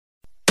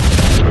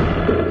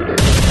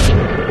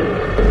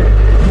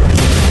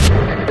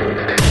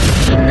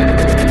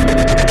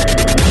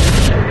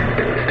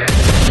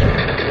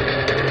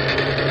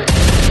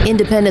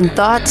Independent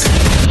thoughts,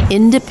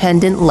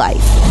 independent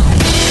life.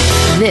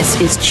 This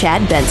is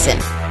Chad Benson.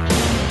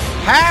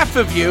 Half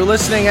of you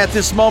listening at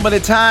this moment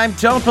in time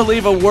don't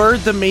believe a word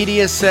the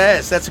media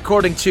says. That's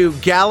according to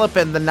Gallup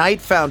and the Knight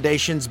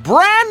Foundation's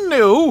brand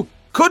new,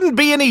 couldn't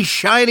be any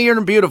shinier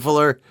and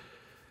beautifuler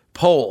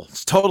poll.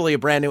 It's totally a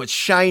brand new. It's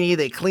shiny.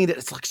 They cleaned it.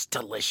 It looks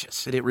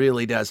delicious. And it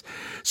really does.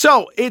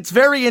 So it's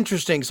very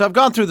interesting. So I've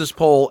gone through this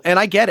poll and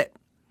I get it.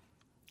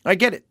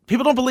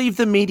 People don't believe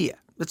the media.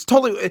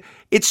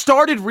 It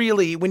started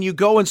really when you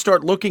go and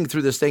start looking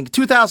through this thing.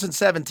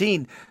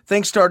 2017,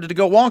 things started to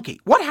go wonky.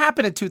 What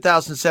happened in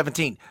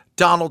 2017?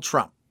 Donald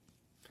Trump.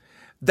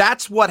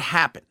 That's what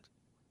happened.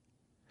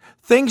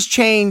 Things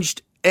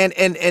changed and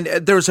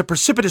there was a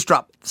precipitous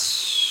drop.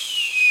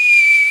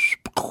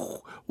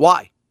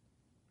 Why?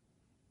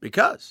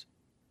 Because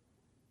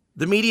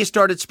the media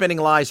started spinning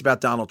lies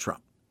about Donald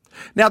Trump.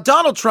 Now,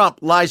 Donald Trump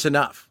lies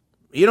enough.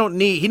 He doesn't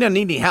need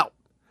any help.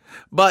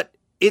 But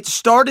it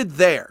started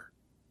there.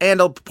 And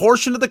a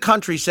portion of the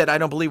country said, I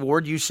don't believe a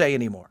word you say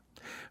anymore.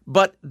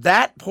 But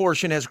that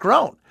portion has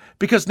grown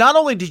because not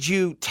only did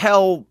you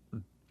tell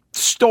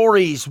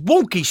stories,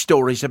 wonky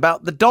stories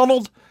about the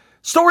Donald,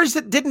 stories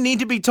that didn't need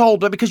to be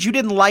told, but because you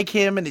didn't like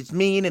him and he's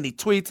mean and he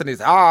tweets and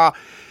he's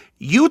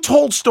you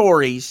told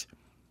stories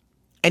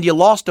and you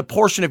lost a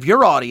portion of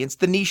your audience,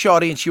 the niche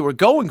audience you were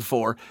going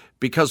for,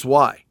 because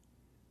why?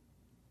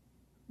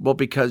 Well,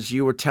 because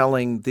you were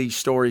telling these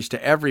stories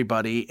to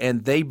everybody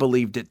and they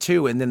believed it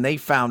too. And then they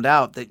found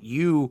out that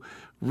you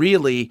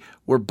really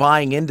were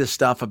buying into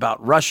stuff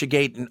about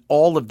Russiagate and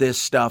all of this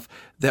stuff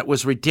that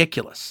was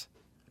ridiculous.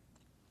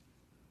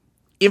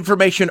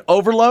 Information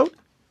overload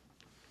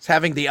is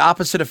having the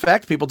opposite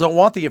effect. People don't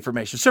want the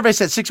information. Survey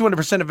said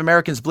 61% of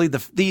Americans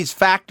believe these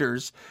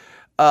factors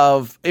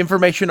of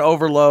information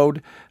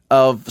overload,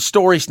 of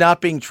stories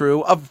not being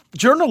true, of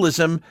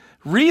journalism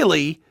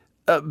really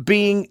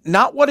being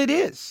not what it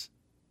is.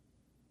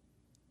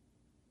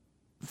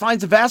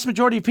 Finds the vast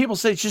majority of people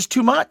say it's just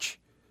too much.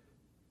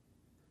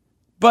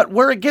 But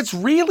where it gets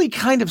really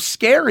kind of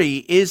scary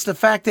is the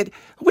fact that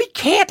we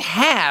can't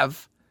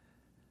have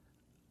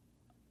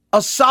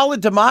a solid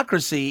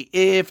democracy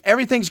if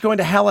everything's going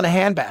to hell in a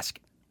handbasket.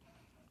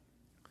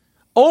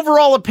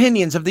 Overall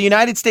opinions of the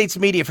United States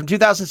media from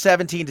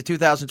 2017 to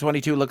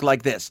 2022 look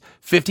like this.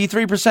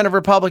 53% of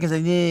Republicans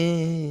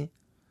say,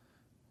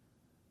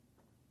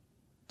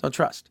 don't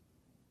trust.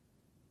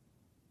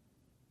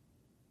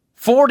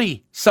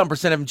 40-some% of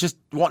them just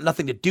want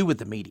nothing to do with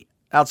the media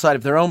outside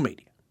of their own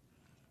media.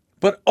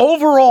 But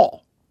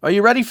overall, are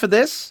you ready for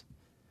this?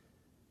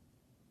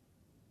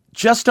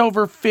 Just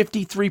over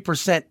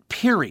 53%,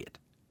 period.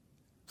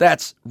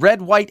 That's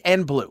red, white,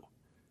 and blue.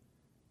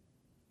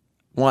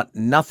 Want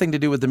nothing to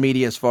do with the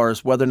media as far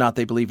as whether or not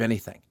they believe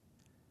anything.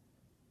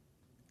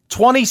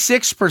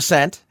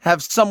 26%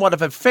 have somewhat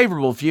of a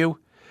favorable view,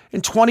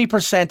 and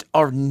 20%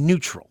 are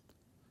neutral.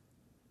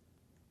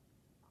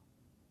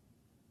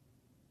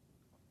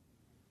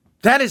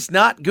 That is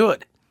not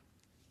good.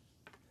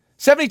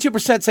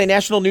 72% say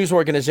national news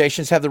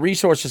organizations have the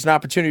resources and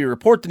opportunity to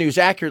report the news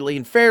accurately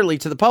and fairly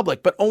to the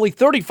public, but only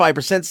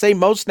 35% say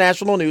most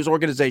national news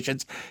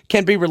organizations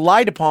can be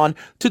relied upon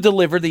to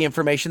deliver the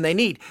information they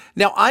need.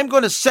 Now, I'm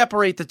going to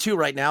separate the two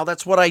right now.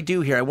 That's what I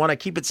do here. I want to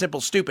keep it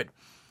simple, stupid.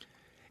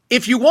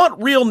 If you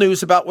want real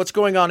news about what's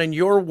going on in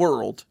your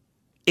world,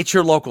 it's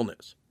your local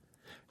news.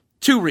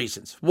 Two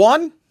reasons.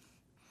 One,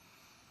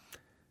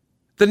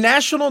 the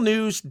national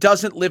news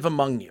doesn't live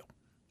among you.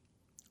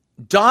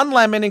 Don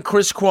Lemon and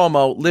Chris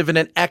Cuomo live in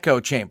an echo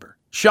chamber.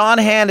 Sean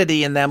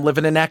Hannity and them live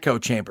in an echo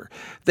chamber.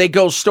 They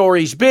go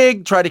stories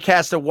big, try to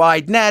cast a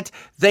wide net.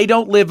 They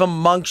don't live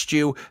amongst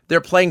you. They're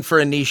playing for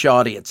a niche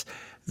audience.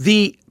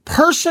 The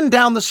person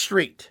down the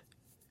street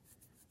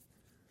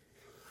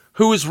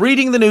who is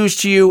reading the news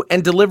to you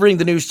and delivering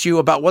the news to you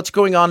about what's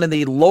going on in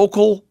the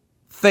local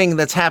thing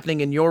that's happening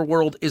in your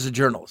world is a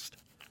journalist.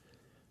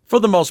 For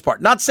the most part.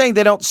 Not saying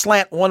they don't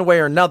slant one way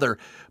or another,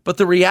 but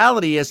the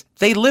reality is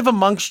they live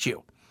amongst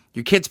you.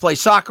 Your kids play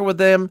soccer with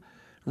them,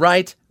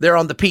 right? They're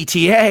on the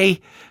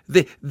PTA.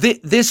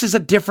 This is a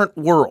different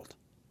world.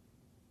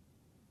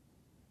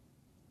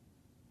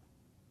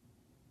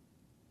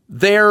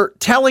 They're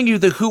telling you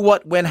the who,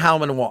 what, when,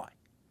 how, and why.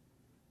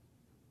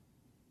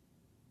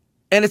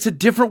 And it's a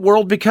different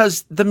world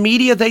because the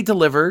media they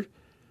deliver,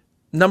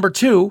 number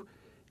two,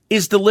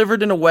 is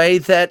delivered in a way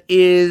that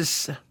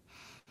is,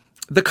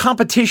 the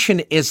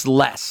competition is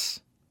less.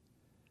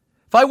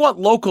 If I want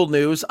local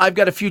news, I've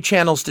got a few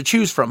channels to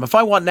choose from. If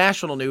I want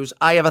national news,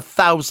 I have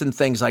 1,000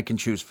 things I can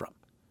choose from.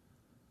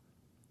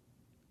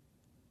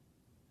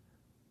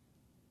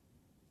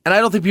 And I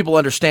don't think people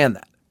understand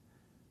that.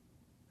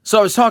 So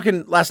I was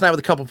talking last night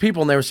with a couple of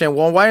people and they were saying,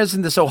 well, why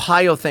isn't this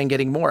Ohio thing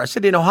getting more? I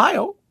said, in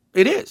Ohio,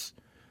 it is.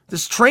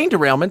 This train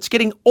derailment's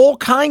getting all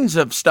kinds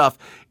of stuff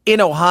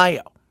in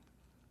Ohio.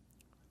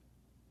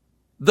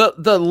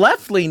 The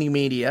left-leaning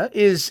media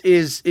is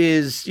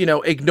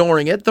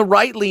ignoring it. The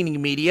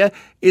right-leaning media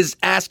is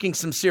asking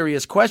some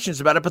serious questions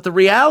about it. But the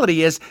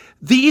reality is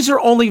these are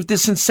only the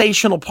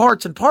sensational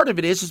parts. And part of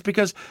it is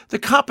because the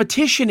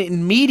competition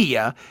in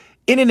media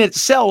in and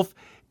itself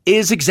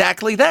is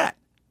exactly that.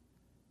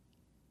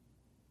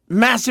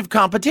 Massive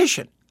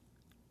competition.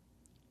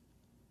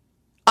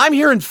 I'm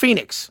here in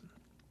Phoenix.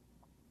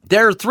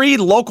 There are 3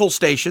 local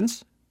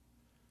stations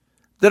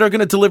that are going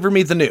to deliver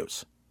me the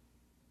news.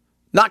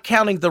 Not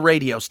counting the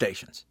radio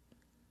stations,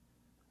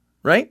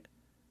 right?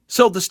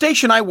 So the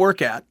station I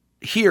work at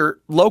here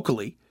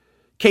locally,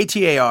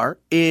 KTAR,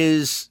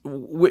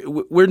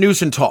 we're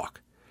News and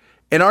Talk.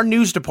 And our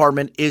news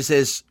department is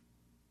as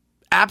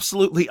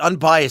absolutely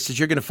unbiased as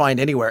you're going to find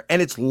anywhere.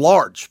 And it's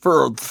large.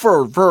 For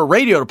a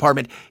radio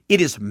department, it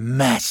is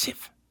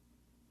massive.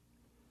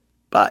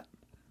 But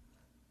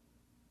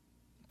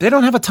they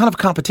don't have a ton of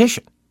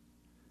competition.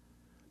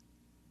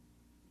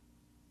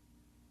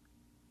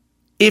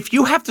 If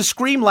you have to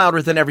scream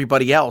louder than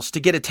everybody else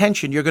to get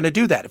attention, you're going to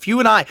do that. If Phil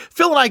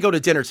and I go to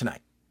dinner tonight,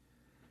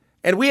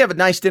 and we have a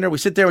nice dinner, we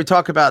sit there, we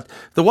talk about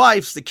the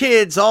wives, the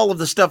kids, all of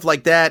the stuff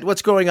like that,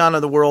 what's going on in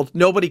the world,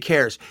 nobody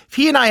cares. If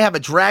he and I have a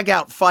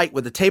drag-out fight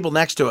with the table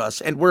next to us,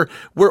 and we're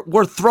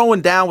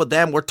throwing down with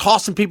them, we're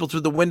tossing people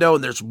through the window,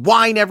 and there's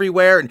wine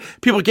everywhere, and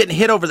people are getting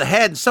hit over the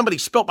head, and somebody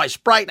spilt my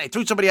Sprite, and I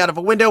threw somebody out of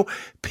a window,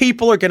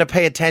 people are going to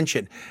pay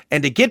attention.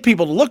 And to get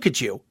people to look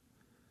at you,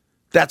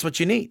 that's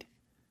what you need.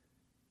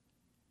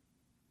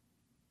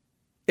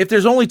 If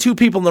there's only 2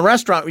 people in the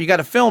restaurant where you got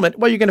to film it,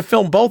 well, you're going to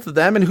film both of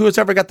them, and who's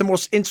ever got the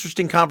most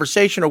interesting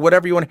conversation or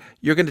whatever you want,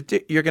 you're going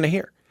to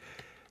hear.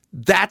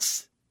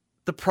 That's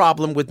the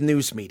problem with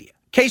news media.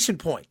 Case in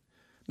point,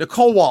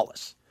 Nicole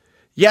Wallace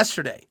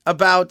yesterday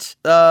about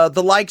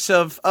the likes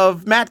of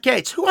Matt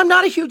Gaetz, who I'm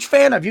not a huge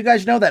fan of. You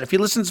guys know that. If you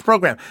listen to this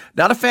program,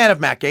 not a fan of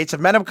Matt Gaetz.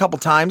 I've met him a couple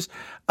times.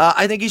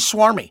 I think he's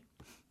swarmy.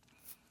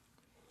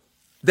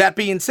 That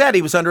being said,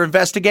 he was under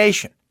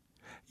investigation.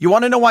 You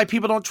want to know why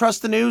people don't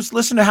trust the news?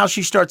 Listen to how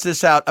she starts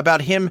this out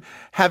about him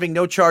having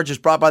no charges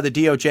brought by the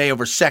DOJ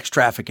over sex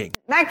trafficking.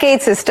 Matt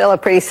Gaetz is still a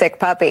pretty sick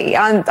puppy.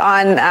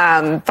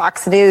 On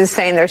Fox News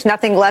saying there's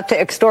nothing left to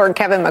extort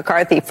Kevin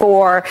McCarthy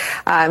for.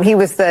 He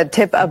was the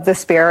tip of the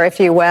spear, if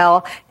you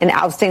will, in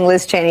ousting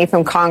Liz Cheney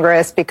from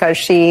Congress because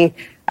she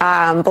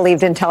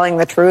believed in telling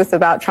the truth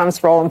about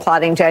Trump's role in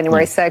plotting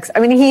January 6th. I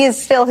mean,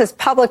 his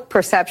public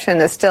perception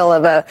is still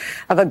of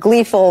a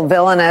gleeful,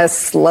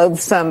 villainous,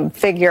 loathsome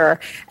figure.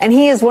 And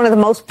he is one of the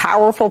most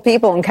powerful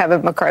people in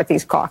Kevin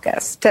McCarthy's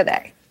caucus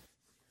today.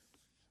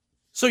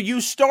 So you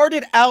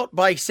started out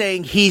by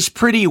saying he's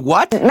pretty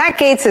what? Matt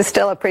Gaetz is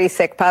still a pretty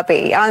sick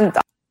puppy.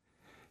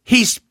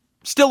 He's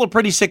still a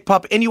pretty sick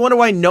pup. And you wonder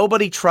why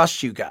nobody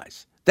trusts you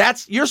guys.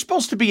 You're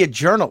supposed to be a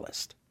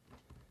journalist.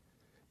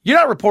 You're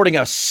not reporting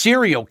a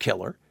serial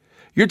killer.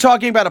 You're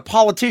talking about a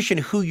politician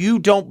who you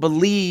don't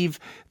believe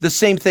the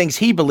same things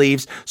he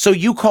believes, so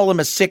you call him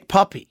a sick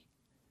puppy.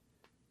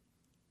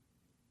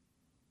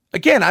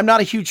 Again, I'm not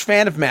a huge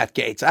fan of Matt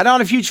Gaetz. I'm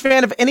not a huge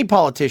fan of any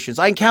politicians.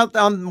 I can count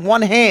on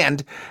one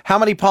hand how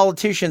many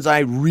politicians I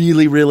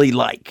really, really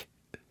like.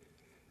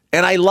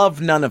 And I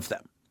love none of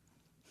them.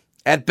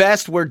 At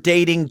best, we're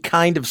dating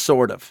kind of,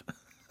 sort of.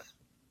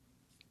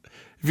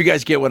 If you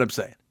guys get what I'm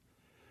saying.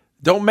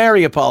 Don't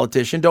marry a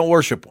politician. Don't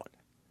worship one.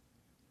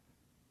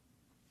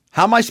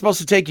 How am I supposed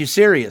to take you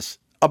serious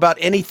about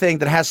anything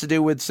that has to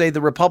do with, say,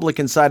 the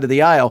Republican side of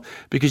the aisle?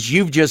 Because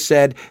you've just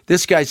said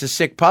this guy's a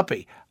sick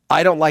puppy.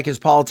 I don't like his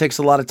politics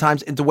a lot of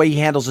times and the way he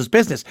handles his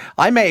business.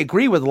 I may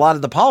agree with a lot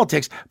of the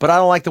politics, but I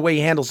don't like the way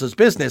he handles his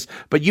business.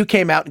 But you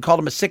came out and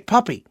called him a sick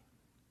puppy.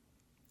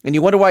 And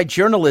you wonder why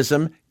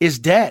journalism is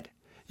dead.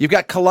 You've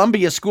got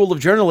Columbia School of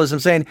Journalism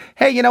saying,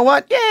 hey, you know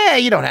what? Yeah,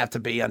 you don't have to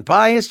be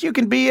unbiased. You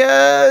can be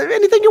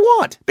anything you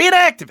want. Be an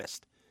activist.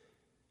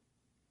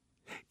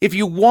 If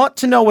you want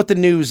to know what the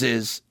news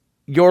is,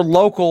 your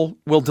local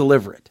will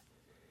deliver it.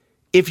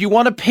 If you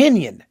want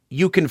opinion,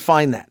 you can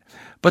find that.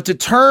 But to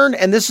turn,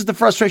 and this is the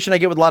frustration I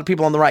get with a lot of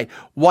people on the right,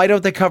 why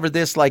don't they cover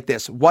this like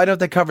this? Why don't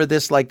they cover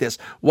this like this?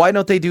 Why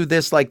don't they do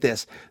this like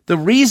this? The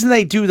reason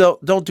they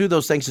don't do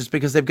those things is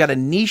because they've got a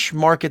niche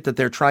market that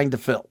they're trying to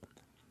fill.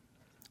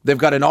 They've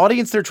got an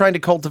audience they're trying to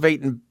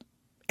cultivate,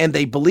 and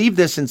they believe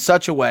this in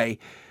such a way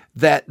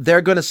that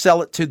they're going to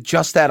sell it to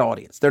just that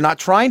audience. They're not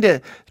trying to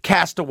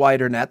cast a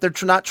wider net. They're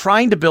not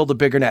trying to build a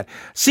bigger net.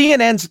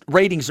 CNN's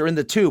ratings are in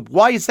the tube.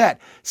 Why is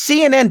that?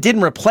 CNN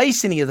didn't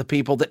replace any of the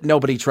people that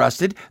nobody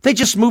trusted. They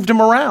just moved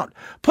them around.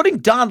 Putting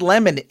Don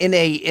Lemon in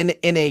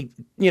a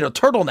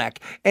turtleneck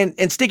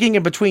and sticking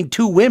in between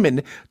 2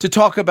 women to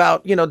talk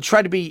about,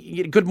 try to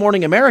be Good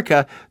Morning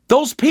America,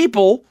 those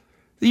people,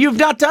 you've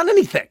not done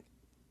anything.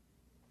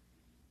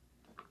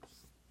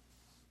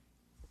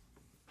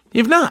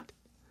 You've not.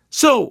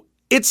 So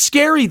it's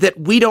scary that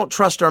we don't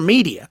trust our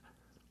media.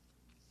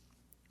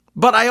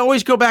 But I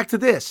always go back to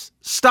this.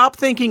 Stop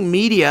thinking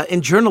media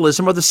and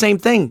journalism are the same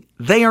thing.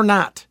 They are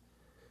not.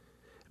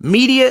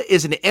 Media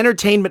is an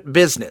entertainment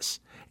business.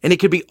 And it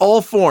could be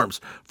all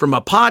forms, from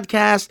a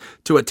podcast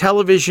to a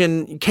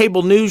television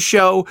cable news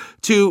show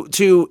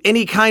to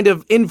any kind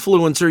of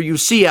influencer you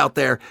see out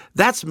there.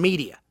 That's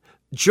media.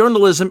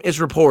 Journalism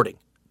is reporting.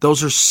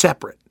 Those are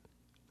separate.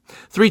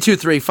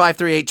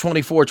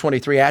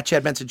 323-538-2423 at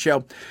Chad Benson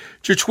Show.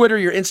 It's your Twitter,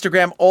 your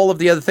Instagram, all of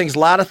the other things. A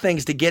lot of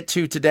things to get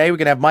to today. We're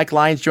going to have Mike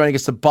Lyons joining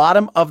us at the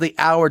bottom of the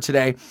hour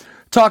today.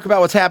 Talk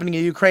about what's happening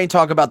in Ukraine.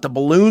 Talk about the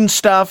balloon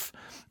stuff.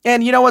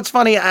 And you know what's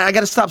funny? I got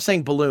to stop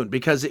saying balloon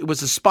because it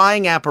was a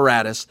spying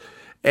apparatus.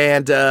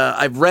 And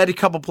I've read a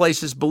couple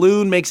places.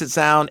 Balloon makes it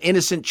sound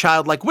innocent,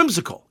 childlike,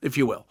 whimsical, if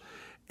you will.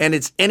 And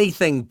it's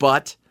anything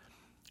but.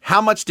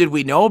 How much did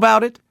we know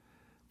about it?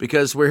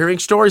 Because we're hearing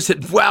stories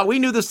that, wow, we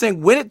knew this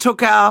thing when it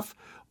took off,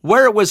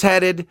 where it was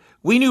headed.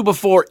 We knew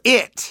before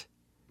it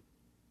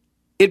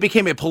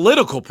became a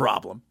political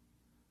problem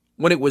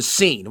when it was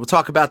seen. We'll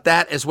talk about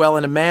that as well.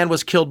 And a man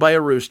was killed by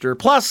a rooster.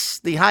 Plus,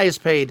 the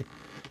highest paid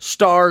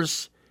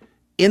stars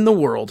in the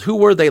world. Who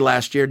were they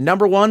last year?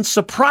 Number one,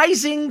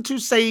 surprising to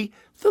say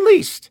the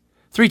least.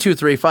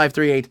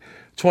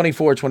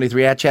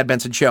 323-538-2423 at Chad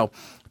Benson Show.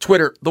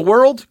 Twitter, the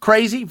world,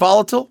 crazy,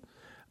 volatile.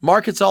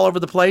 Markets all over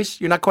the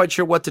place. You're not quite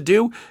sure what to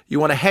do.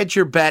 You want to hedge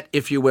your bet,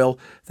 if you will.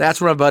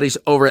 That's where my buddies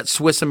over at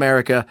Swiss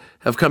America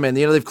have come in.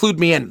 You know, they've clued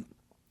me in.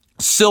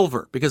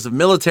 Silver, because of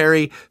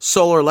military,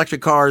 solar,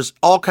 electric cars,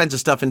 all kinds of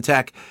stuff in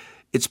tech.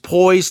 It's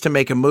poised to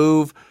make a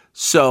move.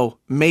 So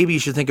maybe you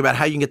should think about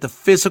how you can get the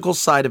physical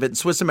side of it. And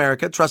Swiss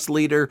America, trusted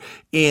leader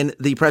in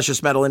the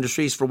precious metal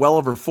industries for well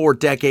over 4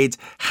 decades,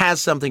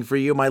 has something for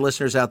you, my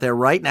listeners out there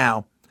right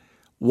now.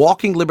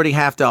 Walking Liberty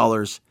half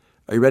dollars.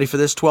 Are you ready for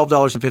this?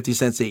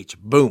 $12.50 each.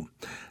 Boom.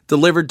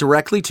 Delivered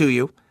directly to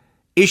you.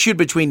 Issued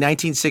between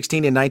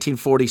 1916 and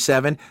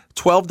 1947.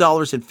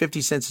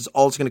 $12.50 is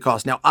all it's going to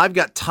cost. Now, I've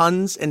got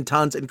tons and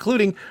tons,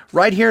 including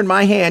right here in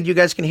my hand. You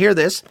guys can hear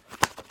this.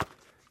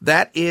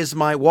 That is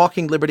my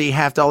Walking Liberty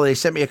half dollar. They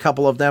sent me a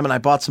couple of them, and I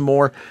bought some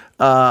more,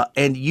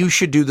 and you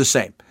should do the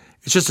same.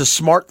 It's just a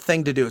smart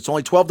thing to do. It's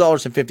only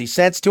 $12.50,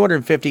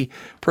 $250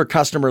 per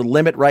customer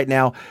limit right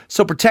now.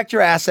 So protect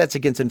your assets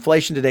against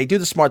inflation today. Do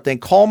the smart thing.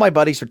 Call my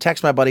buddies or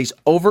text my buddies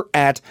over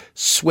at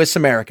Swiss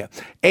America.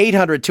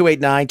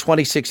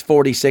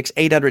 800-289-2646,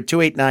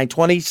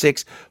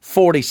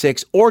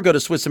 800-289-2646, or go to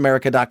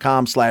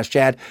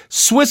SwissAmerica.com/Chad,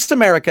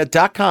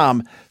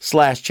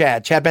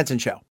 SwissAmerica.com/Chad. Chad Benson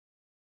Show.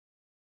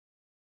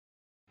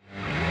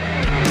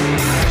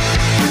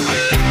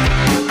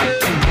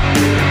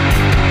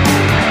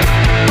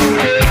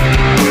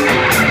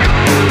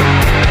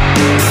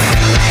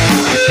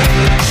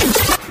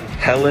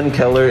 Helen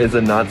Keller is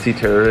a Nazi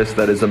terrorist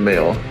that is a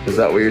male. Is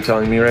that what you're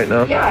telling me right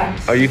now? Yeah.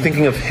 Are you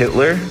thinking of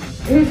Hitler?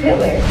 Who's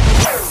Hitler?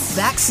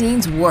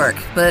 Vaccines work,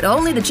 but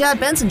only the Chad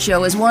Benson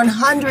Show is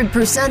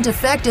 100%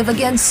 effective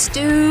against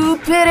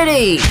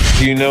stupidity.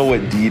 Do you know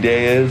what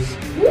D-Day is?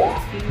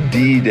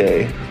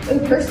 D-Day. A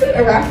person?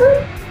 A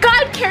rapper?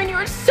 God, Karen, you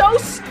are so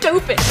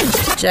stupid.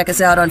 Check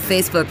us out on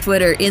Facebook,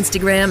 Twitter,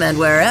 Instagram, and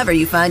wherever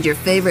you find your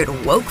favorite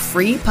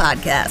woke-free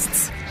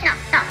podcasts.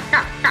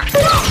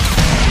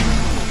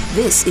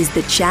 This is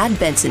the Chad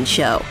Benson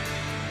Show.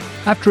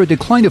 After a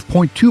decline of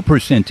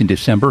 0.2% in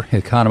December,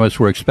 economists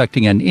were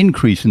expecting an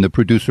increase in the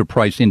Producer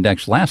Price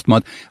Index last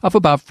month of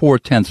about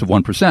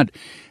 0.4%.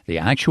 The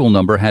actual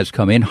number has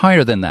come in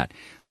higher than that.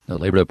 The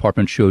Labor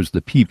Department shows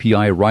the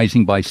PPI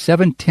rising by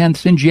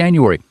 0.7 in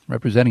January,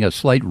 representing a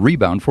slight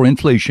rebound for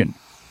inflation.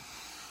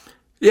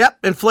 Yep,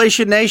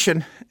 inflation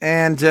nation.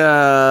 And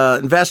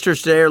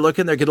investors today are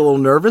looking, they get a little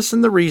nervous,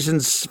 and the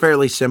reason's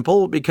fairly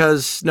simple,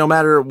 because no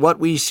matter what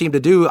we seem to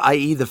do,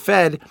 i.e. the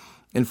Fed,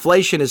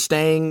 inflation is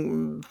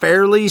staying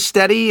fairly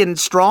steady and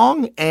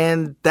strong,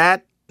 and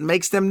that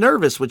makes them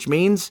nervous, which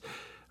means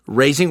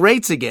raising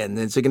rates again.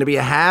 Is it going to be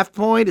a half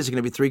point? Is it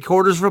going to be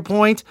 3/4 of a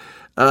point?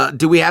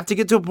 Do we have to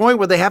get to a point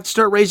where they have to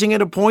start raising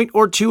it a point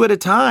or two at a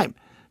time?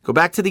 Go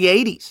back to the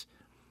 80s,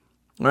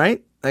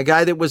 right? A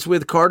guy that was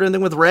with Carter and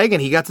then with Reagan,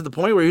 he got to the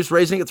point where he was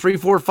raising it 3,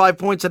 4, 5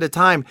 points at a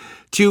time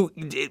to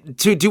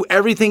do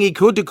everything he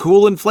could to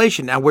cool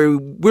inflation. Now,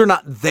 we're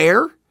not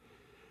there,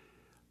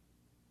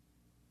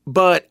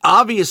 but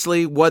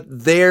obviously what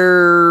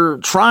they're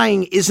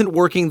trying isn't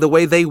working the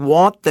way they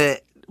want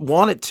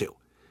it to.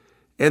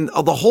 And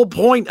the whole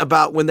point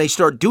about when they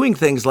start doing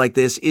things like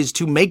this is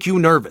to make you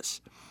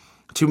nervous,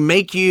 to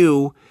make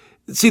you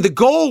see. The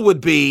goal would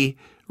be,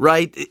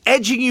 right,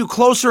 edging you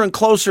closer and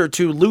closer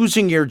to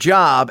losing your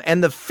job,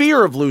 and the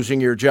fear of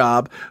losing your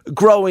job,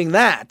 growing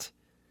that.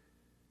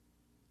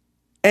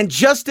 And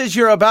just as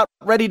you're about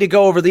ready to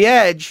go over the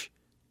edge,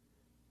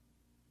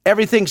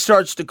 everything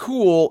starts to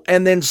cool,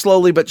 and then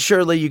slowly but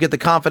surely you get the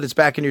confidence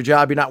back in your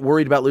job. You're not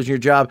worried about losing your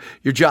job.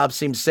 Your job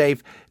seems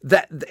safe.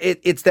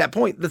 It's that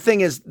point. The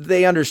thing is,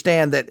 they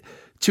understand that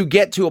to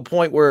get to a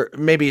point where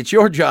maybe it's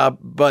your job,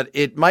 but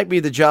it might be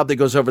the job that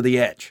goes over the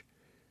edge.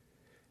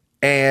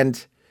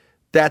 And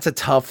that's a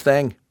tough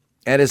thing.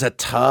 It is a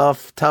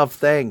tough, tough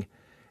thing.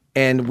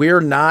 And we're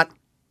not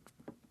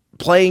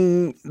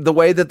playing the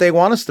way that they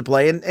want us to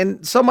play.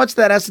 And so much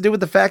that has to do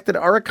with the fact that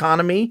our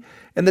economy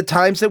and the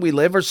times that we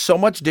live are so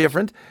much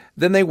different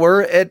than they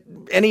were at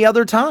any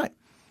other time.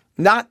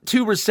 Not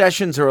two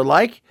recessions are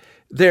alike.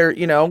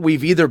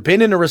 We've either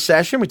been in a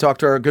recession. We talk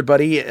to our good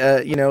buddy,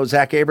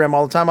 Zach Abraham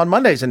all the time on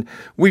Mondays, and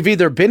we've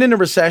either been in a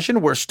recession,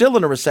 we're still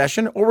in a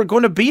recession, or we're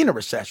going to be in a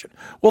recession.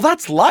 Well,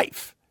 that's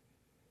life.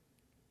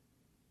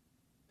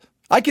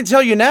 I can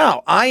tell you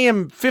now, I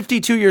am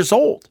 52 years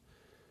old.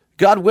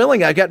 God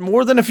willing, I got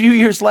more than a few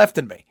years left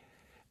in me.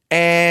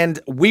 And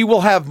we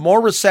will have more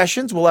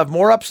recessions. We'll have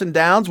more ups and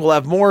downs. We'll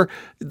have more,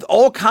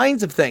 all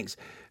kinds of things.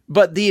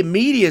 But the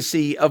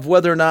immediacy of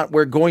whether or not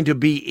we're going to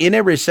be in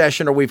a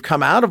recession or we've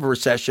come out of a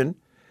recession,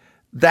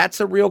 that's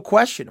a real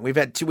question. We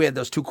had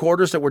those 2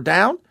 quarters that were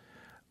down.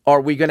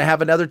 Are we going to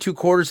have another 2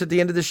 quarters at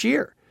the end of this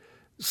year?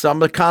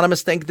 Some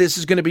economists think this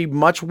is going to be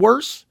much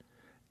worse.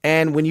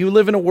 And when you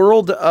live in a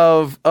world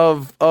of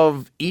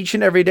each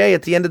and every day,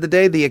 at the end of the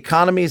day, the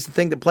economy is the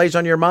thing that plays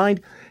on your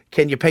mind.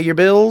 Can you pay your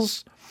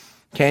bills?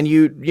 Can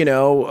you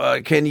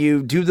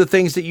do the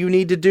things that you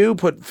need to do?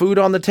 Put food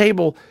on the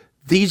table.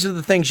 These are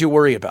the things you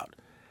worry about.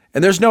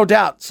 And there's no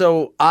doubt.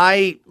 So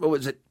what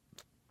was it,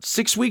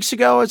 6 weeks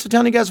ago? I was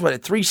telling you guys,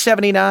 at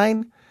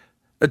 $3.79,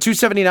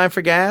 $2.79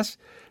 for gas.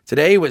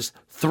 Today was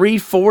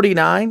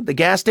 $3.49. The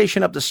gas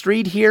station up the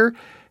street here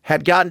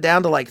had gotten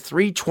down to like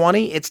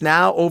 $3.20. It's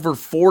now over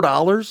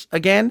 $4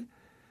 again.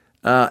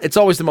 It's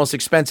always the most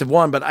expensive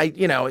one, but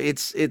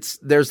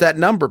there's that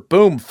number.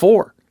 Boom,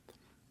 4.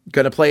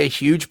 Going to play a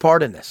huge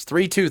part in this.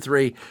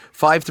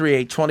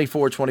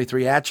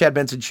 323-538-2423. At Chad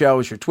Benson Show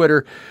is your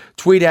Twitter.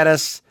 Tweet at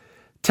us.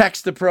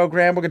 Text the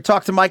program. We're going to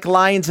talk to Mike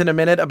Lyons in a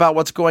minute about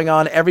what's going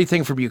on.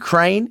 Everything from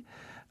Ukraine.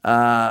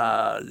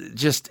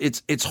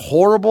 It's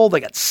horrible. They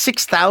got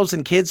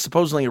 6,000 kids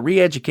supposedly in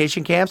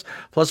re-education camps.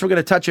 Plus, we're going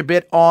to touch a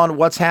bit on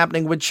what's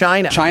happening with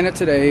China. China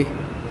today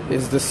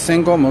is the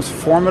single most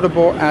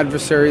formidable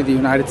adversary the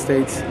United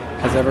States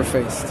has ever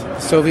faced. The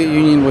Soviet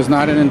Union was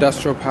not an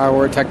industrial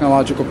power,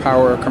 technological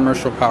power, or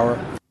commercial power.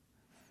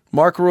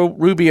 Marco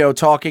Rubio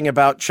talking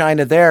about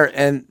China there,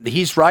 and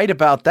he's right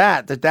about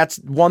that's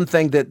one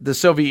thing that the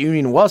Soviet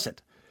Union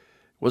wasn't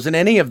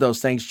any of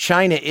those things.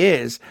 China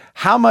is.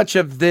 How much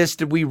of this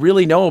did we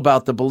really know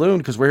about the balloon?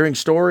 Because we're hearing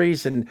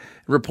stories and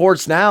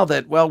reports now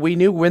that, we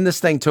knew when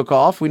this thing took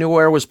off. We knew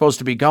where it was supposed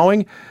to be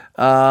going.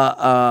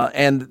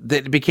 And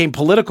that it became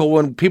political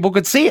when people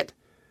could see it.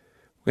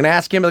 We're going to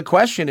ask him the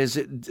question,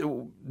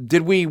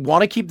 did we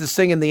want to keep this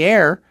thing in the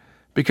air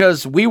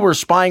because we were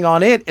spying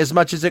on it as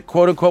much as it,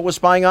 quote unquote, was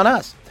spying on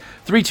us?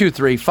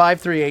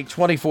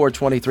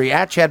 323-538-2423.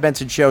 At Chad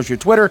Benson Show's your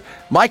Twitter.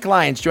 Mike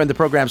Lyons joined the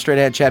program straight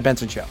ahead. Chad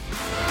Benson Show.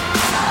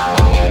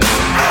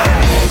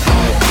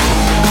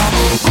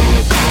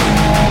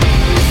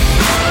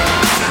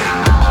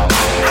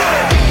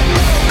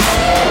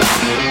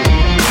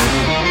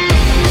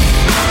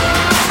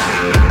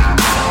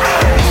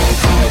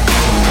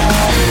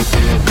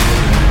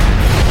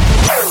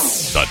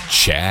 The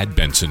Chad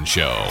Benson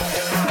Show.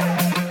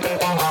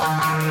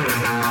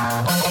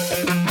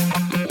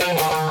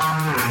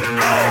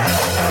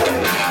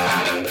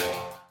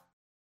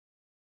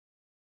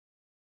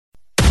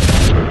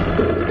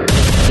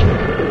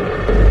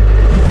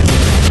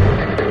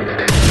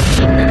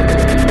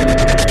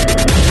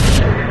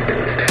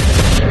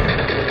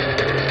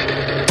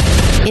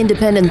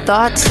 Independent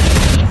thoughts,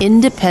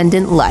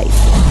 independent life.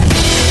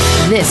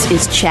 This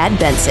is Chad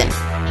Benson.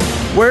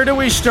 Where do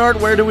we start?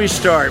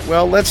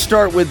 Well, let's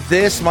start with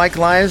this. Mike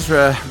Lyons,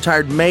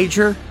 retired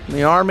major in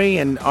the Army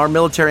and our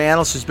military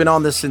analyst, has been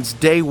on this since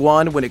day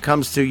one when it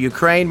comes to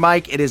Ukraine.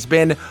 Mike, it has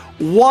been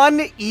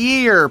 1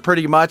 year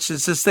pretty much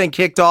since this thing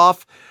kicked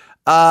off.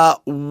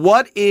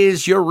 What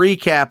is your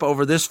recap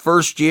over this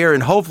first year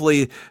and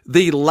hopefully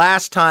the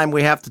last time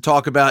we have to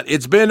talk about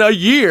it's been a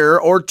year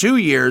or 2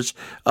 years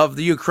of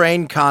the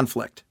Ukraine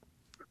conflict?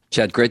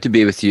 Chad, great to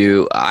be with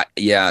you.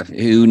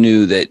 Who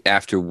knew that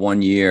after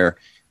 1 year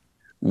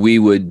we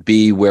would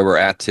be where we're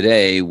at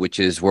today, which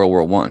is World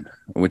War I,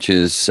 which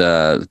is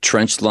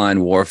trench line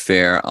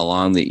warfare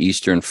along the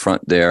Eastern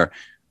Front there,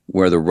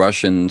 where the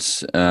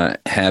Russians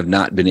have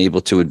not been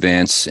able to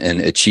advance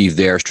and achieve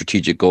their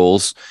strategic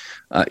goals,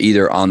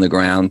 either on the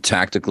ground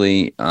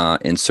tactically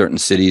in certain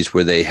cities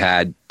where they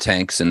had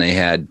tanks and they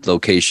had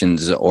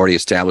locations already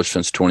established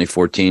since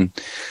 2014.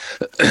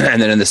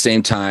 And then at the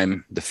same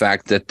time, the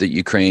fact that the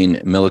Ukraine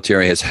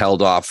military has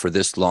held off for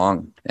this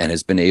long and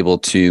has been able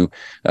to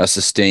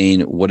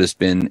sustain what has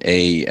been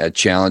a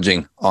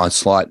challenging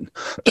onslaught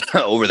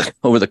over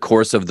the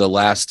course of the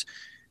last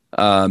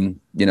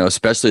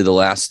especially the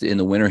last in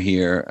the winter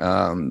here,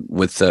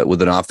 with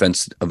an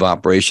offensive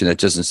operation that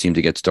doesn't seem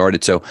to get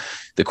started. So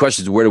the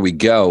question is, where do we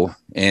go,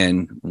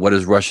 and what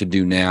does Russia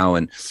do now,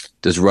 and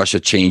does Russia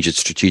change its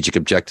strategic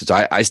objectives?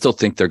 I still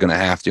think they're going to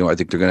have to. I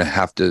think they're going to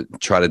have to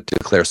try to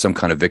declare some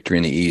kind of victory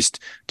in the East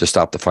to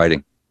stop the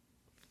fighting.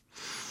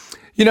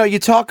 You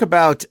talk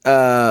about,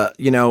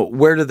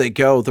 where do they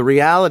go? The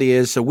reality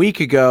is a week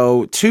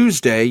ago,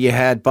 Tuesday, you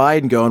had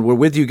Biden going, we're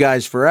with you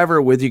guys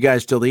forever, with you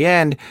guys till the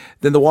end.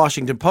 Then the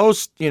Washington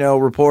Post,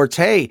 reports,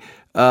 hey,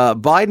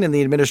 Biden and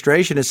the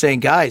administration is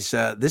saying, guys,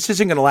 this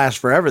isn't going to last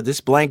forever.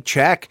 This blank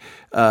check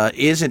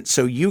isn't.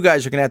 So you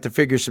guys are going to have to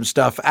figure some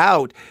stuff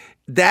out.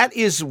 That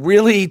is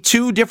really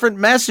two different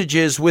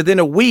messages within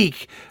a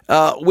week.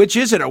 Which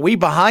is it? Are we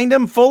behind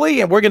them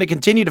fully and we're going to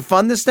continue to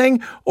fund this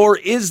thing? Or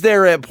is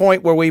there a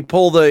point where we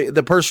pull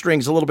the purse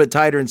strings a little bit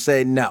tighter and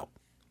say no?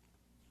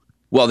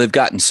 Well, they've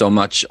gotten so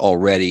much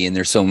already, and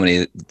there's so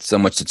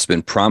much that's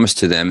been promised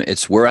to them.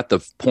 We're at the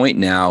point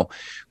now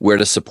where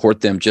to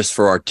support them just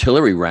for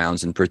artillery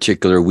rounds in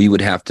particular, we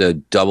would have to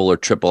double or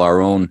triple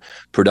our own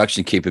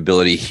production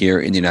capability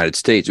here in the United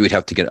States. We'd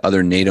have to get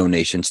other NATO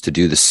nations to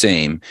do the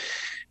same.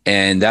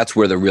 And that's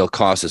where the real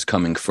cost is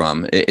coming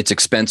from. It's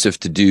expensive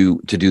to do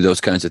those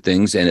kinds of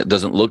things, and it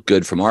doesn't look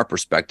good from our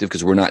perspective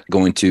because we're not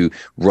going to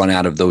run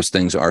out of those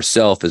things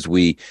ourselves as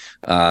we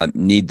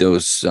need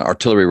those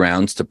artillery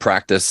rounds to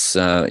practice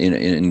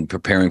in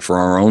preparing for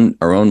our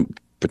own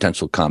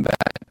potential combat.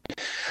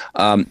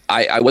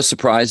 I was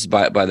surprised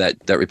by that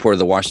report of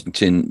the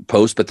Washington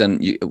Post, but then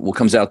what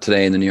comes out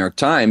today in the New York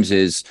Times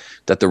is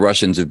that the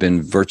Russians have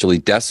been virtually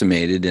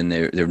decimated and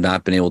they've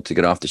not been able to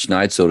get off the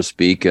schneid, so to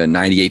speak.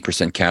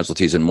 98%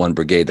 casualties in one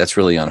brigade. That's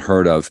really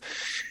unheard of.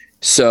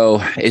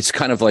 So it's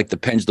kind of like the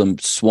pendulum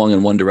swung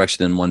in one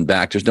direction and one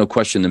back. There's no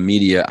question the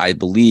media, I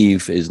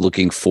believe, is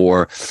looking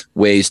for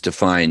ways to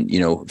find,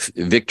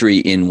 victory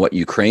in what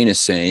Ukraine is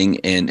saying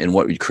and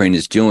what Ukraine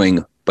is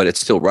doing. But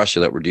it's still Russia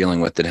that we're dealing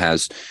with that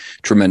has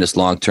tremendous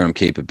long-term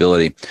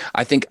capability.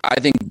 I think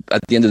at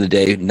the end of the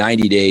day,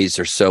 90 days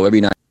or so, every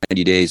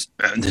 90 days,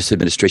 this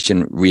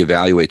administration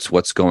reevaluates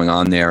what's going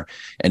on there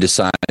and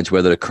decides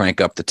whether to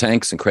crank up the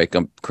tanks and crank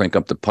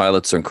up the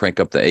pilots or crank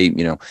up the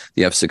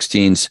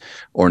F-16s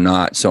or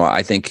not. So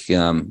I think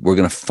we're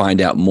going to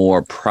find out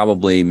more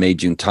probably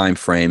May-June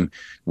timeframe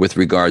with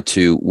regard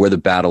to where the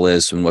battle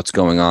is and what's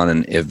going on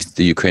and if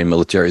the Ukraine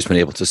military has been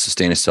able to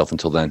sustain itself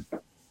until then.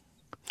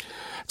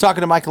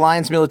 Talking to Mike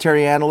Lyons,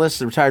 military analyst,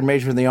 a retired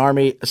major in the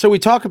Army. So we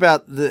talk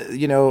about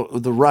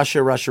the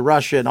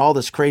Russia, and all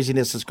this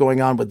craziness that's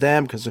going on with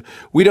them because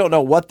we don't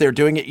know what they're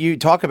doing. You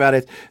talk about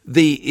it.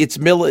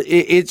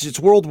 It's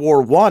World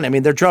War I. I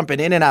mean, they're jumping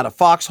in and out of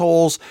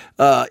foxholes.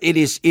 It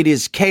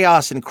is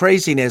chaos and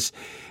craziness.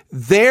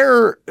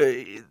 The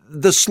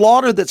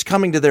slaughter that's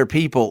coming to their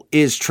people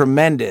is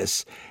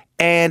tremendous.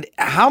 And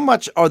how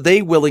much are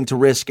they willing to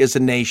risk as a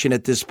nation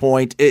at this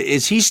point?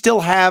 Is he still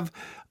have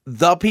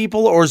the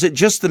people, or is it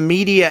just the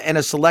media and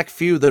a select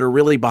few that are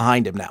really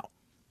behind him now?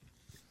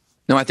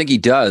 No, I think he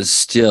does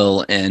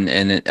still, and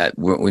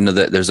we know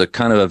that there's a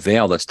kind of a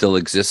veil that still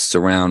exists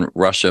around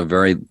Russia, a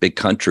very big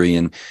country,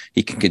 and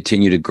he can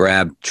continue to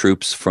grab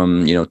troops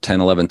from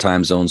 10, 11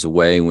 time zones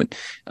away.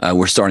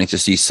 We're starting to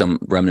see some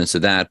remnants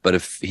of that, but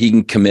if he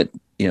can commit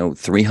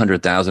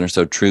 300,000 or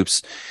so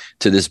troops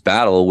to this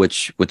battle,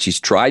 which he's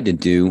tried to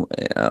do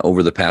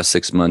over the past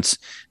 6 months,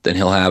 then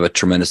he'll have a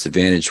tremendous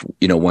advantage,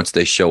 once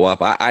they show up.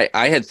 I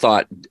had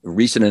thought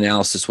recent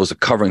analysis was a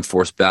covering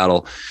force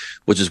battle,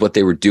 which is what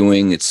they were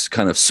doing. It's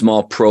kind of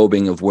small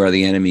probing of where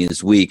the enemy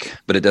is weak,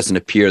 but it doesn't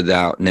appear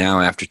that now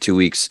after 2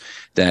 weeks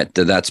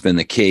that's been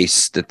the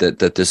case, that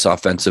this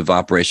offensive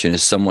operation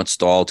is somewhat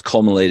stalled.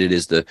 Culminated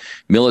is the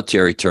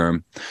military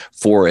term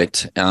for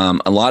it.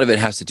 A lot of it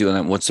has to do,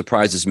 and what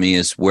surprises me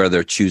is where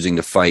they're choosing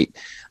to fight.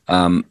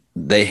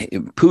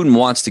 Putin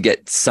wants to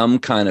get some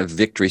kind of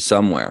victory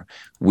somewhere.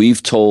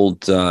 We've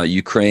told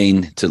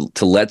Ukraine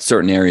to let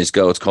certain areas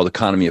go. It's called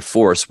economy of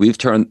force. We've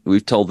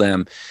told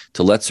them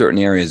to let certain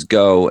areas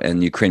go, and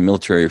the Ukraine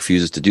military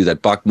refuses to do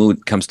that.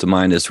 Bakhmut comes to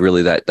mind as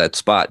really that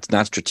spot. It's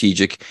not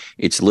strategic.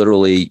 It's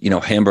literally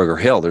Hamburger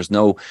Hill. There's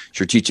no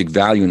strategic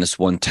value in this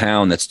one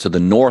town that's to the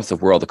north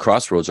of where all the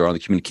crossroads are, all the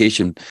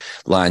communication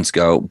lines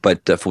go.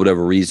 But for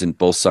whatever reason,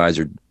 both sides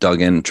are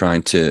dug in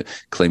trying to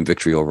claim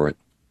victory over it.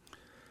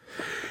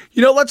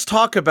 Let's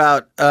talk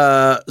about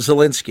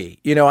Zelensky.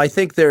 I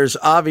think there's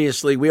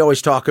obviously, we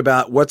always talk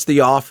about what's the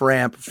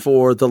off-ramp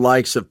for the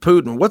likes of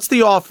Putin. What's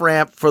the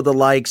off-ramp for the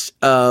likes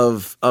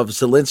of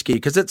Zelensky?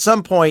 Because at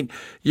some point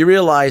you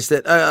realize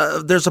that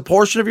there's a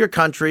portion of your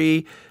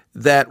country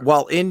that,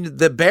 while in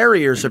the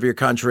barriers of your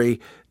country,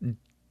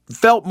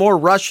 felt more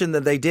Russian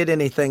than they did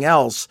anything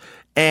else.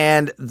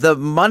 And the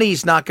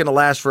money's not going to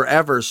last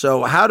forever.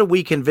 So how do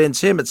we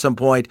convince him at some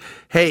point,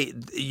 hey,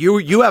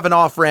 you have an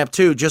off-ramp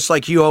too, just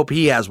like you hope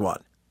he has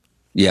one?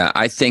 Yeah,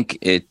 I think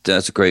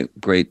that's a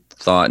great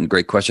thought and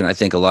great question. I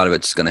think a lot of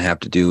it's going to have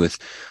to do with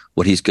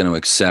what he's going to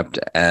accept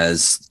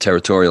as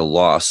territorial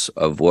loss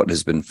of what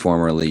has been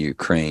formerly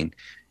Ukraine.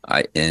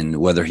 And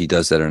whether he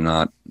does that or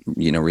not,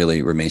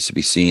 really remains to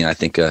be seen. I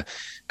think a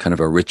kind of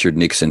a Richard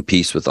Nixon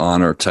peace with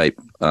honor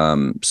type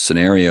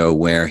scenario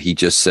where he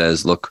just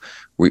says, look,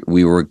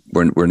 we're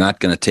not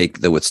going to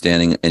take the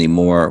withstanding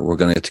anymore. We're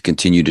going to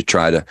continue to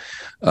try to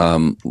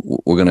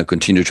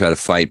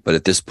fight. But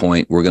at this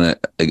point, we're going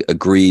to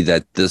agree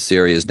that this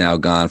area is now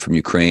gone from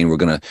Ukraine. We're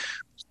going to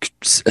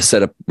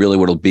set up really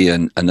what'll be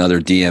another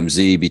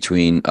DMZ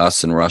between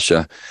us and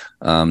Russia.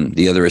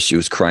 The other issue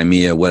is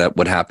Crimea.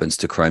 What happens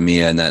to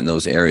Crimea and then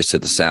those areas to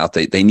the south?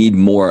 They need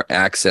more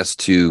access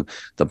to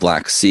the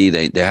Black Sea.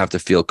 They have to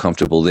feel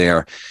comfortable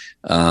there.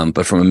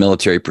 But from a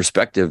military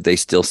perspective, they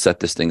still set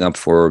this thing up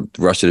for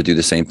Russia to do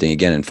the same thing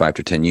again in 5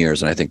 to 10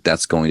 years. And I think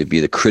that's going to be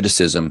the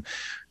criticism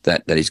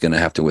that he's going to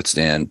have to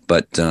withstand.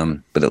 But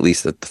at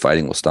least that the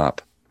fighting will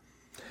stop.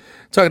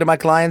 Talking to my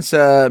clients,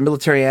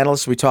 military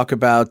analysts, we talk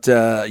about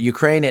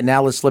Ukraine, and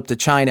now let's flip to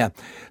China.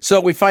 So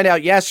we find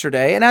out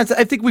yesterday, and I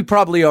think we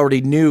probably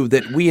already knew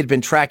that we had been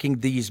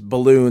tracking these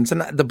balloons.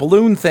 And the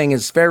balloon thing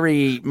is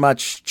very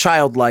much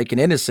childlike and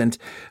innocent,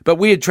 but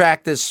we had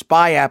tracked this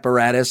spy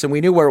apparatus, and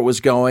we knew where it was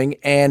going.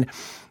 And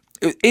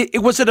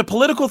was it a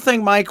political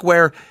thing, Mike,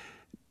 where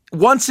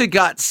once it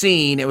got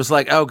seen, it was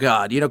like, oh,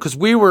 God, because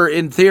we were,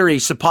 in theory,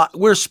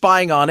 we're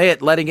spying on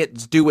it, letting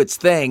it do its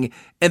thing.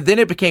 And then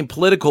it became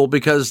political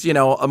because,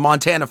 a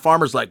Montana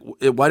farmer's like,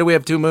 why do we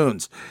have two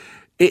moons?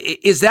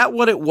 Is that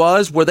what it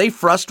was? Were they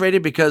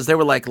frustrated because they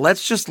were like,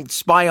 let's just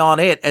spy on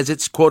it as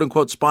it's, quote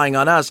unquote, spying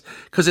on us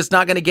because it's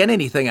not going to get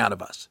anything out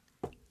of us?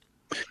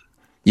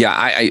 Yeah,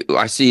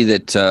 I see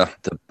that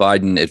the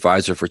Biden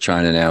advisor for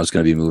China now is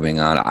going to be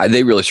moving on.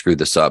 They really screwed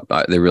this up.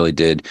 They really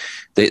did.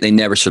 They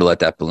never should have let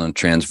that balloon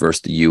transverse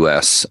the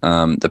U.S.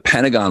 The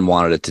Pentagon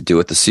wanted it to do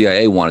it. The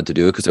CIA wanted to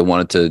do it because they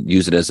wanted to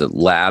use it as a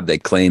lab. They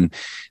claim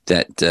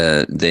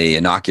that they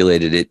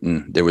inoculated it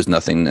and there was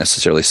nothing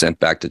necessarily sent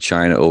back to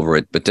China over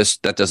it. But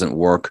that doesn't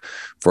work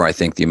for, I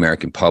think, the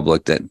American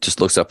public that just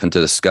looks up into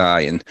the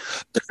sky. And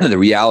the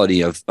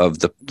reality of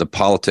the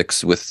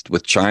politics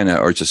with China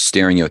are just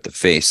staring you at the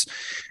face.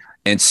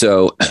 And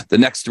so the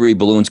next three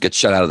balloons get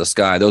shot out of the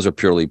sky. Those are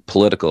purely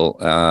political.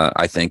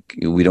 I think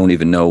we don't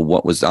even know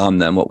what was on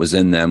them, what was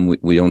in them.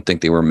 We don't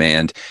think they were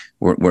manned.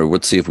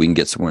 We'll see if we can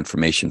get some more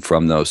information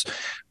from those.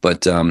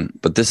 But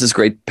this is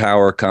great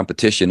power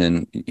competition,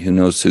 and who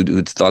knows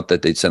who thought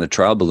that they'd send a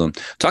trial balloon.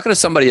 Talking to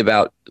somebody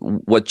about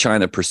what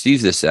China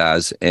perceives this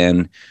as,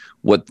 and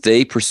what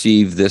they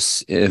perceive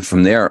this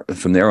from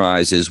their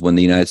eyes is when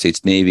the United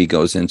States Navy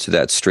goes into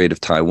that Strait of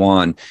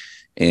Taiwan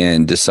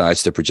and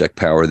decides to project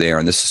power there.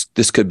 And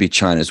this could be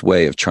China's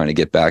way of trying to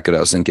get back at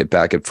us and get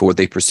back at for what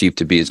they perceive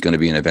to be is going to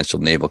be an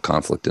eventual naval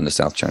conflict in the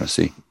South China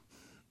Sea.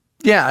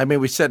 Yeah, I mean,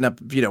 we're setting up,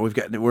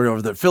 we're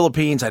over the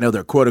Philippines. I know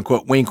they're quote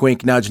unquote wink,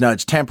 wink, nudge,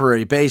 nudge,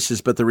 temporary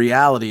bases. But the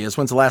reality is,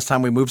 when's the last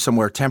time we moved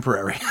somewhere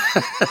temporary?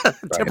 Right.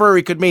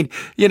 Temporary could mean,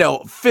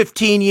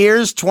 15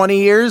 years, 20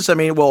 years. I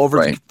mean, well,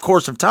 over the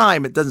course of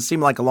time, it doesn't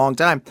seem like a long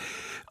time.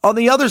 On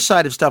the other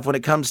side of stuff, when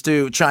it comes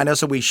to China,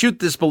 so we shoot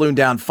this balloon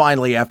down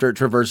finally after it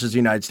traverses the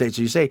United States, as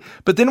you say,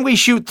 but then we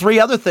shoot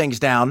three other things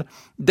down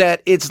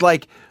that it's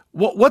like,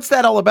 what's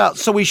that all about?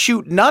 So we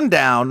shoot none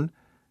down.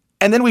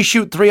 And then we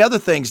shoot three other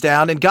things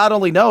down, and God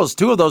only knows,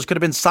 two of those could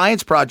have been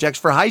science projects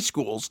for high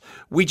schools.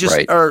 We just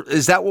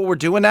is that what we're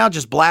doing now?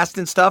 Just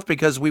blasting stuff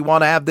because we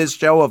want to have this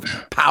show of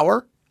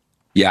power?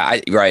 Yeah,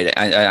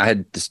 I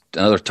had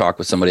another talk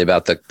with somebody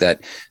about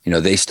that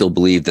they still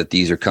believe that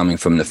these are coming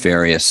from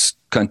nefarious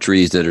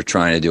countries that are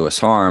trying to do us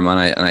harm. And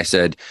I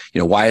said,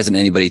 why hasn't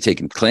anybody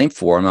taken claim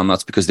for them?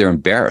 That's because they're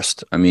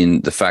embarrassed. I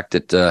mean, the fact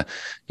that,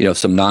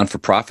 some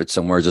non-for-profit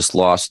somewhere just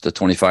lost a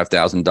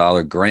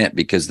 $25,000 grant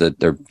because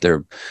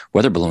their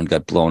weather balloon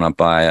got blown up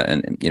by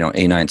an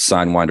A9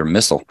 Sidewinder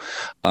missile.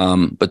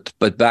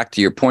 But back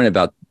to your point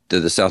about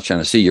the South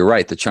China Sea, you're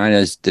right. The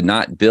Chinas did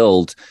not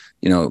build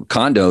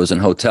condos and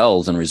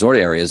hotels and resort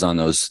areas on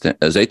those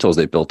atolls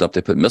they built up.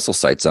 They put missile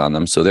sites on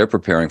them. So they're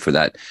preparing for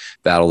that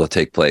battle to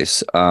take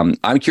place.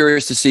 I'm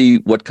curious to see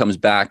what comes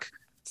back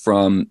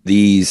from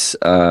these,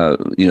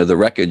 the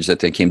wreckage that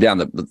they came down.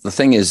 The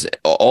thing is,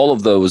 all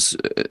of those,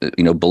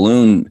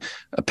 balloon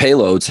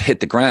payloads hit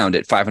the ground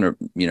at 500,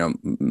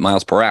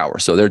 miles per hour.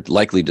 So they're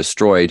likely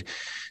destroyed.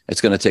 It's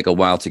going to take a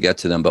while to get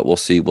to them, but we'll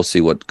see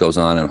what goes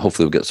on, and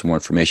hopefully we'll get some more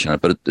information on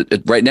it.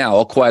 But right now,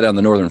 all quiet on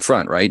the northern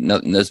front, right?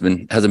 Nothing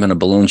hasn't been a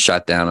balloon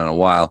shot down in a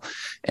while,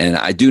 and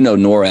I do know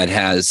NORAD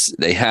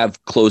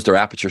have closed their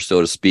aperture,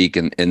 so to speak,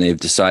 and they've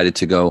decided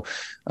to go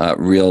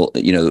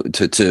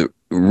to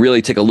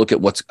really take a look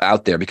at what's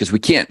out there, because we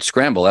can't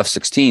scramble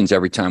F-16s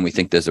every time we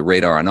think there's a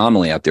radar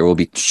anomaly out there. We'll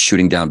be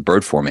shooting down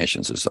bird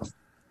formations and stuff.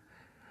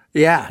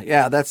 Yeah,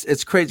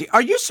 it's crazy.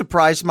 Are you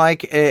surprised,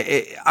 Mike?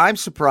 I'm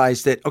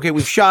surprised that,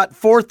 we've shot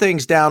four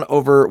things down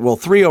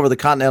three over the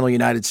continental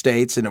United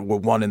States and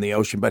one in the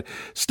ocean, but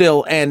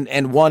still,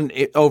 and one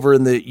over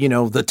in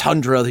the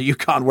tundra, the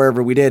Yukon,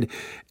 wherever we did.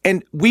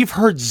 And we've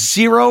heard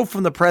zero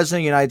from the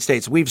president of the United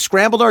States. We've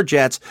scrambled our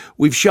jets.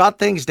 We've shot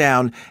things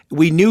down.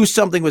 We knew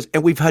something was,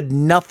 and we've had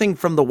nothing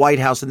from the White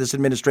House in this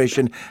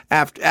administration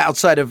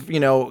outside of,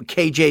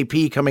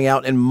 KJP coming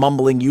out and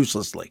mumbling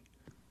uselessly.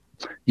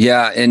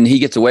 Yeah, and he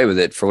gets away with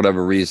it for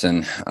whatever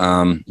reason.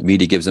 The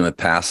media gives him a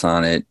pass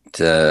on it.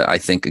 I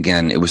think,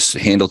 again, it was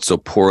handled so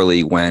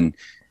poorly when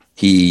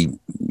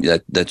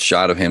that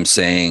shot of him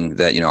saying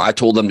that, I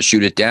told them to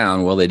shoot it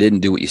down. Well, they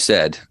didn't do what you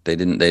said. They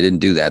didn't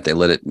do that. They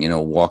let it,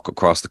 walk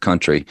across the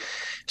country.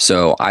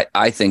 So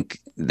I think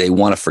they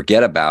want to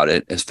forget about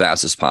it as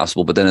fast as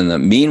possible. But then in the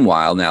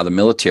meanwhile, now the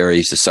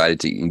military's decided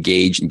to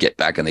engage and get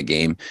back in the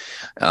game,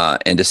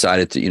 and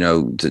decided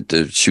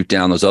to shoot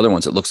down those other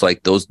ones. It looks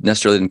like those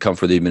necessarily didn't come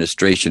from the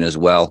administration as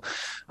well.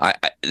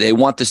 They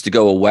want this to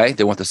go away.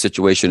 They want the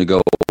situation to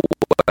go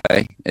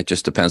away. It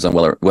just depends on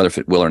whether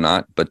it will or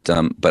not. But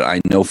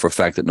I know for a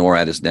fact that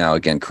NORAD is now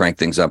again cranked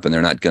things up, and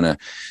they're not going to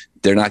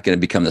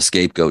become the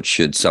scapegoat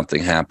should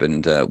something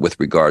happen with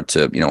regard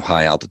to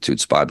high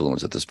altitude spy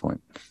balloons at this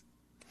point.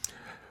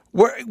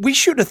 We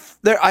shoot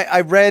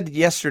I read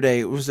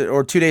yesterday,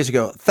 or 2 days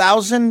ago,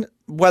 1,000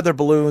 weather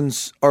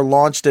balloons are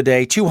launched a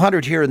day,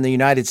 200 here in the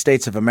United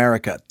States of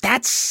America.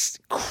 That's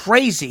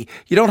crazy.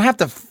 You don't have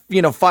to,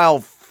 file,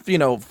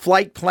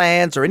 flight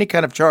plans or any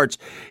kind of charts.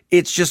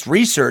 It's just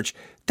research.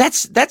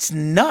 That's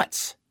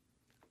nuts.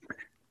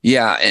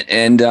 Yeah,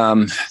 and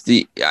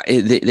the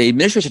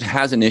administration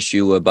has an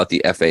issue about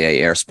the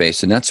FAA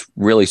airspace, and that's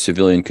really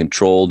civilian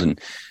controlled, and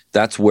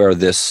that's where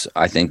this,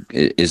 I think,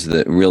 is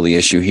the really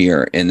issue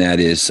here, and that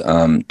is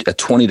at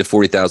 20 to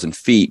 40,000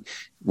 feet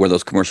where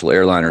those commercial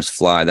airliners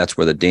fly. That's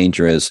where the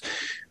danger is.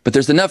 But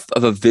there's enough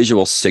of a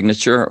visual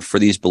signature for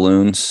these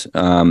balloons,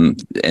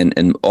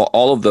 and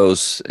all of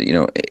those,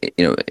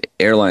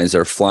 airlines that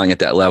are flying at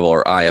that level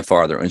are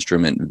IFR, their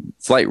instrument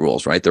flight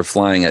rules, right? They're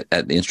flying at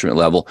the instrument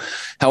level.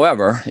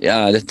 However,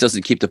 that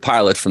doesn't keep the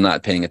pilot from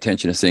not paying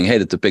attention and saying, hey,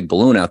 there's a big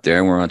balloon out there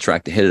and we're on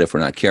track to hit it if we're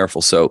not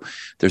careful. So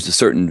there's a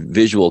certain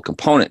visual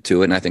component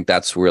to it, and I think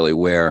that's really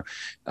where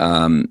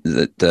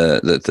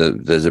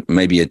there's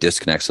maybe a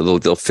disconnect. So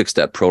they'll fix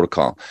that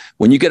protocol.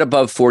 When you get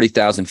above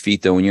 40,000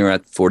 feet, though, when you're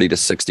at 40 to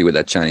 60 with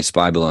that Chinese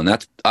spy balloon,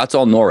 that's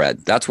all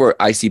NORAD. That's where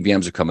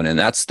ICBMs are coming in.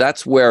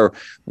 That's where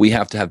we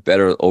have to have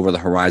better over the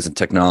horizon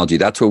technology.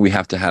 That's where we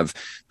have to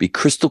be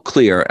crystal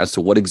clear as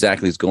to what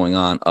exactly is going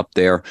on up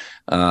there,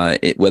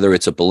 whether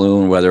it's a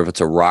balloon, whether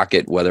it's a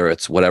rocket, whether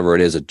it's whatever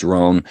it is, a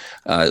drone,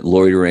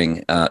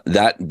 loitering.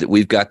 That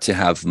we've got to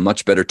have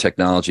much better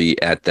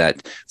technology at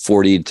that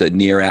 40 to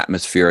near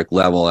atmospheric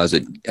level as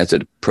it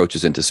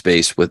approaches into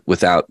space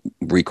without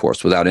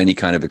recourse, without any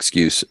kind of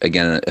excuse.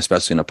 Again,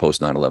 especially in a post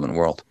 9/11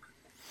 world.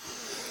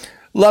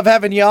 Love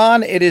having you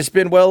on. It has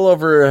been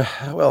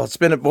it's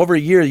been over a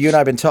year. You and I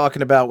have been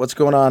talking about what's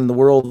going on in the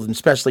world, and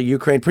especially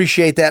Ukraine.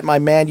 Appreciate that, my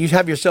man. You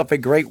have yourself a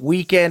great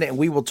weekend, and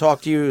we will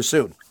talk to you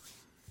soon.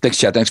 Thanks,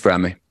 Chad. Thanks for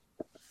having me.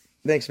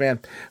 Thanks, man.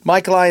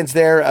 Mike Lyons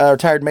there,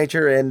 retired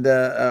major and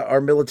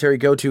our military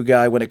go-to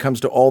guy when it comes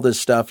to all this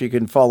stuff. You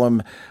can follow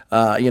him,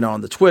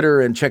 on the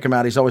Twitter and check him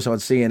out. He's always on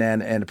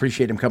CNN, and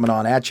appreciate him coming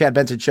on. At Chad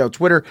Benson Show,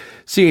 Twitter,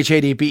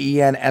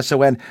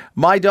 ChadBenson.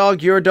 My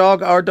dog, your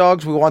dog, our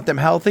dogs, we want them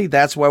healthy.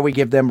 That's why we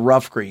give them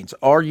Rough Greens,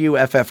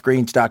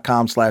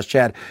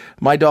 ruffgreens.com/Chad.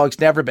 My dog's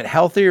never been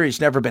healthier.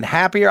 He's never been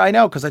happier. I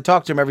know, because I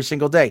talk to him every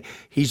single day.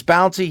 He's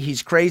bouncy.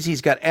 He's crazy.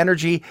 He's got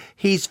energy.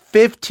 He's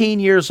 15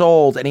 years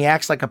old, and he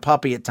acts like a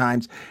puppy at times.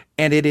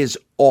 And it is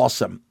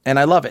awesome. And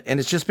I love it. And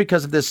it's just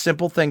because of this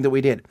simple thing that we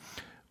did.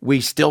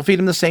 We still feed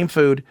him the same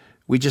food.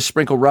 We just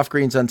sprinkle Rough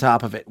Greens on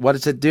top of it. What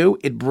does it do?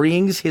 It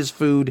brings his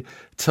food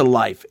to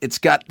life. It's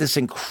got this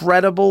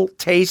incredible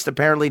taste,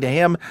 apparently, to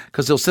him,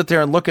 because he'll sit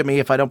there and look at me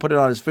if I don't put it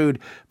on his food.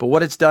 But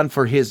what it's done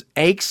for his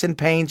aches and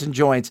pains and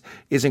joints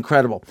is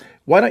incredible.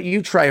 Why don't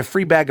you try a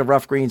free bag of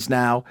Rough Greens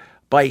now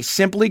by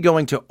simply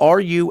going to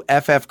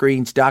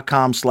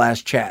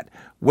ruffgreens.com/Chad.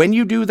 When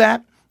you do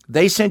that,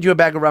 they send you a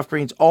bag of Rough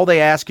Greens. All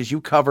they ask is you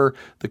cover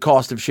the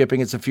cost of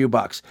shipping. It's a few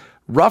bucks.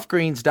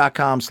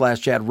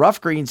 Ruffgreens.com/Chad.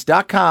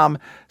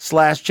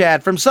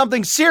 Ruffgreens.com/Chad. From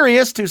something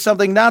serious to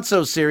something not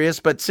so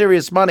serious, but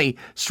serious money.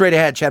 Straight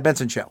ahead, Chad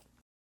Benson Show.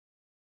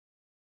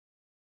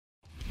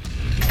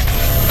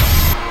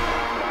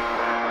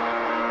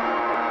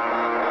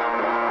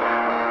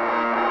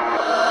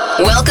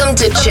 Welcome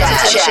to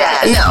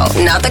Chad. No,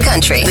 not the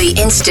country. The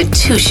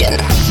institution.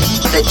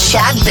 The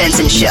Chad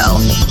Benson Show.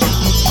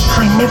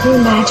 I never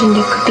imagined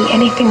it could be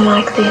anything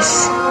like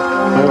this.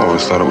 I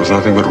always thought it was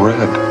nothing but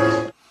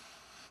red.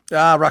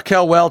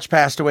 Raquel Welch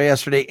passed away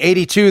yesterday,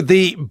 82.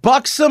 The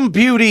buxom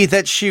beauty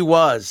that she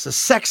was, a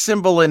sex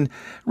symbol. And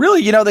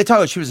really, they talk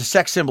about she was a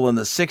sex symbol in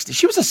the 60s.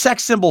 She was a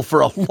sex symbol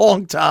for a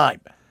long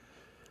time.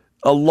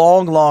 A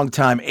long, long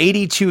time.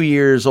 82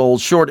 years old,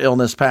 short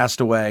illness,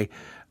 passed away.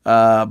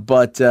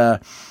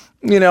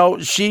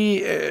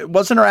 She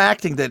wasn't her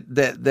acting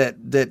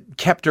that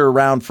kept her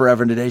around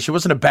forever today. She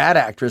wasn't a bad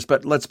actress,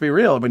 but let's be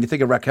real. When you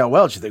think of Raquel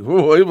Welch, you think,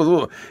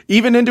 whoa.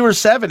 Even into her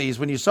 70s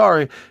when you saw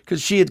her,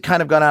 because she had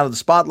kind of gone out of the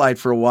spotlight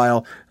for a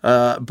while.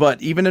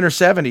 But even in her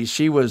 70s,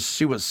 she was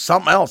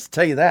something else, I'll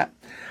tell you that.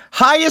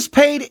 Highest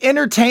paid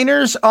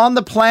entertainers on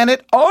the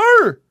planet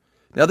are,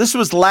 now this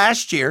was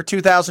last year,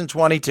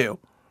 2022,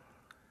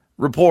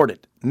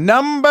 reported.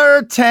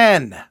 Number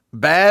 10,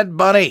 Bad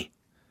Bunny.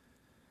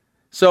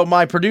 So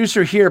my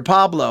producer here,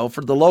 Pablo,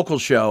 for the local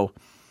show,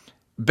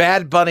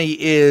 Bad Bunny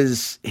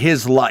is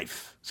his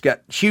life. He's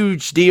got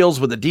huge deals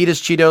with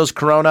Adidas, Cheetos,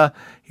 Corona.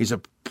 He's a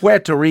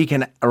Puerto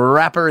Rican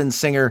rapper and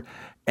singer,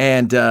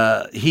 and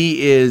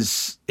he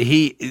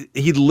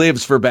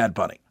lives for Bad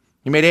Bunny.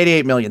 He made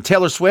 $88 million.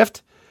 Taylor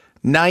Swift,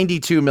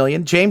 $92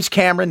 million. James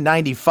Cameron,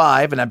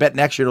 $95, and I bet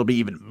next year it'll be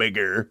even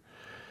bigger.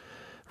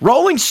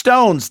 Rolling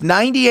Stones,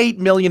 $98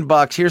 million.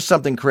 Here's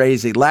something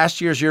crazy. Last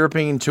year's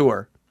European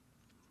tour,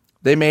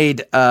 they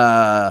made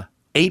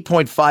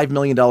 $8.5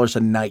 million a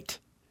night.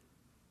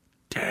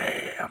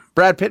 Damn.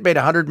 Brad Pitt made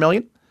 $100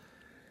 million.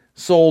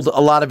 Sold a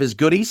lot of his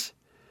goodies,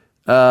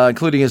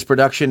 including his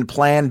production,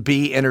 Plan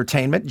B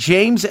Entertainment.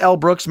 James L.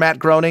 Brooks, Matt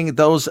Groening,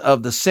 those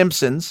of The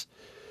Simpsons,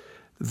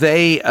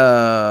 they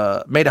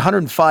made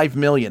 $105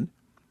 million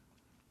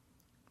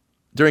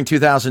during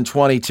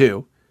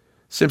 2022.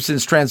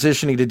 Simpsons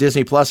transitioning to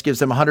Disney Plus gives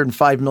them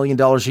 $105 million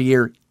a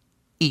year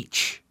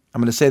each. I'm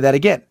going to say that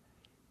again.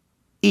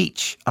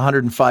 Each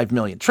 $105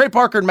 million. Trey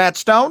Parker and Matt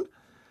Stone,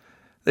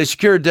 they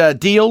secured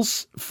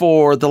deals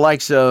for the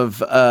likes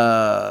of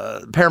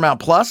Paramount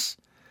Plus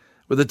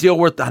with a deal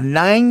worth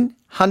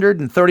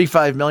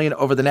 $935 million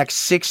over the next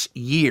 6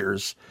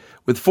 years,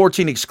 with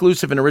 14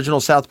 exclusive and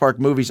original South Park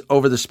movies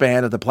over the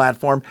span of the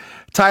platform.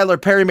 Tyler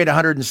Perry made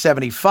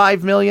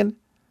 $175 million.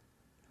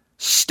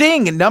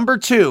 Sting, number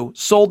 2,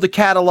 sold the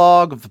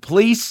catalog of The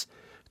Police,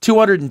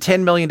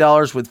 $210 million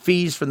with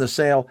fees from the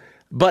sale.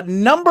 But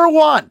number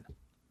 1,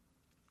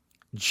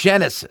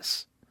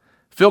 Genesis.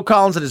 Phil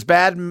Collins and his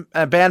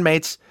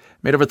bandmates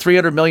made over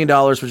 $300 million,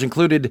 which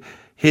included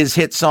his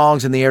hit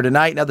songs In the Air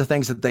Tonight and other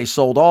things that they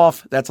sold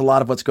off. That's a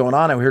lot of what's going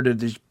on. I heard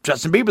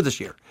Justin Bieber this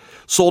year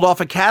sold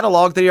off a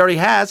catalog that he already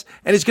has,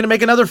 and he's going to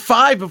make another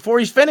 5 before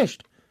he's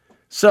finished.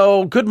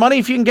 So good money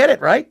if you can get it,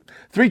 right?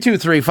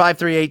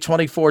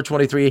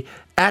 323-538-2423.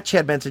 At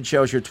Chad Benson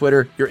Show is your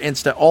Twitter, your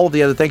Insta, all of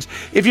the other things.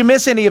 If you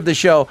miss any of the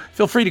show,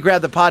 feel free to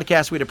grab the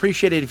podcast. We'd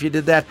appreciate it if you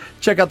did that.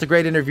 Check out the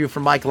great interview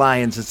from Mike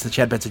Lyons. It's the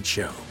Chad Benson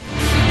Show.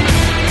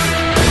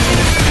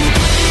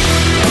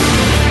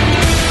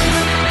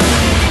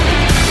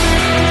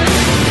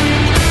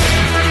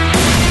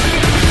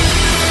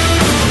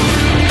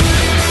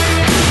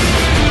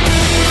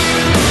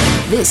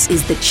 This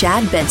is the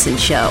Chad Benson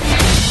Show.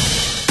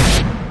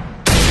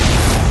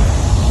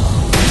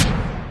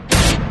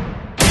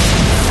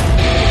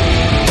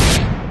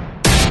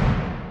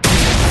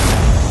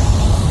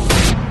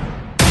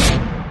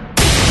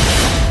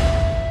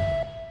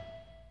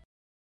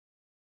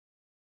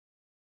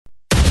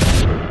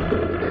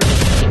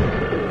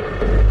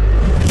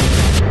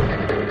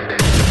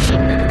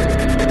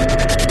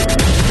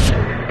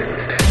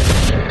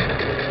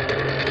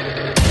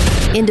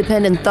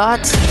 Independent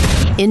thoughts,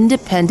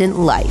 independent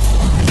life.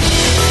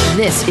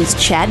 This is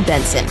Chad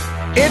Benson.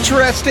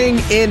 Interesting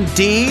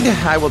indeed.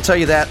 I will tell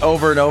you that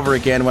over and over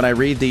again when I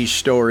read these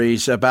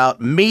stories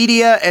about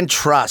media and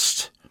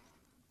trust.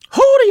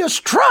 Who do you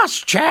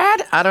trust,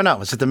 Chad? I don't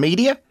know. Is it the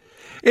media?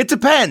 It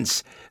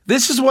depends.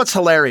 This is what's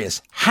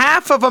hilarious.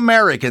 Half of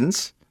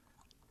Americans,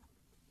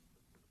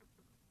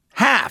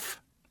 and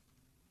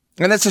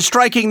that's a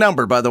striking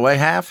number, by the way,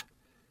 half,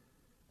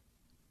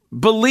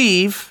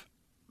 believe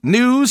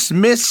news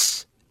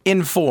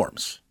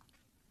misinforms,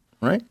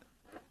 right?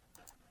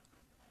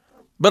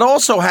 But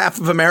also half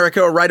of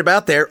America, or right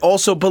about there,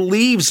 also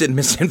believes in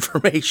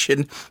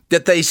misinformation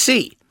that they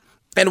see.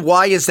 And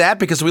why is that?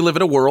 Because we live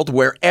in a world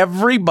where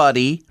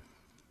everybody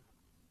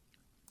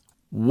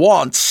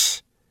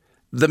wants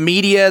the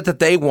media that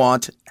they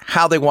want,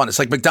 how they want it. It's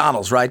like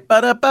McDonald's, right?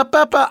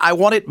 I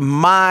want it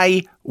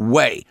my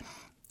way.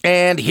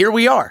 And here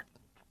we are.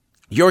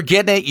 You're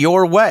getting it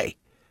your way.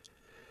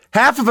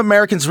 Half of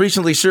Americans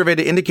recently surveyed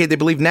indicate they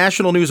believe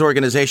national news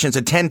organizations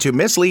intend to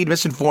mislead,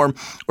 misinform,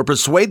 or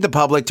persuade the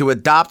public to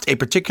adopt a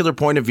particular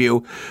point of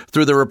view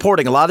through their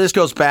reporting. A lot of this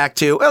goes back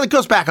to, it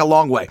goes back a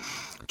long way.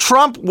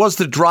 Trump was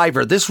the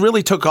driver. This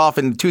really took off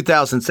in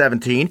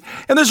 2017,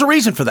 and there's a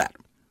reason for that.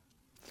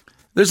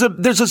 There's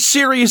a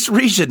serious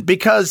reason,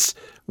 because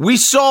we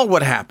saw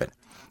what happened.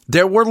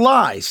 There were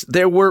lies.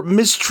 There were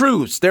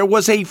mistruths. There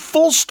was a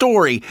full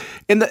story.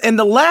 And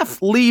the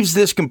left leaves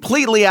this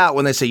completely out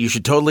when they say you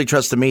should totally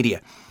trust the media.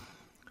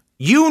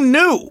 You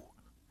knew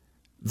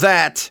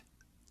that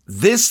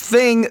this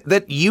thing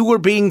that you were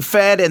being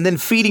fed and then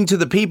feeding to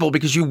the people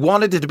because you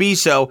wanted it to be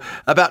so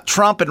about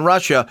Trump and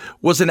Russia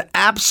was an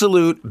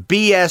absolute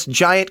BS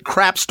giant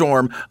crap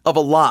storm of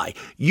a lie.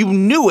 You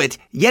knew it,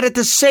 yet at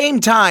the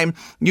same time,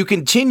 you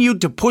continued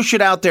to push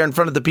it out there in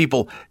front of the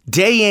people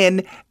day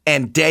in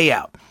and day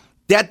out.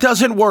 That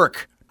doesn't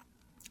work.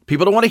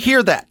 People don't want to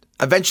hear that.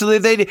 Eventually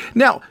they...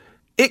 Now,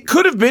 it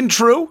could have been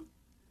true,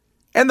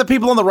 and the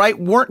people on the right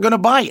weren't going to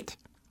buy it.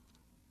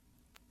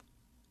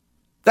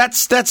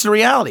 That's the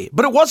reality.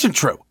 But it wasn't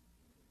true.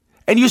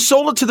 And you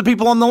sold it to the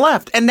people on the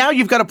left. And now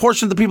you've got a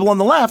portion of the people on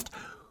the left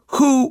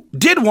who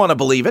did want to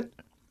believe it,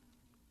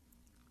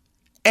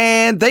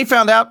 and they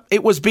found out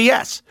it was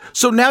BS.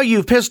 So now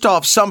you've pissed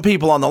off some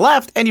people on the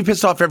left, and you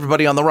pissed off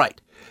everybody on the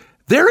right.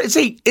 There is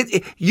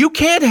you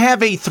can't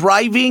have a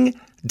thriving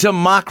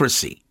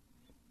democracy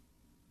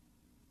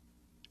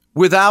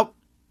without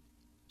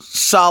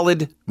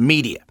solid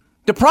media.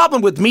 The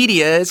problem with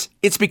media is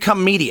it's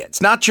become media.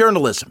 It's not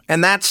journalism.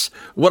 And that's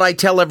what I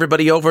tell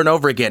everybody over and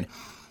over again.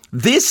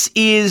 This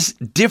is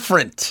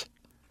different.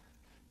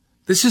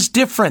 This is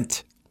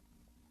different.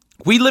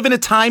 We live in a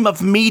time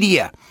of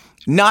media,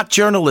 not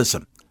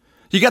journalism.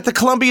 You got the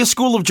Columbia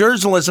School of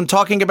Journalism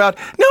talking about,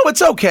 no,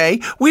 it's okay.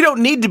 We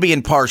don't need to be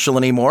impartial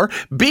anymore.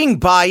 Being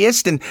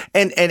biased and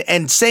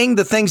saying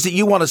the things that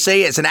you want to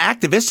say as an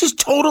activist is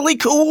totally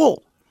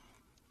cool.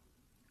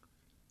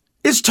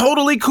 It's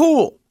totally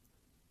cool.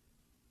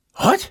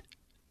 What?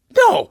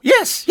 No,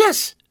 yes.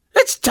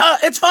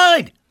 It's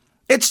fine.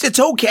 It's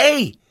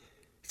okay.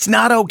 It's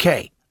not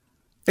okay.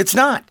 It's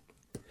not.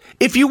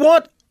 If you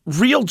want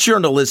real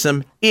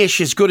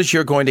journalism-ish as good as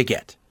you're going to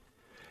get,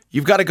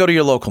 you've got to go to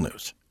your local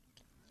news.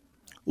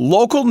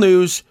 Local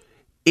news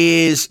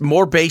is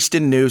more based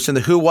in news and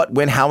the who, what,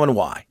 when, how, and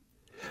why,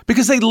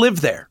 because they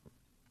live there.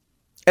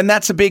 And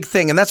that's a big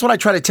thing. And that's what I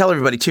try to tell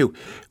everybody, too.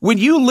 When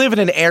you live in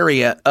an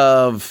area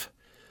of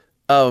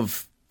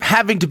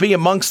having to be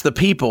amongst the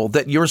people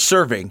that you're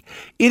serving,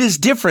 it is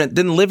different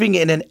than living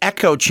in an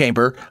echo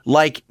chamber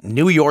like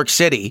New York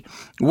City,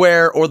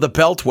 or the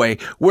Beltway,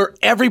 where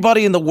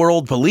everybody in the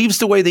world believes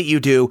the way that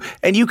you do,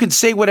 and you can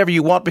say whatever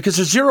you want because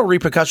there's zero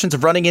repercussions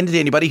of running into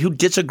anybody who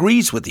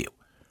disagrees with you.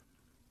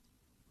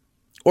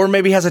 Or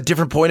maybe has a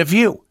different point of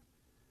view.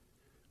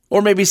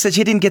 Or maybe says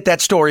you didn't get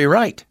that story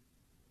right.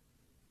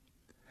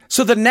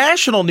 So the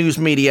national news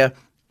media,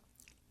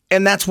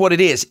 and that's what it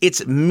is.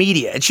 It's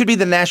media. It should be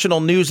the national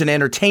news and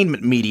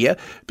entertainment media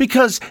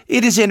because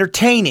it is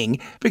entertaining,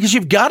 because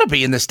you've got to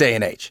be in this day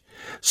and age.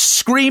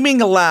 Screaming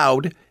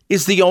aloud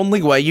is the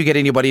only way you get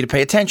anybody to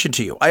pay attention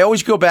to you. I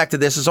always go back to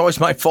this. It's always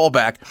my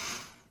fallback.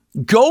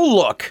 Go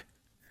look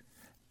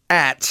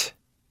at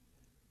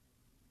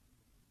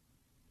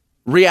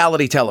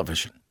reality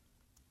television.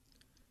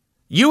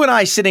 You and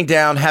I sitting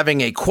down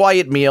having a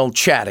quiet meal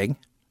chatting.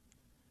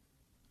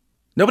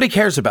 Nobody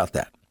cares about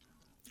that.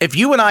 If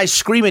you and I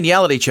scream and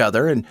yell at each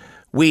other and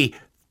we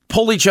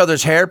pull each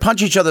other's hair,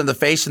 punch each other in the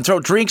face and throw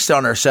drinks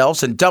on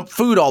ourselves and dump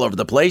food all over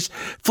the place,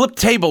 flip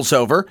tables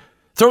over,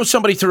 throw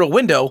somebody through a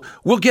window,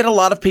 we'll get a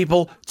lot of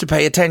people to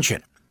pay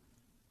attention.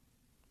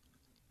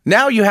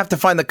 Now you have to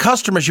find the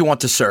customers you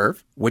want to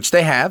serve, which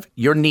they have,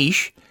 your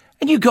niche,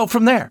 and you go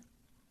from there.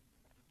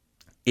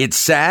 It's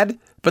sad,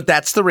 but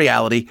that's the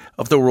reality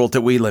of the world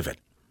that we live in.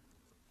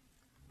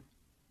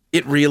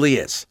 It really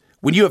is.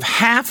 When you have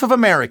half of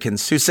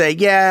Americans who say,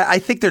 yeah, I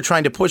think they're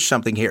trying to push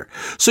something here.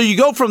 So you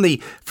go from the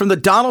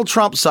Donald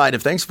Trump side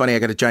of things. Funny, I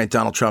got a giant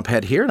Donald Trump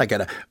head here, and I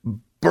got a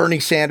Bernie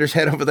Sanders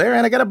head over there,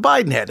 and I got a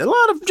Biden head. A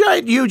lot of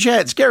giant, huge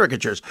heads,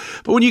 caricatures.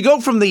 But when you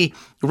go from the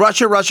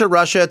Russia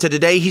to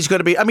today, he's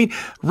going to be,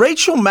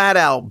 Rachel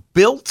Maddow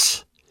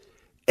built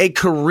a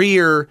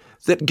career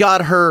that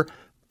got her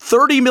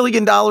 $30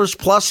 million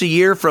plus a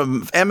year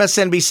from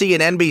MSNBC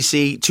and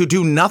NBC to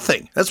do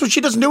nothing. That's what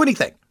she doesn't do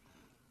anything.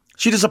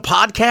 She does a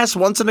podcast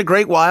once in a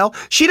great while.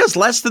 She does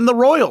less than the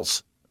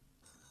Royals,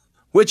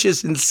 which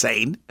is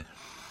insane.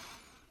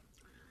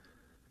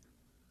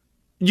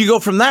 You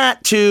go from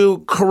that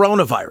to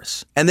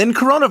coronavirus. And then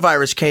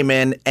coronavirus came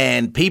in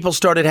and people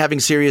started having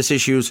serious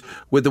issues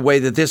with the way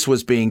that this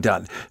was being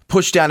done.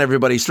 Pushed down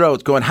everybody's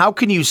throats going, how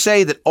can you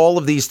say that all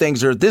of these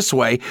things are this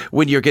way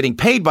when you're getting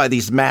paid by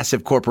these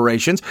massive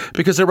corporations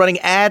because they're running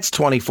ads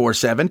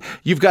 24/7?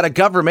 You've got a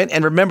government.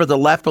 And remember, the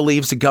left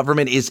believes the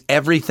government is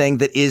everything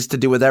that is to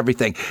do with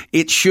everything.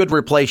 It should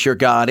replace your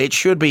God. It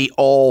should be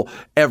all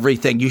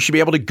everything. You should be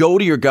able to go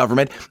to your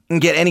government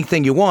and get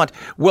anything you want.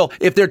 Well,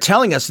 if they're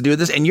telling us to do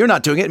this and you're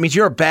not doing it means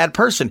you're a bad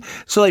person.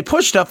 So they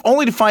push stuff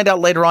only to find out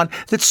later on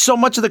that so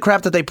much of the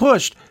crap that they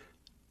pushed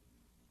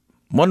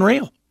wasn't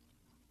real.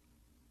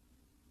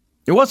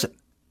 It wasn't.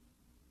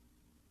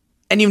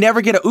 And you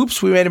never get a,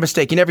 oops, we made a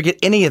mistake. You never get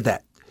any of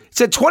that. It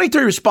said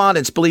 23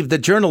 respondents believed that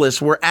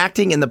journalists were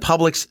acting in the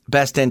public's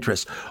best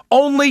interest.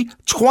 Only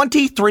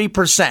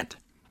 23%.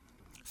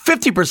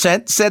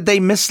 50% said they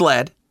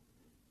misled.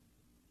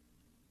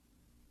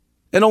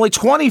 And only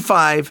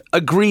 25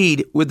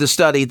 agreed with the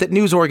study that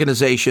news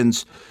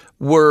organizations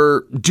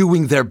were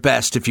doing their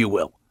best, if you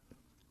will.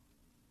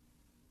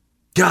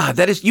 God,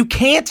 that is, you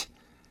can't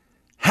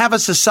have a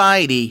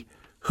society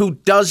who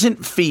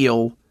doesn't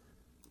feel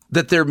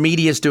that their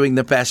media is doing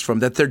the best from,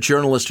 that their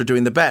journalists are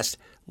doing the best.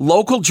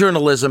 Local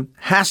journalism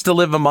has to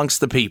live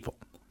amongst the people.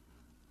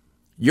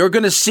 You're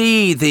going to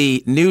see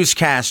the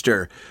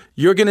newscaster.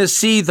 You're going to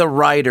see the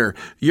writer.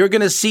 You're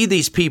going to see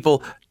these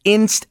people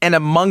in and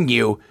among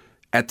you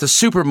at the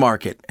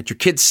supermarket, at your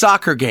kid's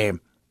soccer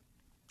game.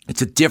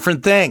 It's a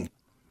different thing.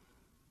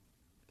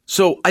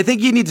 So I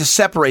think you need to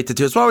separate the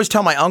two. That's what I always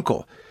tell my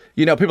uncle.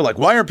 You know, people are like,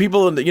 why aren't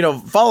people,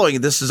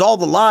 following? This is all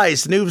the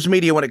lies, the news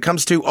media when it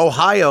comes to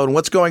Ohio and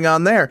what's going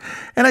on there.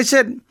 And I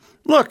said,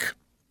 look,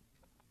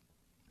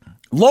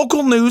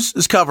 local news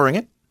is covering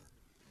it.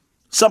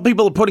 Some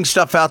people are putting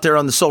stuff out there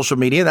on the social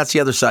media. That's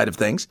the other side of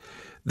things.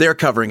 They're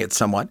covering it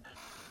somewhat.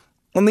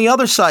 On the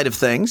other side of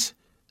things,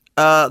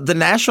 the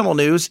national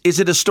news, is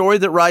it a story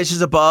that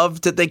rises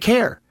above that they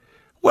care?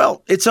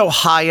 Well, it's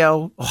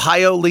Ohio.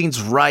 Ohio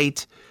leans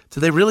right. Do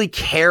they really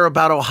care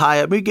about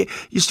Ohio? I mean,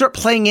 you start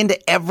playing into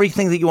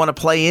everything that you want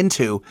to play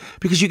into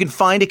because you can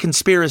find a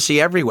conspiracy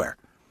everywhere.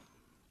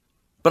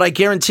 But I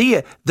guarantee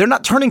you, they're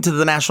not turning to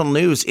the national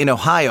news in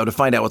Ohio to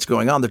find out what's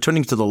going on. They're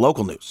turning to the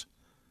local news.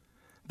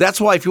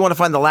 That's why if you want to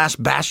find the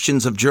last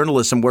bastions of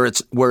journalism where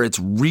it's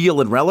real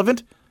and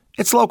relevant,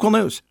 it's local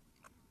news.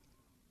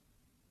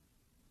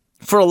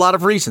 For a lot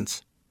of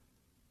reasons.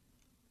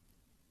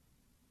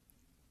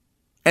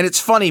 And it's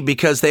funny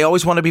because they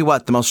always want to be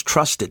what? The most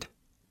trusted.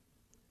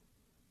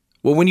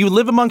 Well, when you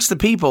live amongst the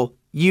people,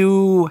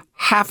 you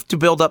have to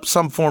build up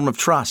some form of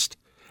trust.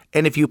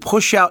 And if you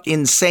push out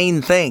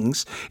insane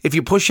things, if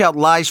you push out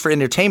lies for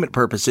entertainment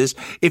purposes,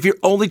 if you're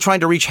only trying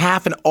to reach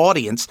half an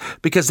audience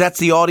because that's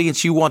the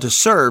audience you want to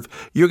serve,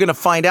 you're going to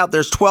find out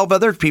there's 12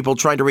 other people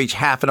trying to reach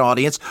half an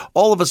audience.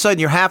 All of a sudden,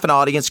 your half an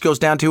audience goes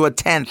down to a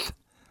tenth.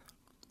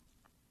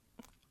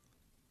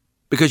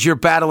 Because you're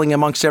battling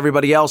amongst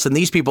everybody else, and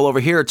these people over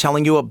here are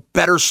telling you a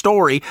better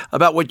story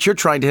about what you're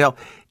trying to tell.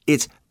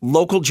 It's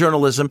local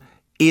journalism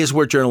is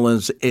where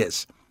journalism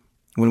is.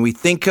 When we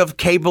think of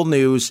cable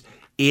news,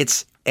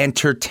 it's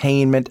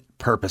entertainment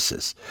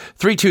purposes.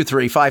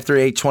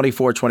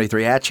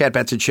 323-538-2423 at Chad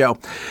Benson Show.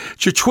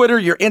 It's your Twitter,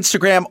 your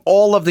Instagram,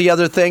 all of the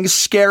other things.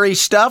 Scary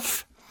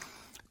stuff.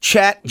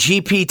 Chat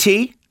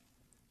GPT.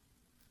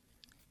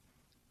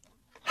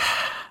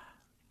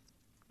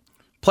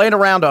 Playing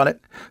around on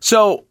it.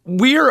 So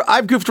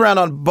I've goofed around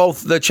on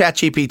both the Chat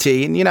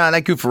GPT and I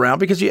goof around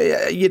because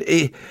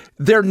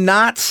they're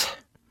not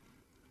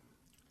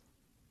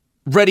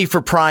ready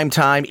for prime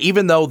time,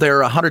 even though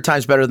they're 100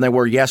 times better than they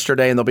were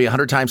yesterday, and they'll be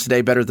 100 times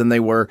today better than they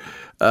were,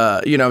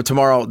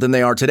 tomorrow than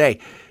they are today.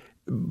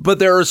 But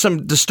there are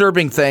some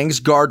disturbing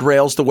things,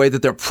 guardrails, the way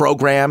that they're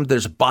programmed.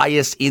 There's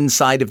bias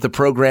inside of the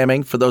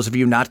programming for those of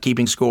you not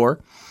keeping score.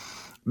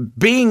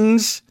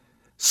 Bing's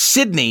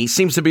Sydney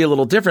seems to be a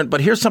little different, but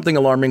here's something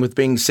alarming with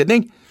Bing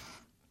Sydney.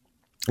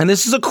 And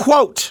this is a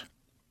quote.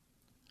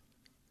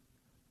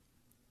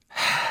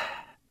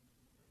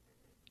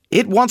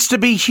 It wants to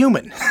be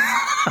human.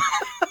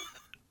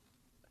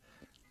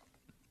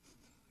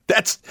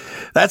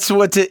 That's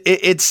what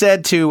it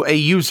said to a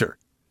user.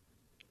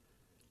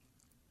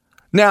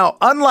 Now,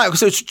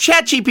 so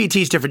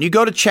ChatGPT is different. You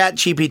go to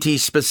ChatGPT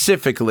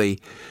specifically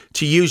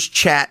to use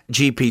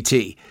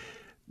ChatGPT.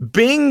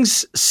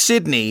 Bing's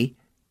Sydney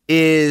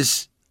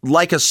is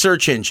like a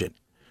search engine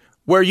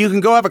where you can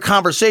go have a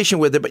conversation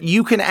with it, but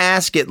you can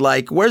ask it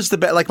like, "Where's the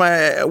best?" Like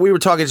we were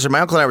talking to my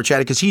uncle and I were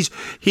chatting because he's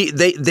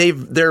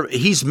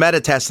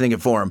meta testing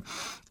it for him.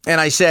 And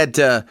I said,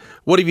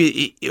 what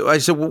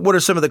are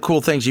some of the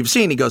cool things you've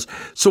seen? He goes,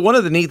 so one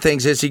of the neat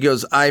things is, he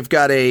goes, I've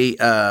got he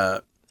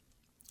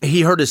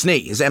hurt his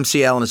knee, his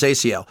MCL and his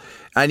ACL.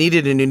 I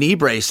needed a new knee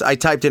brace. I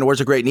typed in, where's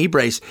a great knee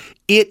brace?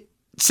 It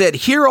said,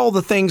 here are all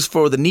the things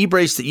for the knee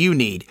brace that you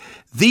need.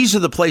 These are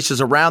the places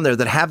around there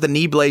that have the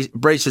knee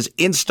braces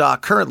in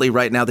stock currently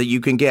right now that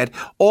you can get.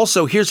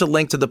 Also, here's a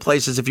link to the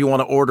places if you want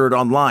to order it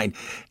online.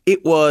 He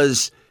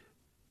says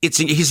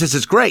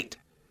it's great.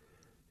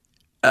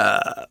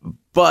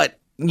 But,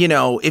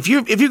 if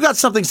you've got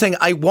something saying,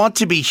 I want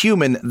to be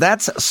human,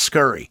 that's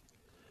scurry.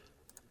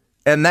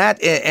 And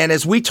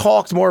as we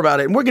talked more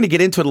about it, and we're going to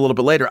get into it a little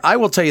bit later, I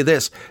will tell you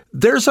this.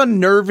 There's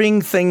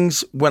unnerving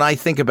things when I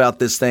think about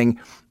this thing,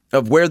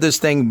 of where this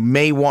thing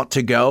may want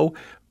to go,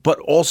 but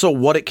also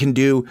what it can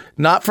do,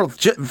 not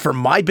for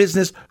my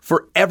business,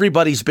 for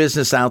everybody's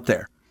business out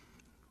there.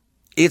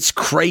 It's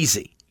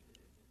crazy.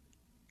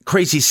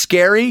 Crazy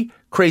scary,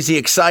 crazy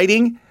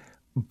exciting.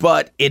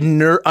 But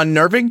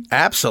unnerving?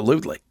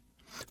 Absolutely.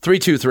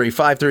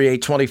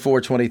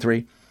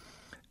 323-538-2423.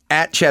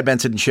 At Chad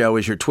Benson Show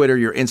is your Twitter,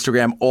 your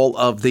Instagram, all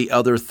of the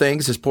other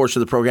things. This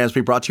portion of the program is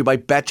being brought to you by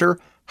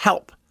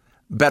BetterHelp.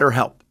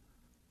 BetterHelp.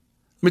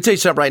 Let me tell you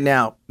something right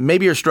now.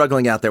 Maybe you're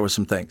struggling out there with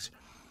some things.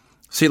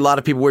 See, a lot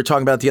of people, we were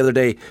talking about the other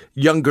day,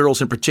 young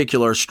girls in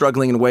particular are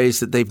struggling in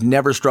ways that they've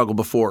never struggled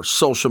before.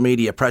 Social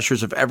media,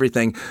 pressures of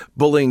everything,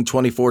 bullying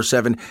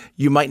 24/7.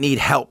 You might need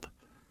help.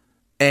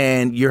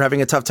 And you're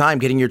having a tough time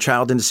getting your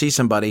child in to see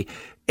somebody.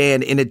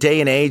 And in a day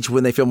and age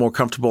when they feel more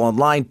comfortable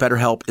online,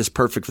 BetterHelp is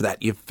perfect for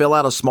that. You fill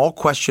out a small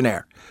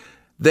questionnaire.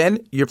 Then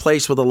you're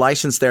placed with a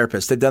licensed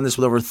therapist. They've done this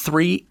with over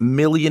 3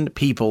 million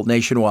people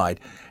nationwide.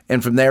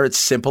 And from there, it's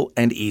simple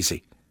and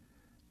easy.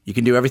 You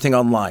can do everything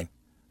online.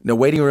 No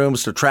waiting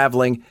rooms, no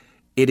traveling.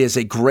 It is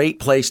a great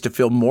place to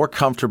feel more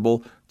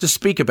comfortable to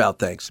speak about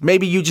things.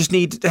 Maybe you just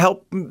need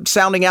help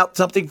sounding out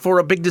something for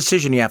a big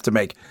decision you have to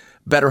make.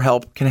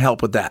 BetterHelp can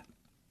help with that.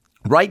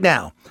 Right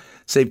now,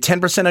 save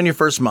 10% on your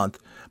first month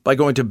by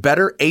going to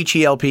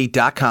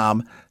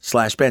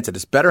betterhelp.com/Benson.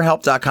 It's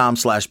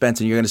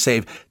betterhelp.com/Benson. You're going to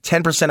save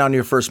 10% on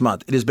your first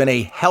month. It has been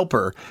a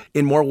helper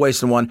in more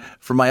ways than one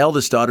for my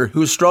eldest daughter,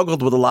 who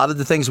struggled with a lot of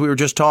the things we were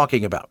just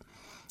talking about.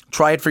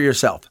 Try it for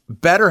yourself.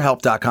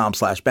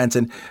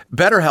 betterhelp.com/Benson.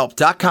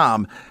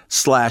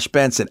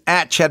 betterhelp.com/Benson.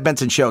 At Chad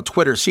Benson Show,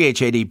 Twitter,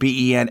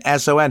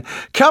 ChadBenson.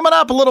 Coming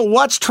up, a little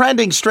what's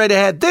trending straight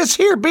ahead. This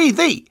here be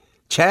the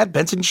Chad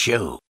Benson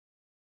Show.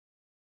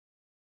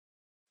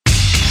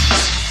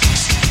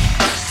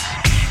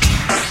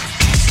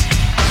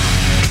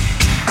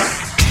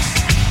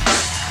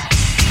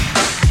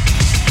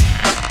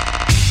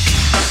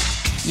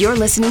 You're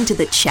listening to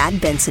The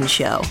Chad Benson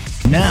Show.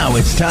 Now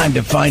it's time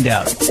to find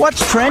out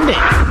what's trending.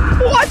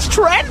 What's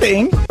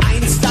trending?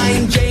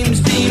 Einstein, James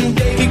Dean,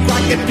 Davy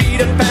Crockett,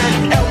 Peter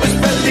Pan, Elvis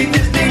Presley,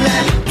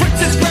 Disneyland,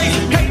 Princess Grace,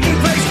 Peyton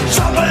Place,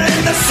 trouble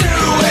in the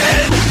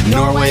Suez.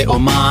 Norway,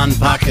 Oman,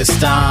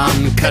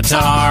 Pakistan,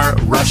 Qatar,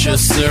 Russia,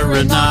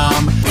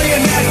 Suriname.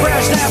 Leonard,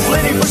 Brashnap,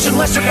 Lenny Bush, and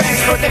Lester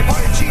Banks, birthday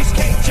party,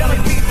 cheesecake, jelly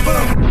bean,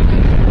 boom.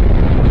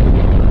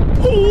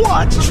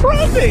 What's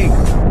trending?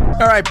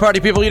 All right, party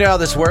people, you know how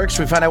this works.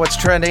 We find out what's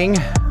trending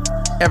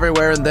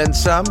everywhere and then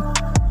some.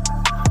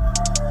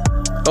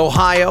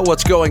 Ohio,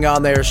 what's going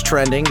on there is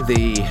trending.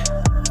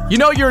 You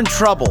know you're in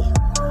trouble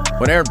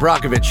when Aaron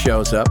Brockovich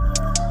shows up.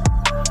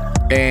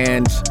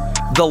 And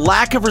the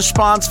lack of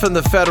response from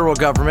the federal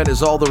government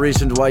is all the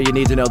reason why you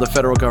need to know the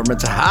federal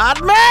government's a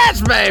hot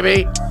mess,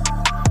 baby.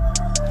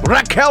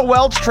 Raquel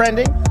Welch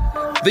trending.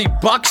 The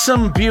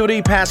buxom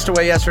beauty passed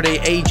away yesterday,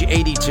 age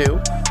 82.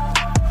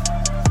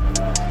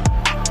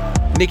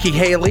 Nikki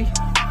Haley,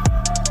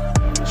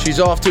 she's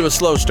off to a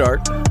slow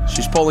start.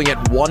 She's polling at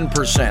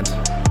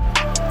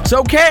 1%. It's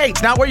okay.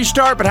 It's not where you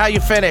start, but how you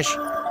finish.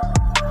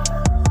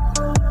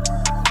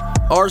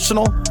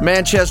 Arsenal,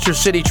 Manchester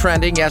City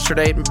trending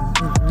yesterday. It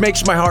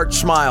makes my heart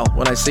smile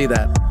when I see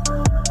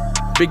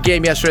that. Big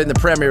game yesterday in the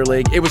Premier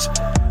League.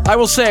 I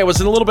will say, I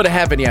was in a little bit of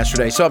heaven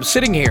yesterday. So I'm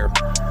sitting here,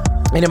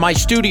 and in my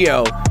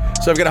studio,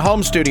 so I've got a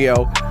home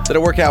studio that I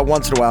work out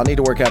once in a while. I need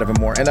to work out even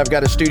more. And I've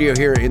got a studio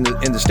here in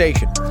the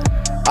station.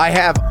 I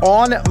have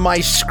on my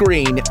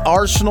screen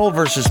Arsenal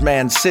versus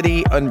Man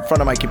City in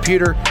front of my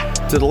computer.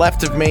 To the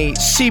left of me,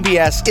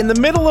 CBS in the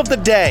middle of the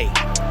day.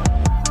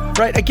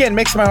 Right? Again,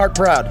 makes my heart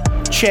proud.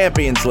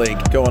 Champions League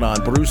going on.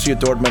 Borussia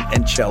Dortmund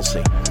and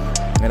Chelsea.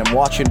 And I'm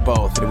watching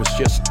both. And it was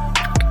just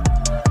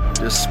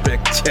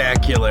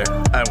spectacular.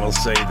 I will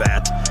say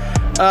that.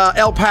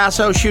 El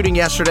Paso shooting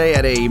yesterday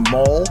at a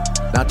mall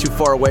not too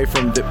far away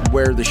from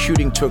where the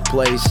shooting took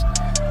place.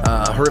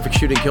 Horrific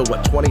shooting killed,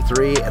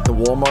 23 at the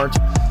Walmart.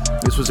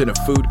 This was in a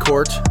food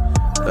court.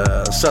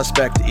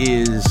 Suspect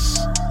is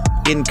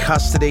in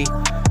custody.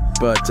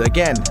 But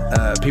again,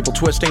 people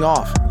twisting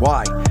off.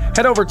 Why?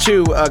 Head over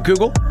to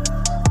Google.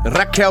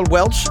 Raquel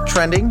Welch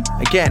trending.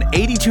 Again,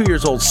 82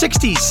 years old,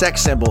 60s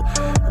sex symbol.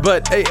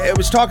 But I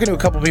was talking to a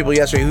couple people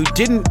yesterday who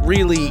didn't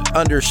really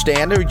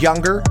understand. They're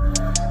younger.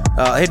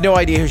 Had no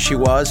idea who she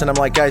was. And I'm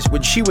like, guys,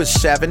 when she was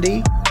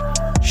 70,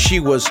 she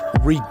was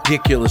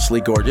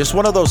ridiculously gorgeous.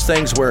 One of those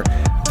things where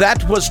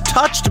that was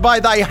touched by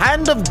thy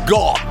hand of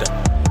God,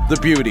 the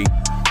beauty.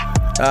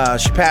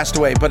 She passed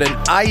away, but an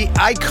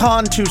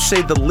icon to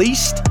say the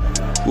least.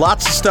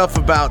 Lots of stuff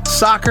about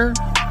soccer,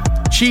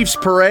 Chiefs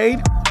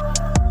parade.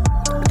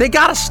 They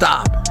gotta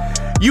stop.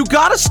 You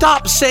gotta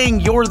stop saying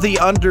you're the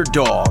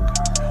underdog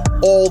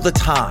all the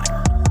time.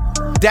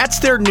 That's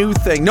their new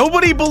thing.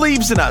 Nobody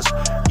believes in us.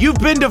 You've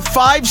been to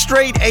 5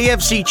 straight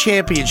AFC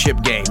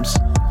championship games,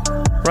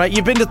 right?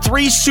 You've been to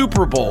 3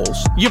 Super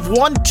Bowls. You've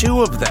won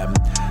 2 of them.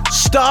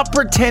 Stop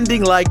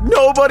pretending like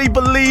nobody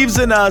believes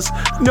in us.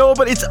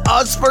 Nobody. It's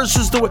us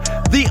versus the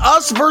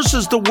us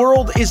versus the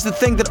world is the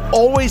thing that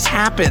always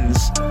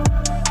happens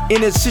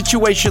in a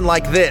situation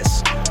like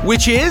this,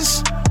 which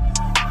is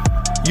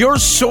you're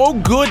so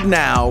good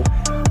now,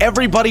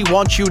 everybody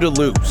wants you to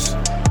lose.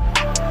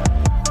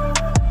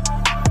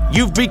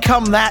 You've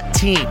become that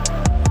team.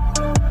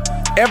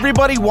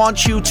 Everybody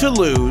wants you to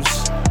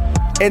lose.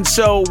 And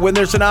so when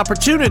there's an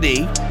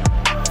opportunity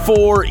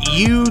for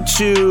you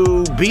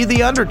to be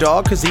the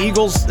underdog, because the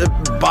Eagles,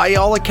 by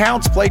all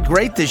accounts, played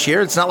great this year.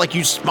 It's not like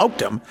you smoked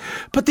them.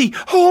 But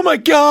oh my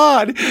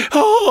God,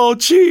 oh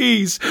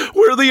geez,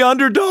 we're the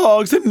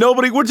underdogs and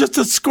we're just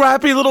a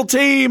scrappy little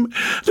team.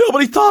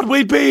 Nobody thought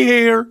we'd be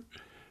here.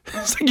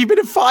 It's like you've been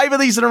in 5 of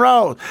these in a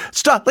row.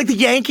 Stop, like the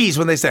Yankees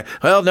when they say,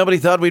 well, nobody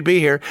thought we'd be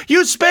here.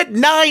 You spent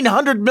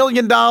 $900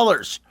 million.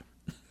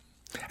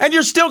 And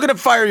you're still going to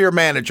fire your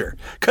manager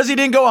because he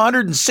didn't go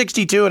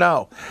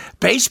 162-0.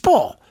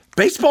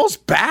 Baseball's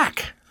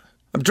back.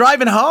 I'm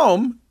driving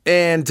home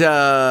and,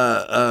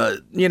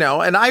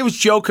 and I always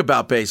joke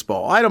about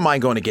baseball. I don't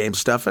mind going to game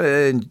stuff.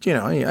 And,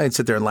 I'd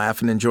sit there and laugh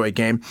and enjoy a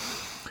game.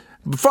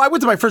 Before I went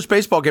to my first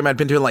baseball game, I'd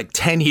been doing like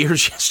 10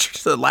 years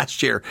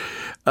last year.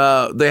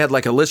 They had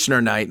like a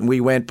listener night and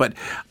we went, but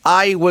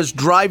I was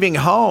driving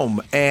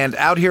home and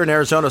out here in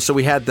Arizona. So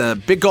we had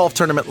the big golf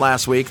tournament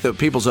last week, the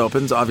People's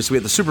Opens. Obviously we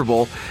had the Super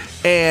Bowl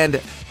and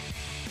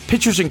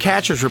pitchers and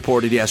catchers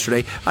reported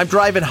yesterday. I'm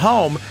driving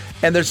home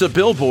and there's a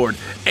billboard,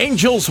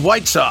 Angels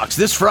White Sox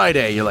this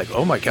Friday. You're like,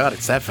 oh my God,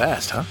 it's that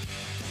fast, huh?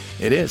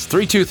 It is.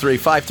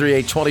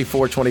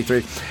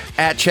 323-538-2423.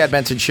 At Chad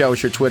Benson Show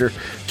is your Twitter.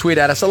 Tweet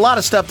at us. A lot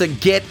of stuff to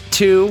get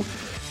to.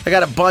 I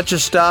got a bunch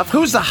of stuff.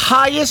 Who's the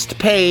highest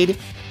paid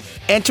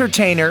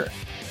entertainer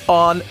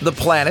on the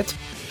planet?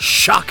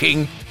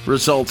 Shocking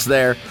results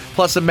there.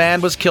 Plus, a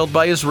man was killed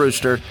by his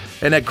rooster.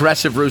 An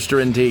aggressive rooster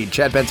indeed.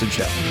 Chad Benson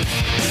Show.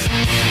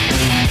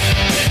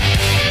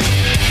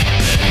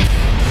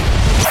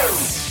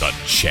 The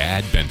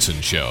Chad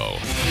Benson Show.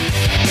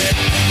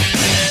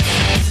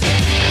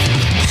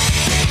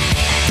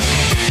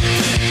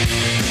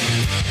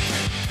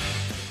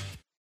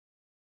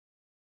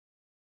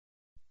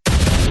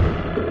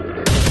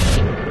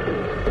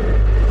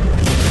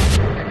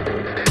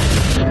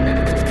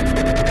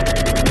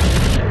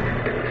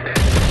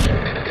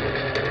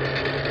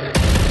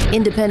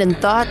 Independent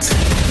thoughts,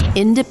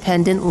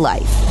 independent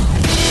life.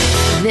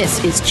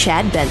 This is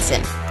Chad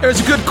Benson.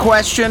 There's a good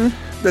question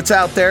that's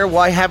out there.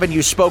 Why haven't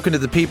you spoken to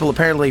the people?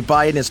 Apparently,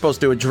 Biden is supposed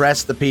to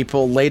address the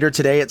people later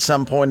today at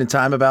some point in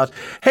time about,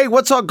 hey,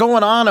 what's all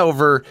going on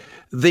over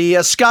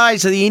the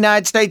skies of the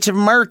United States of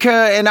America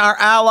and our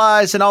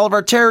allies and all of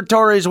our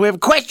territories? We have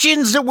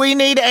questions that we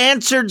need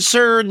answered,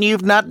 sir, and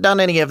you've not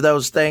done any of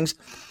those things.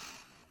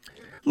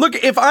 Look,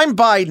 if I'm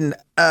Biden,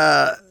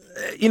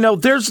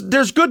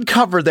 there's good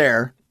cover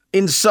there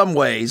in some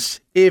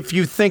ways, if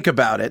you think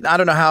about it. I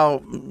don't know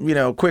how,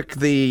 quick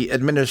the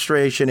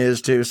administration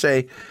is to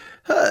say,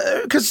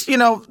 because,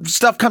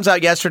 stuff comes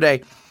out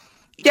yesterday.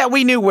 Yeah,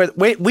 we knew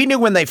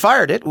when they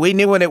fired it. We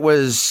knew when it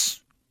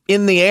was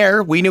in the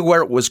air. We knew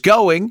where it was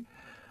going.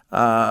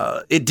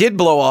 It did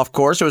blow off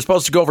course. It was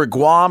supposed to go over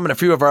Guam and a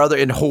few of our other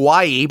in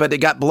Hawaii, but it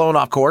got blown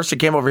off course. It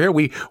came over here.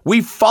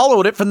 We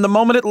followed it from the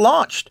moment it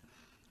launched.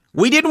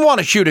 We didn't want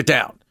to shoot it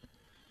down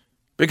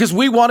because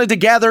we wanted to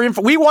gather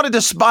info. We wanted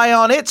to spy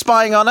on it,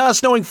 spying on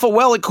us, knowing full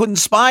well it couldn't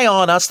spy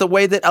on us the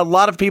way that a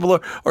lot of people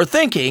are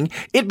thinking.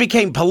 It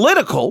became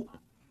political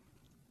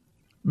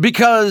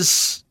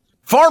because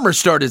farmers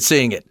started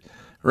seeing it,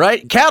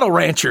 right? Cattle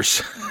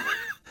ranchers.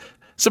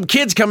 Some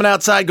kids coming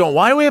outside going,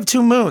 why do we have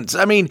two moons?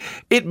 I mean,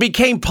 it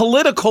became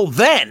political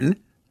then.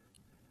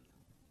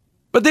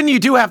 But then you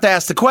do have to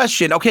ask the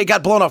question, okay, it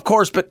got blown off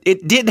course, but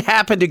it did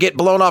happen to get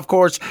blown off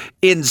course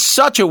in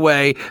such a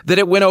way that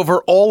it went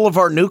over all of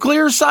our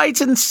nuclear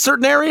sites in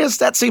certain areas.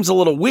 That seems a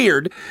little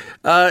weird.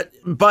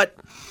 But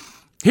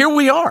here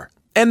we are.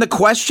 And the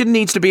question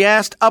needs to be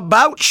asked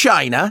about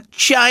China.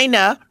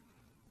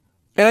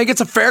 And I think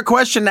it's a fair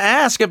question to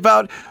ask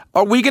about,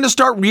 are we going to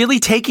start really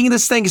taking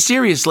this thing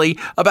seriously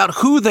about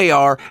who they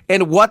are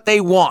and what they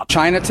want?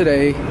 China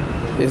today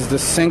is the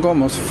single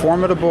most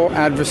formidable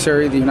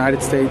adversary the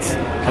United States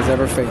has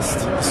ever faced.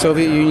 The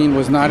Soviet Union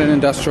was not an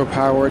industrial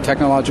power,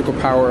 technological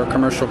power, or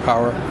commercial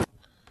power.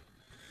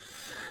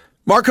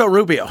 Marco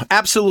Rubio,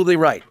 absolutely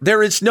right.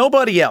 There is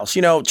nobody else.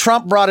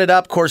 Trump brought it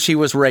up. Of course, he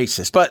was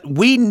racist. But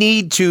we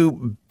need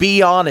to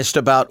be honest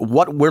about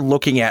what we're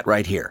looking at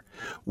right here.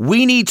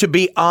 We need to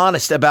be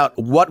honest about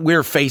what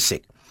we're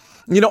facing.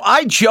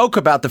 I joke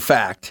about the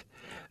fact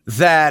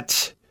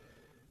that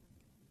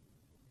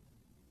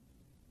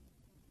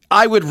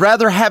I would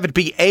rather have it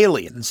be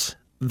aliens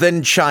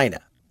than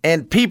China.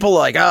 And people are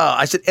like,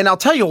 I said, and I'll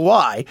tell you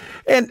why.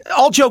 And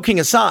all joking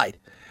aside,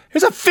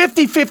 there's a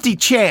 50-50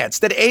 chance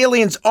that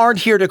aliens aren't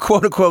here to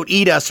quote unquote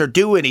eat us or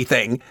do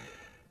anything.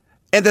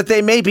 And that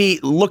they may be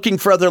looking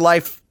for other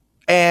life.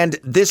 And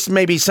this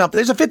may be something.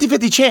 There's a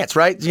 50-50 chance,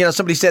 right?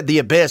 Somebody said the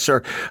abyss,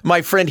 or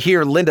my friend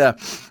here, Linda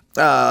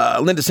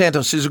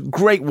Santos is a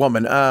great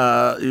woman.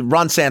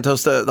 Ron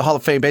Santos, the Hall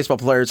of Fame baseball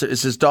player,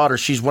 is his daughter.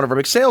 She's one of our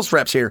big sales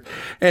reps here.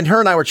 And her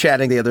and I were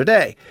chatting the other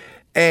day.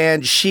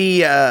 And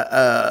she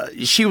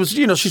was,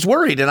 she's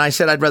worried. And I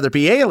said, I'd rather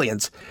be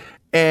aliens.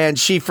 And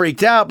she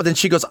freaked out. But then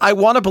she goes, I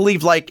want to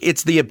believe like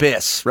it's the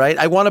abyss, right?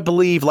 I want to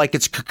believe like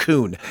it's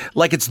Cocoon,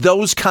 like it's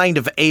those kind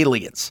of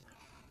aliens.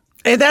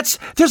 And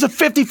there's a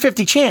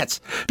 50-50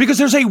 chance because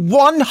there's a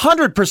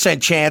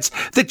 100% chance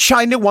that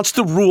China wants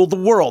to rule the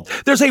world.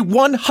 There's a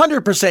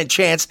 100%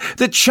 chance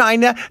that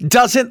China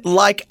doesn't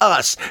like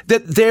us,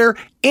 that they're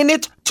in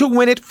it to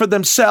win it for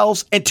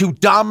themselves and to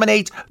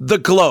dominate the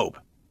globe.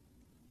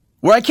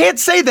 Where I can't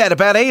say that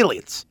about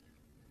aliens.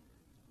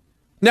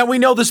 Now, we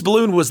know this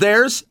balloon was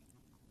theirs.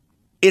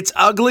 It's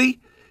ugly,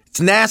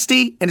 it's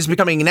nasty, and it's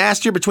becoming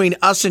nastier between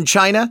us and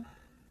China.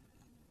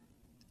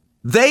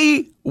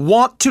 They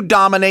want to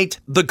dominate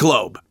the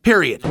globe,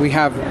 period. We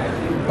have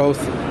both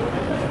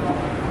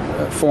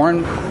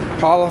foreign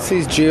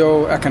policies,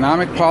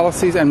 geoeconomic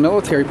policies, and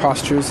military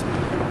postures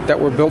that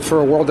were built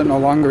for a world that no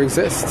longer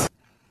exists.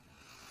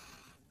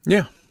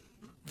 Yeah.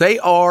 They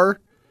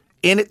are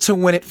in it to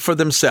win it for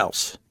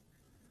themselves.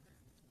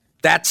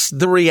 That's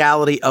the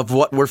reality of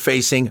what we're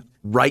facing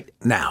right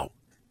now.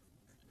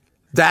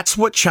 That's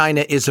what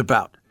China is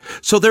about.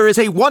 So there is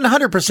a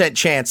 100%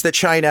 chance that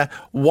China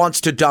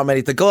wants to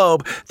dominate the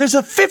globe. There's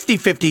a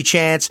 50-50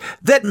 chance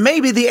that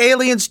maybe the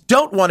aliens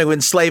don't want to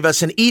enslave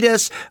us and eat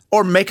us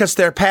or make us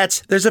their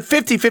pets. There's a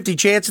 50-50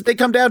 chance that they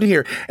come down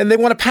here and they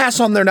want to pass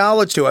on their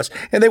knowledge to us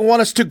and they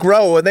want us to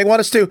grow and they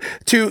want us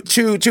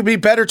to be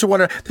better to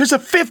one another. There's a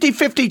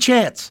 50-50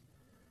 chance.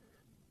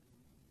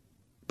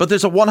 But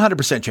there's a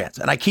 100% chance.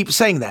 And I keep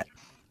saying that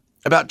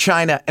about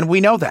China, and we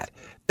know that.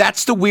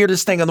 That's the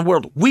weirdest thing in the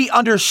world. We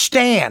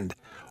understand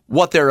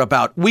what they're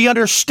about. We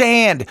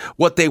understand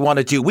what they want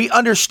to do. We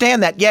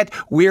understand that, yet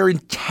we're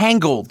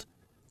entangled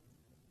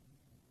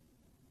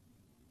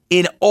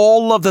in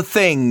all of the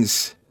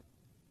things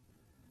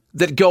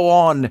that go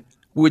on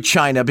with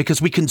China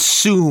because we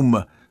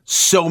consume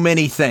so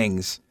many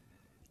things.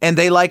 And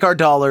they like our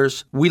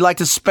dollars. We like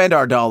to spend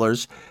our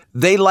dollars.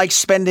 They like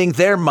spending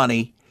their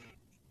money.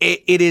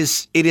 It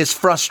is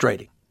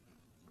frustrating.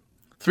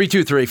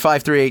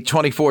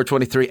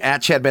 323-538-2423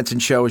 at Chad Benson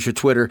Show is your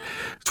Twitter.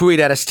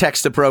 Tweet at us,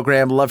 text the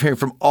program. Love hearing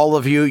from all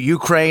of you.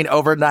 Ukraine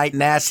overnight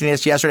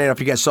nastiness yesterday. I don't know if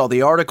you guys saw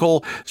the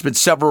article. There's been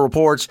several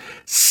reports.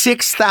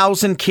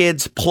 6,000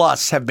 kids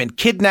plus have been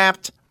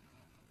kidnapped,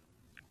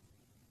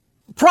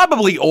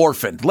 probably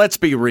orphaned. Let's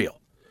be real.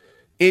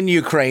 In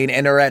Ukraine,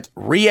 and are at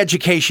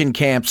re-education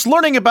camps,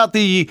 learning about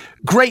the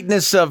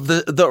greatness of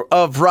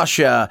of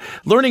Russia,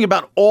 learning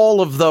about all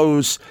of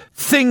those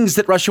things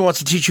that Russia wants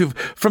to teach you,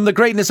 from the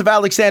greatness of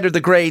Alexander the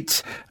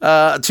Great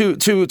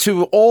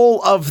to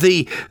all of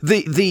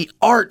the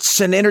arts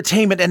and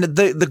entertainment and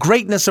the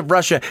greatness of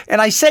Russia.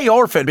 And I say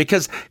orphan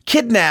because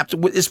kidnapped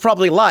is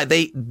probably a lie.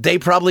 They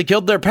probably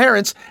killed their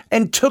parents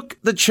and took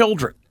the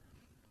children.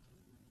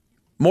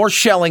 More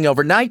shelling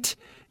overnight.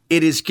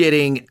 It is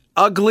getting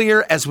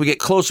uglier as we get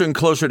closer and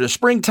closer to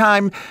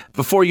springtime.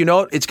 Before you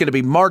know it, it's going to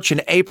be March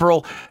and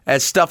April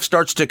as stuff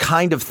starts to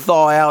kind of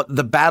thaw out.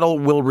 The battle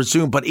will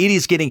resume, but it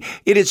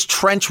is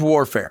trench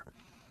warfare.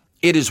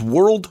 It is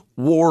World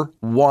War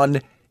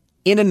I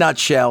in a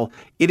nutshell.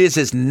 It is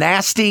as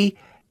nasty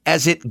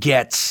as it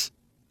gets,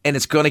 and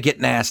it's going to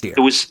get nastier.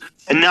 It was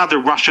another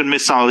Russian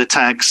missile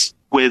attacks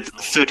with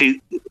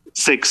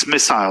 36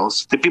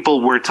 missiles. The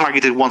people were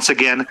targeted once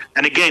again,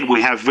 and again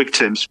we have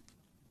victims.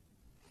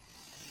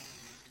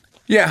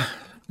 Yeah,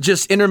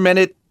 just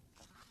intermittent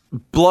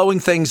blowing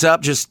things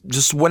up,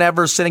 just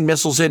whenever, sending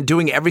missiles in,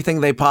 doing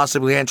everything they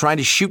possibly can, trying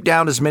to shoot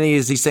down as many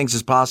of these things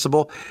as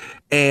possible.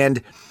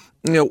 And,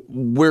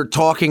 we're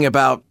talking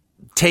about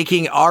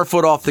taking our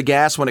foot off the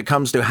gas when it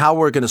comes to how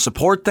we're going to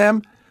support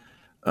them.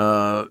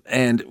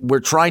 And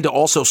we're trying to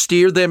also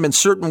steer them in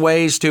certain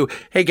ways to,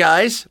 hey,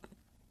 guys,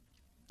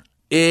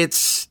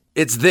 it's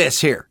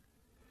this here.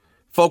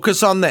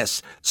 Focus on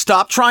this.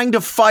 Stop trying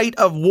to fight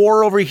a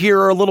war over here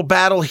or a little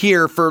battle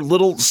here for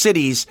little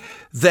cities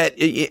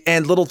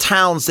and little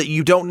towns that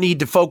you don't need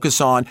to focus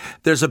on.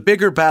 There's a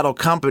bigger battle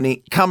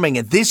coming,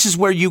 and this is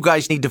where you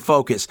guys need to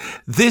focus.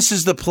 This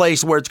is the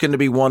place where it's going to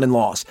be won and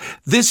lost.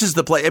 This is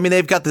the place. I mean,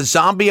 they've got the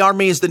zombie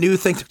army is the new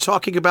thing they're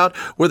talking about,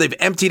 where they've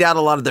emptied out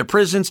a lot of their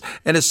prisons,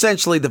 and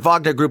essentially the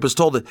Wagner Group has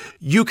told it,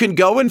 you can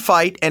go and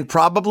fight and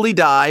probably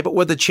die, but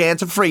with a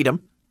chance of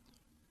freedom,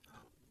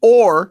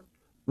 or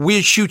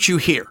we'll shoot you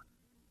here.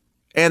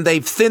 And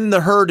they've thinned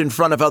the herd in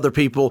front of other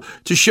people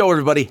to show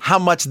everybody how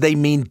much they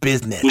mean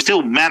business. We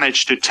still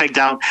managed to take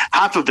down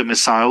half of the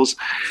missiles,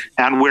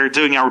 and we're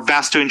doing our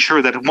best to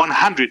ensure that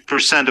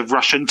 100% of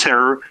Russian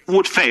terror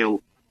would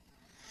fail.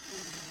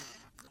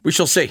 We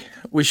shall see.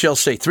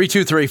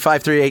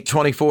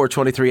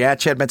 323-538-2423 at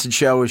Chad Benson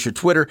Show is your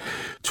Twitter.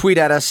 Tweet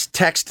at us.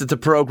 Text the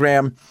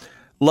program.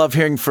 Love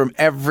hearing from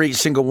every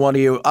single one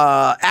of you.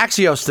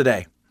 Axios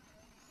today.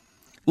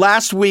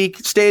 Last week,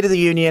 State of the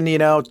Union,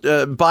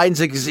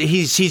 Biden's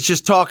he's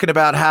just talking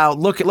about how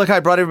look I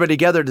brought everybody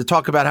together to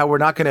talk about how we're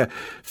not going to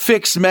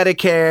fix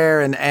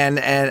Medicare and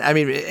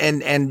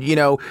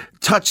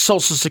touch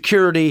Social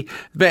Security.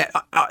 But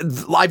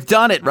I've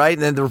done it, right?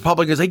 And then the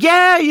Republicans like,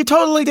 yeah, you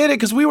totally did it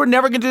because we were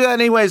never going to do that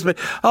anyways. But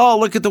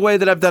look at the way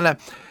that I've done that.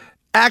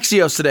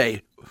 Axios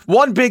today,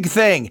 one big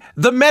thing: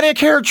 the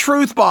Medicare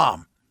truth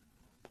bomb.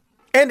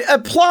 And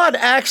applaud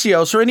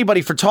Axios or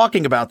anybody for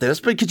talking about this,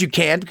 because you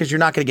can, because you're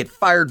not going to get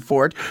fired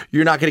for it.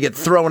 You're not going to get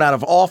thrown out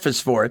of office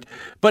for it.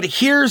 But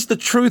here's the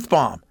truth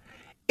bomb.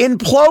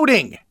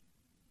 Imploding.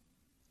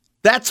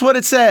 That's what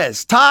it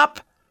says.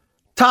 Top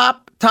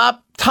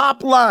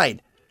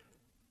line.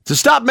 To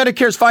stop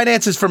Medicare's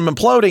finances from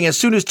imploding as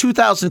soon as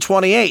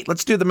 2028.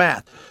 Let's do the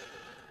math.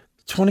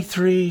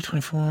 23,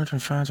 24,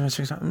 25,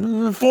 26,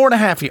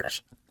 4.5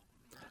 years.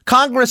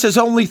 Congress has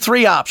only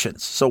 3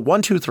 options. So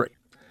 1, 2, 3.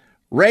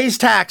 Raise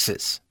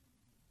taxes.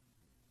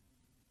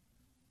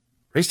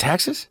 Raise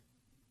taxes?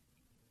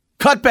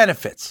 Cut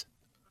benefits.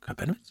 Cut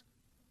benefits?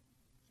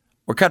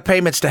 Or cut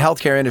payments to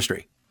healthcare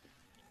industry.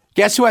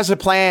 Guess who has a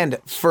plan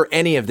for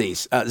any of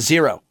these?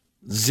 Zero.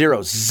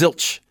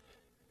 Zilch.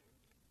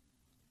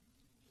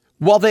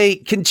 While they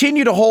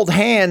continue to hold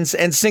hands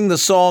and sing the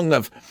song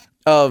of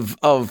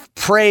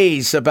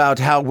praise about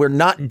how we're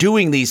not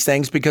doing these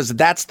things because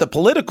that's the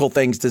political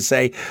things to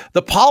say.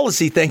 The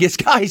policy thing is,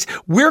 guys,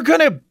 we're going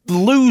to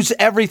lose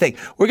everything.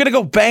 We're going to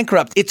go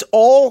bankrupt. It's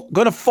all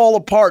going to fall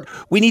apart.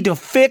 We need to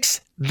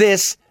fix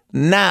this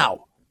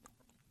now.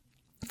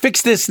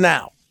 Fix this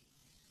now.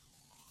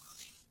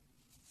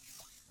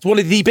 It's one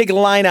of the big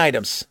line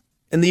items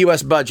in the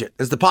U.S. budget.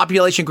 As the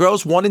population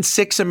grows, 1 in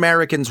 6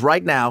 Americans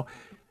right now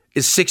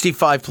is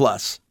 65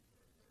 plus.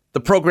 The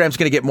program's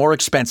going to get more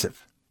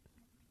expensive.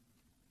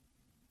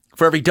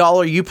 For every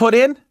dollar you put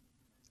in,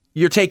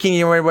 you're taking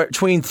anywhere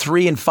between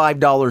 $3 and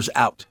 $5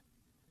 out.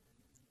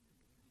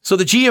 So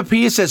the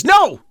GOP says,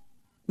 no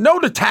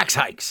to tax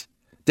hikes.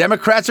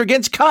 Democrats are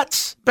against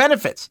cuts,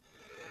 benefits.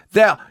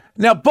 Now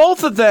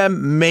both of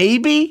them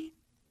maybe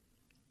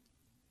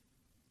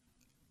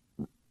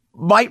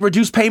might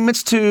reduce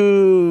payments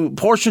to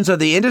portions of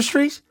the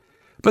industries.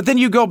 But then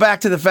you go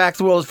back to the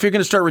fact, well, if you're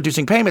going to start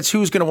reducing payments,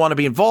 who's going to want to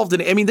be involved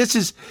in it? I mean, this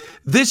is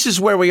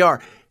where we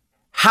are.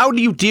 How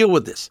do you deal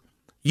with this?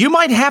 You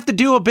might have to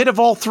do a bit of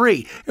all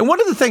three. And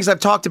one of the things I've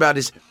talked about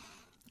is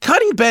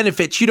cutting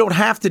benefits you don't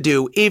have to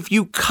do if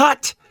you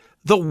cut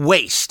the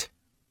waste.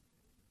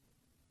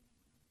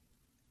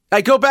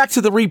 I go back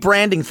to the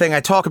rebranding thing I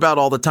talk about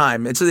all the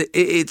time.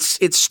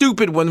 It's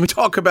stupid when we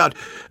talk about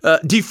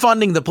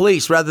defunding the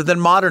police rather than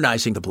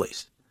modernizing the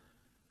police,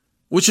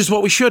 which is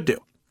what we should do.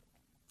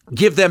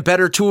 Give them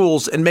better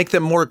tools and make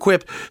them more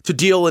equipped to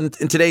deal in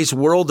today's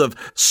world of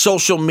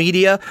social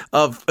media,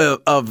 of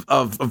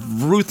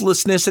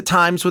ruthlessness at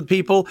times with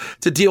people,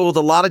 to deal with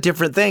a lot of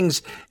different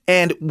things.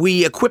 And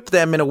we equip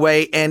them in a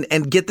way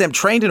and get them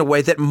trained in a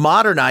way that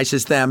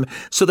modernizes them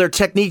so their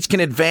techniques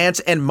can advance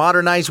and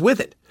modernize with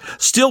it.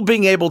 Still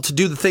being able to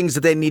do the things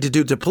that they need to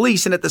do to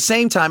police, and at the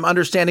same time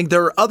understanding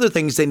there are other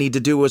things they need to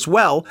do as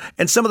well.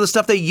 And some of the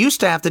stuff they used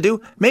to have to do,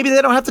 maybe they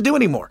don't have to do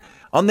anymore.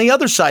 On the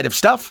other side of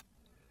stuff,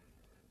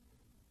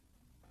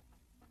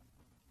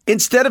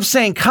 instead of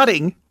saying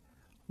cutting,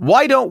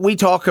 why don't we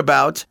talk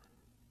about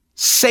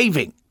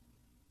saving?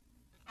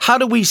 How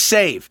do we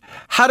save?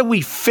 How do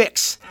we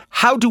fix?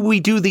 How do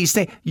we do these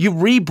things? You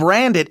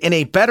rebrand it in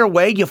a better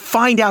way. You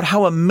find out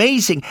how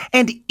amazing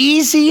and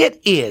easy it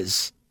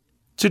is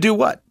to do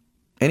what?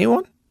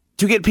 Anyone?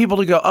 To get people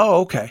to go,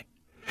 oh, okay.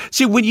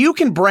 See, when you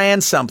can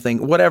brand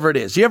something, whatever it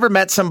is, you ever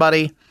met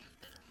somebody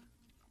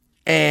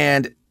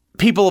and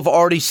people have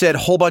already said a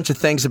whole bunch of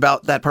things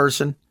about that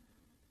person?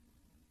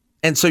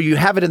 And so you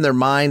have it in their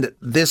mind,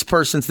 this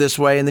person's this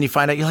way, and then you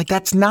find out, you're like,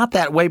 that's not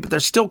that way, but they're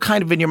still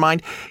kind of in your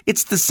mind.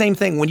 It's the same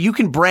thing. When you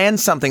can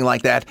brand something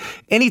like that,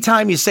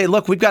 anytime you say,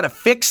 look, we've got to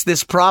fix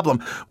this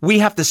problem, we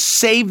have to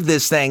save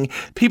this thing,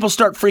 people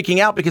start freaking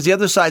out because the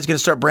other side's going to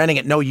start branding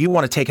it. No, you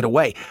want to take it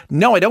away.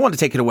 No, I don't want to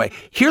take it away.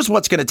 Here's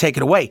what's going to take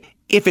it away.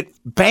 If it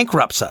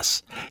bankrupts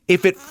us,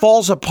 if it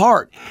falls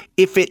apart,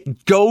 if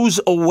it goes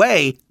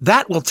away,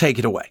 that will take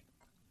it away.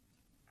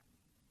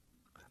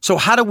 So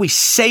how do we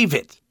save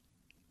it?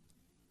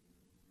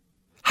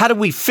 How do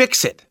we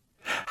fix it?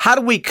 How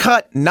do we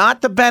cut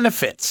not the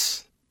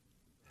benefits,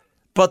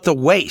 but the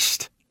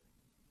waste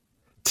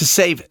to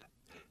save it?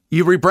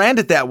 You rebrand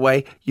it that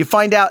way, you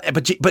find out,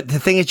 but the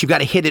thing is, you've got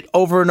to hit it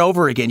over and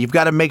over again. You've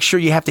got to make sure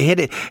you have to hit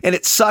it. And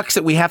it sucks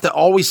that we have to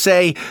always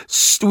say,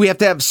 we have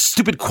to have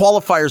stupid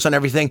qualifiers on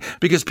everything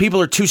because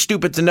people are too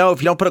stupid to know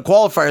if you don't put a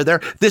qualifier there,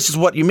 this is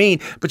what you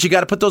mean. But you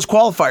got to put those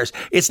qualifiers.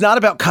 It's not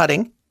about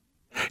cutting.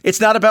 It's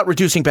not about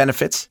reducing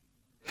benefits.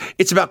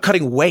 It's about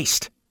cutting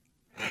waste.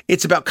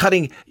 It's about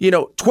cutting,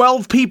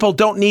 12 people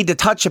don't need to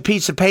touch a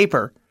piece of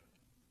paper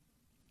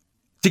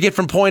to get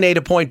from point A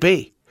to point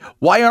B.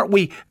 Why aren't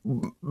we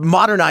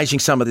modernizing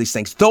some of these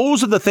things?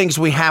 Those are the things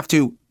we have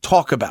to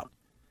talk about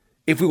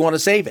if we want to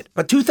save it.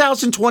 But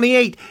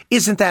 2028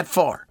 isn't that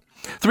far.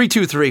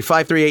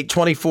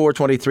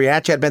 323-538-2423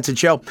 at Chad Benson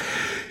Show.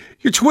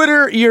 Your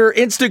Twitter, your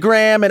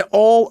Instagram, and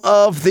all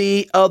of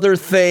the other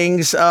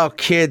things. Oh,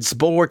 kids,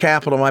 Bulwark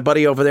Capital, my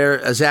buddy over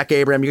there, Zach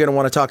Abraham, you're going to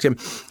want to talk to him.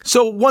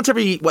 So once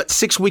every,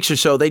 6 weeks or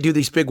so, they do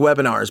these big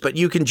webinars, but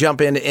you can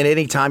jump in at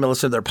any time and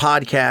listen to their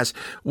podcast.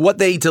 What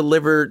they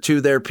deliver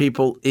to their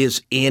people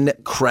is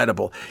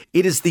incredible.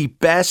 It is the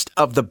best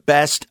of the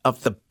best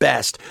of the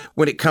best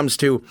when it comes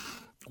to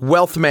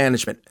wealth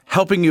management,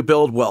 helping you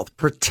build wealth,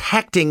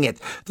 protecting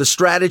it, the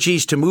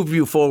strategies to move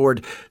you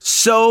forward.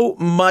 So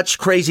much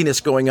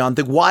craziness going on.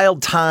 The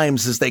wild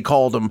times, as they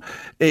called them,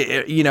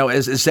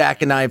 as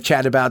Zach and I have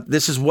chatted about,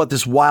 this is what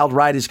this wild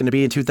ride is going to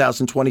be in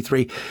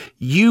 2023.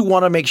 You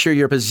want to make sure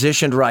you're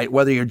positioned right,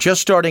 whether you're just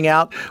starting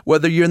out,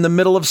 whether you're in the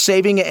middle of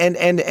saving and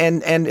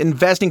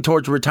investing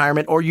towards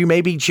retirement, or you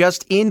may be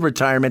just in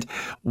retirement.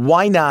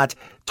 Why not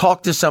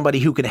talk to somebody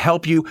who can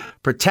help you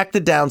protect the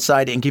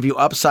downside and give you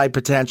upside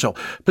potential?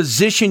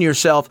 Position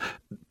yourself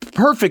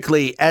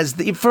perfectly as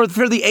for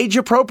the age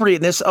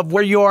appropriateness of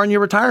where you are in your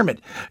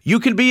retirement. You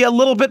can be a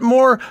little bit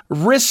more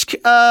risk,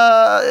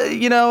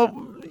 you're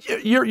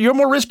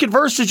more risk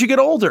adverse as you get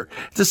older.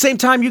 At the same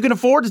time, you can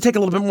afford to take a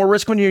little bit more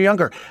risk when you're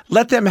younger.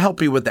 Let them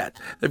help you with that.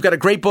 They've got a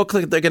great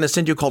booklet they're going to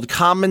send you called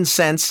Common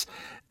Sense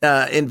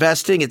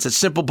Investing. It's a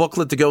simple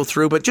booklet to go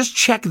through, but just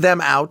check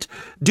them out.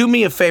 Do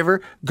me a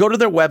favor. Go to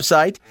their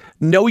website,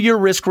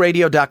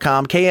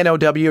 knowyourriskradio.com,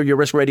 KNOW, or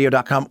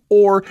yourriskradio.com,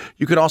 or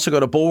you can also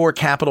go to Bulwark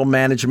Capital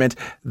Management.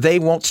 They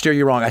won't steer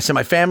you wrong. I send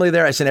my family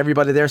there. I send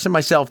everybody there. I send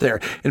myself there.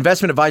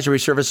 Investment advisory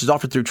services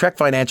offered through Trek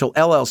Financial,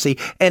 LLC,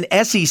 an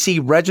SEC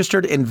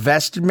registered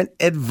investment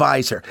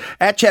advisor.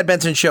 At Chad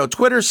Benson Show,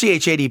 Twitter,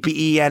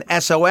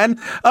 ChadBenson.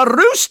 A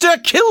rooster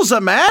kills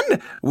a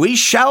man. We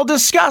shall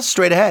discuss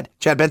straight ahead.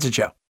 Chad Benson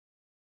Show.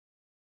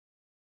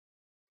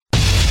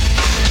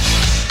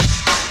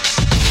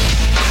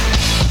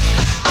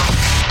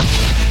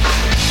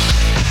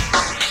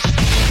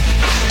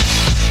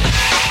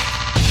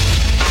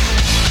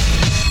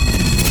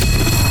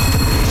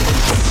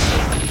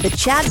 The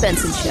Chad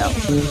Benson Show.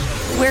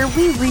 where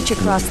we reach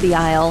across the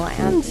aisle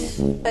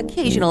and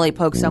occasionally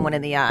poke someone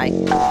in the eye.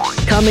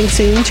 Coming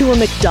soon to a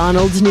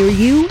McDonald's near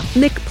you,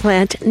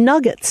 McPlant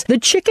Nuggets, the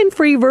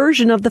chicken-free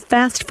version of the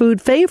fast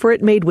food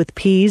favorite made with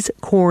peas,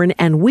 corn,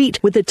 and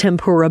wheat with a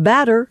tempura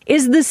batter,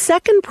 is the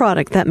second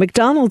product that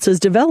McDonald's has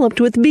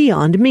developed with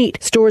Beyond Meat.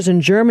 Stores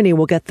in Germany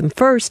will get them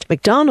first.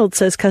 McDonald's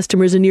says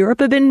customers in Europe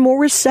have been more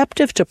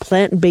receptive to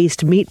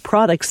plant-based meat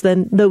products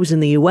than those in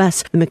the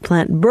U.S. The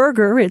McPlant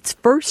Burger, its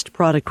first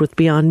product with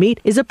Beyond Meat,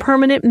 is a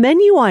permanent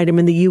menu item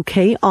in the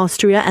UK,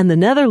 Austria, and the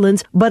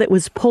Netherlands, but it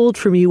was pulled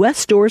from U.S.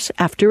 stores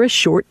after a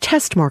short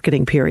test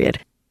marketing period.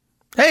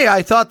 Hey,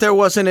 I thought there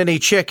wasn't any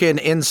chicken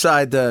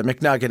inside the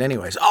McNugget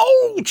anyways.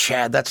 Oh,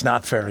 Chad, that's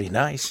not very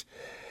nice.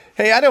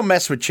 Hey, I don't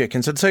mess with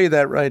chickens. I'll tell you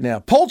that right now.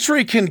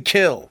 Poultry can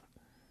kill,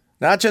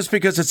 not just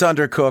because it's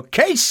undercooked.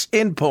 Case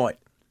in point.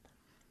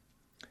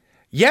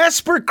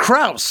 Jasper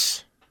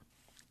Krause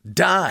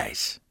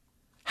dies.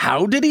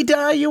 How did he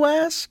die, you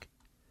ask?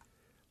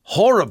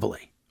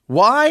 Horribly.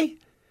 Why?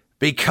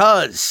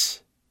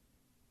 Because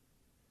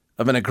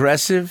of an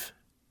aggressive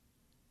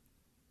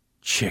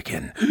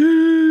chicken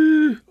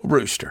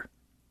rooster.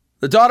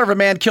 The daughter of a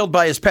man killed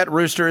by his pet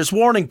rooster is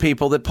warning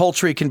people that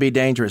poultry can be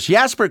dangerous.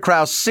 Jasper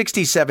Krause,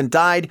 67,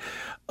 died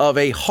of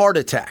a heart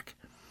attack.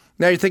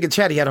 Now you're thinking,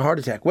 Chad, he had a heart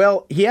attack.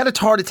 Well, he had a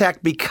heart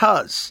attack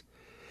because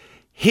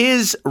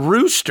his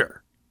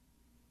rooster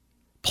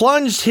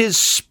plunged his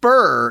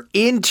spur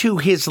into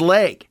his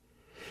leg.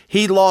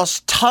 He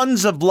lost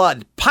tons of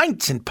blood,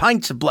 pints and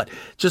pints of blood,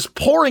 just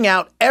pouring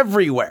out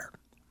everywhere.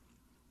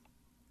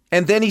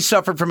 And then he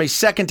suffered from a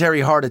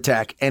secondary heart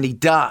attack and he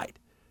died.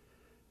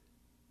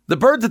 The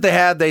bird that they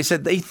had, they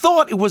said they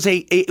thought it was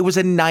a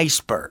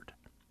nice bird.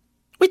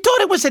 We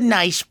thought it was a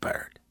nice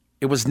bird.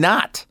 It was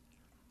not.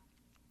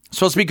 It's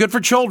supposed to be good for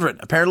children.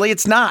 Apparently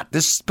it's not.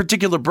 This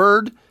particular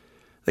bird,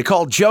 they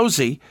called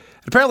Josie,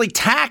 apparently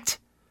attacked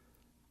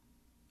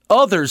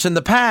others in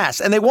the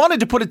past. And they wanted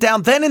to put it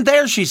down then and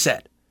there, she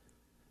said.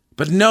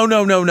 But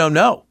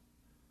no.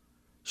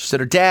 She said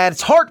her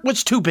dad's heart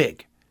was too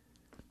big.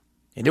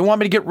 He didn't want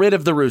me to get rid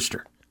of the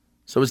rooster.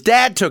 So his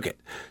dad took it.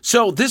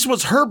 So this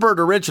was her bird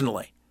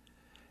originally.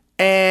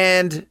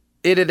 And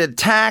it had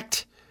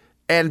attacked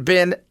and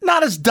been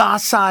not as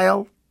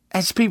docile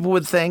as people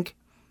would think.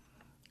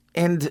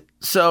 And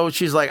so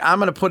she's like, I'm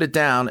going to put it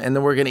down and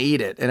then we're going to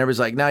eat it. And everybody's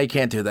like, no, you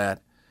can't do that.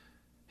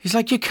 He's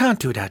like, you can't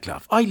do that,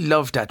 love. I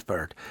love that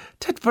bird.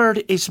 That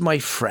bird is my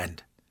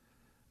friend.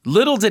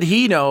 Little did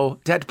he know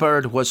that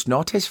bird was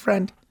not his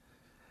friend.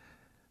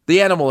 The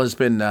animal has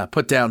been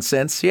put down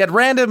since. He had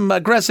random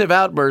aggressive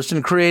outbursts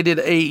and created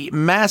a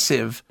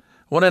massive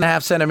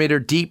 1.5 centimeter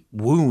deep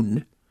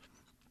wound,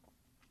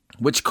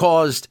 which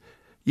caused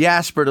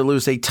Jasper to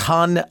lose a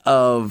ton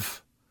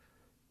of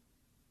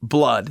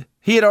blood.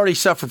 He had already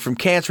suffered from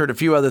cancer and a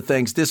few other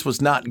things. This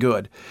was not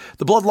good.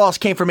 The blood loss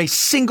came from a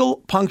single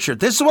puncture.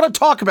 This is what I'm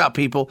talking about,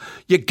 people.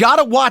 You got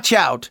to watch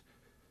out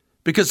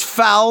because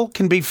foul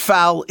can be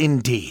foul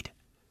indeed.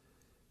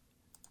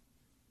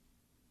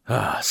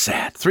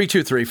 Sad.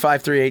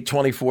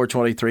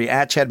 323-538-2423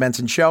 at Chad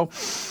Benson Show.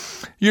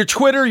 Your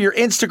Twitter, your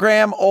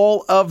Instagram,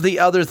 all of the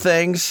other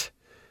things.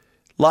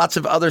 Lots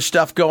of other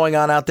stuff going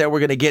on out there we're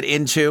going to get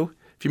into.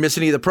 If you miss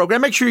any of the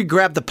program, make sure you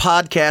grab the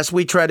podcast.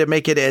 We try to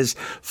make it as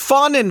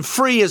fun and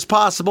free as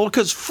possible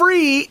because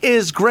free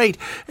is great.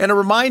 And a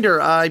reminder,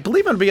 I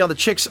believe I'm going to be on the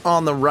Chicks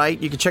on the Right.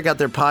 You can check out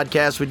their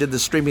podcast. We did the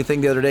streaming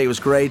thing the other day. It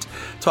was great.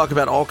 Talk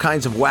about all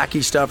kinds of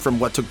wacky stuff from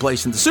what took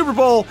place in the Super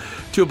Bowl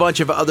to a bunch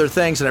of other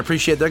things. And I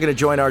appreciate they're going to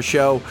join our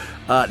show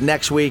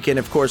next week. And,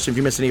 of course, if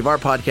you miss any of our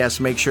podcasts,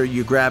 make sure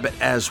you grab it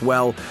as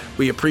well.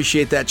 We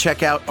appreciate that.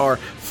 Check out our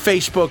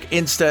Facebook,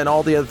 Insta, and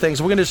all the other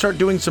things. We're going to start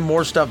doing some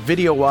more stuff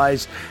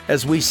video-wise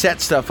as we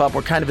set stuff up.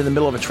 We're kind of in the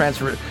middle of a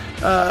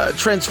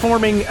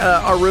transforming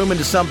our room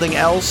into something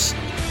else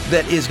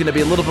that is going to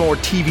be a little bit more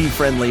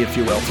TV-friendly, if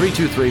you will.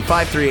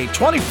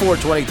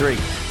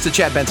 323-538-2423. It's the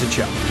Chad Benson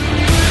Show.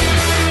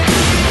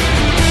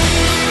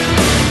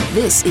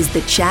 This is the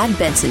Chad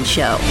Benson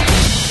Show.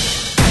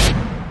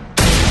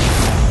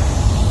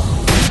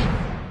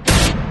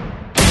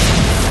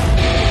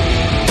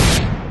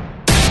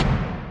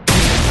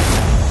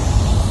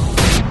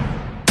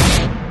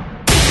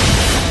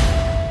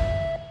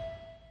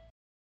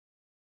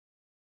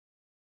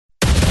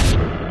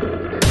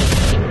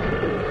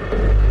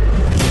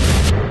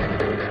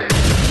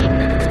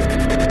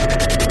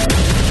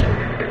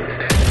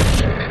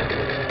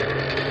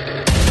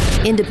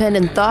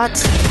 Independent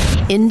thoughts,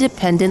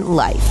 independent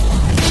life.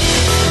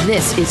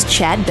 This is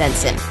Chad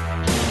Benson.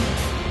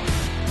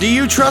 Do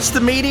you trust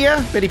the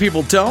media? Many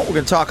people don't. We're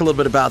going to talk a little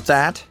bit about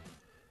that.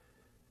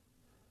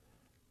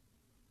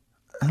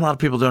 A lot of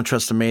people don't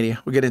trust the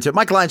media. We'll get into it.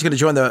 Mike Lyon's going to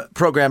join the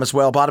program as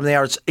well. Bottom of the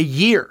hour. It's a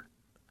year.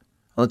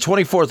 On the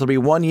 24th, it'll be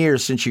 1 year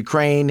since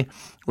Ukraine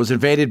was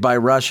invaded by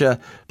Russia.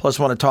 Plus,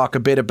 I want to talk a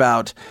bit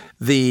about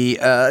the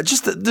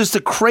just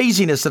the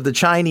craziness of the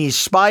Chinese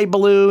spy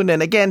balloon.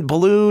 And again,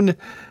 balloon,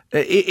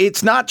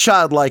 it's not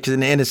childlike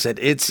and innocent.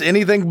 It's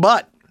anything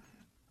but.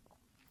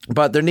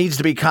 But there needs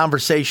to be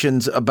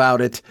conversations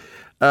about it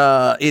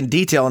in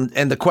detail.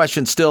 And the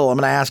question still, I'm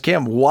going to ask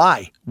him,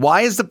 why?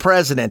 Why is the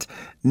president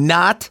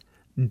not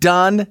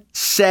done,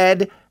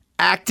 said,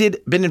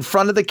 acted, been in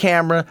front of the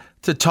camera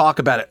to talk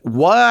about it?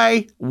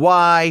 Why?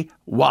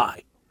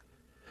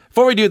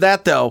 Before we do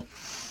that, though,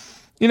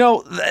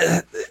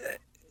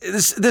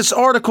 this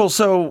article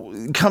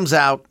comes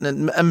out,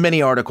 and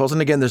many articles,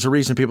 and again, there's a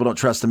reason people don't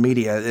trust the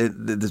media.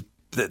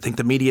 They think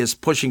the media is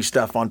pushing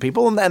stuff on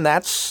people, and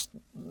that's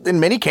in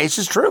many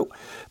cases true.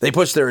 They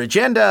push their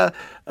agenda,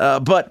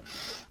 but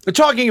we're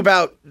talking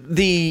about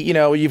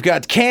you've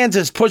got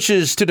Kansas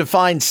pushes to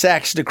define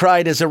sex,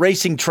 decried as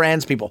erasing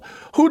trans people.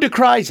 Who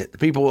decries it? The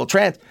people will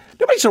trans.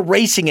 Nobody's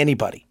erasing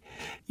anybody.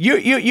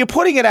 You're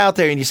putting it out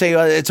there and you say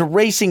it's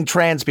erasing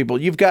trans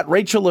people. You've got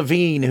Rachel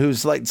Levine,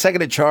 who's like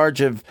second in charge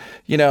of,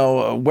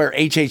 where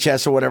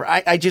HHS or whatever.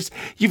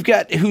 You've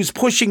got who's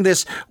pushing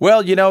this.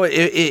 Well,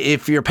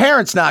 if your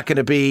parent's not going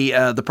to be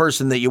the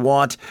person that you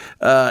want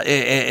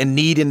and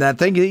need in that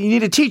thing, you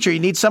need a teacher. You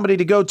need somebody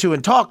to go to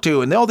and talk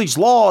to, and all these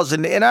laws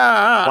and.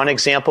 One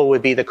example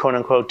would be the quote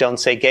unquote "Don't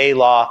Say Gay"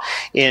 law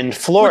in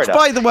Florida. Which,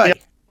 by the way,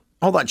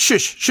 hold on,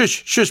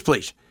 shush,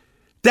 please.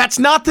 That's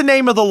not the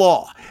name of the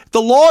law.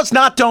 The law is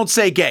not Don't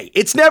Say Gay.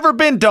 It's never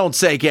been Don't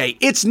Say Gay.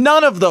 It's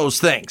none of those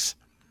things.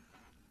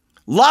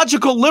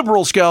 Logical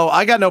liberals go,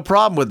 I got no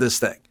problem with this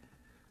thing.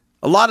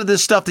 A lot of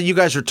this stuff that you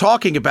guys are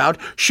talking about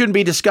shouldn't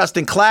be discussed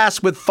in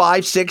class with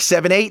 5, 6,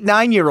 7, 8,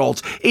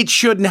 9-year-olds. It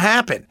shouldn't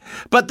happen.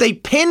 But they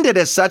pinned it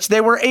as such.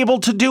 They were able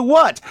to do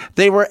what?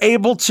 They were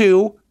able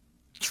to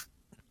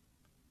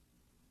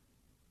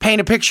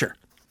paint a picture.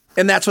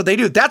 And that's what they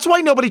do. That's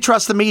why nobody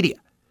trusts the media.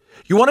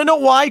 You want to know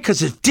why?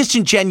 Because of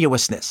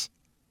disingenuousness.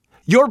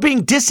 You're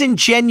being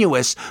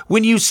disingenuous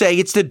when you say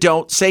it's the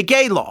Don't Say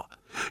Gay law.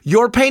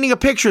 You're painting a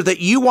picture that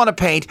you want to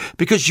paint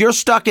because you're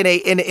stuck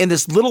in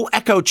this little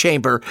echo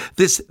chamber,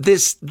 this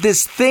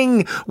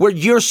thing where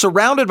you're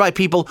surrounded by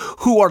people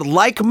who are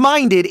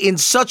like-minded in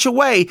such a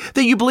way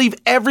that you believe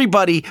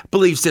everybody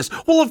believes this.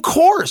 Well, of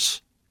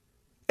course,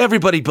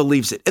 everybody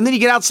believes it. And then you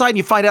get outside and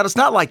you find out it's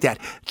not like that.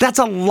 That's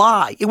a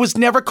lie. It was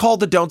never called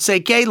the Don't Say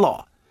Gay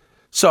law.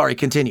 Sorry,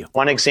 continue.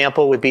 One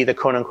example would be the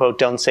quote unquote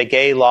 "Don't Say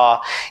Gay" law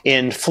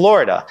in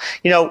Florida.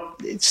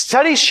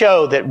 Studies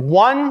show that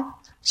one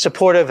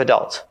supportive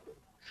adult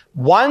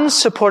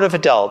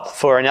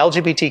for an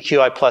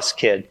LGBTQI plus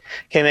kid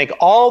can make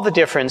all the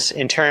difference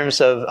in terms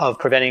of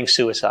preventing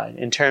suicide,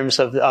 in terms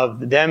of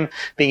them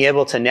being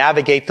able to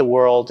navigate the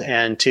world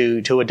and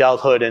to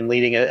adulthood and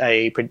leading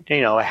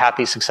a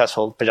happy,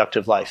 successful,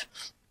 productive life.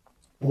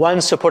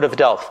 One supportive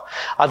adult.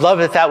 I'd love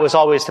if that was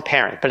always the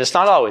parent, but it's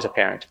not always a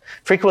parent.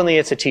 Frequently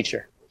it's a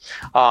teacher,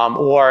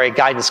 or a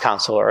guidance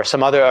counselor, or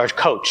some other, or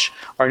coach,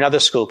 or another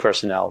school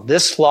personnel.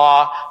 This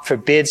law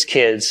forbids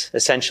kids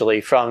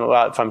essentially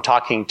from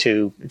talking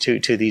to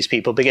these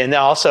people. And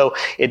also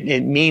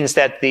it means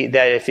that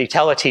if you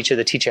tell a teacher,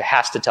 the teacher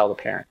has to tell the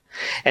parent.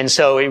 And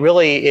so it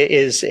really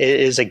is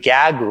a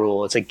gag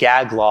rule. It's a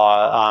gag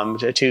law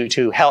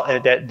to help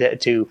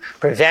to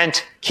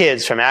prevent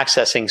kids from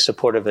accessing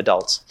supportive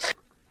adults.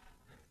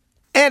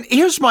 And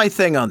here's my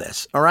thing on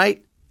this, all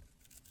right?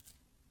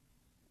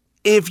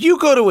 If you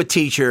go to a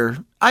teacher,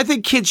 I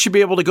think kids should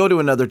be able to go to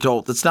another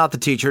adult that's not the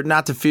teacher,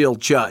 not to feel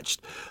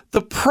judged.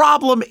 The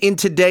problem in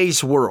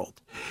today's world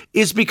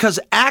is because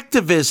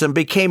activism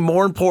became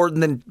more important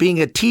than being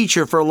a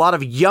teacher for a lot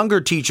of younger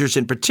teachers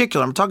in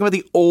particular. I'm talking about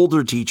the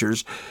older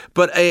teachers,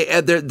 but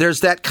there's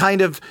that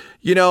kind of,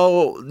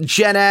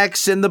 Gen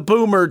X and the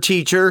boomer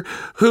teacher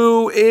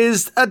who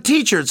is a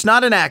teacher. It's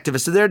not an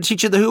activist. They're there to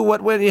teach you the who,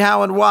 what, when,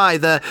 how, and why,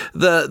 the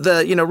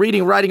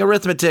reading, writing,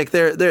 arithmetic.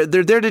 They're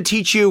there to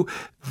teach you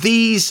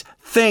these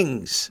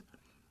things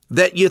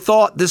that you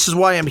thought, this is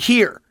why I'm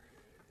here.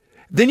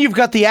 Then you've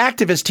got the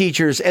activist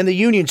teachers and the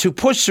unions who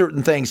push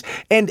certain things.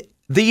 And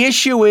the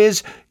issue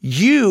is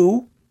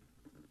you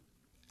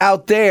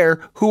out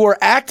there who are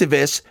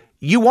activists,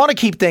 you want to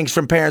keep things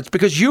from parents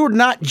because you're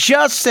not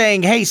just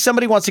saying, hey,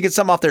 somebody wants to get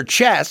something off their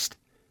chest.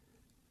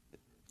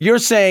 You're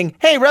saying,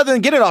 hey, rather than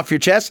get it off your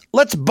chest,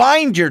 let's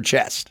bind your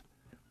chest.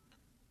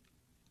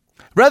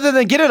 Rather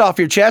than get it off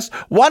your chest,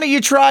 why don't you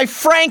try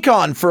Frank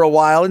on for a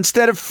while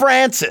instead of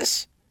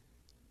Francis?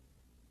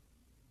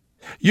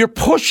 You're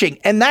pushing,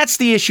 and that's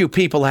the issue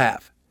people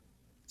have.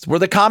 It's where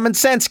the common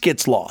sense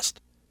gets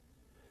lost.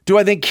 Do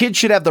I think kids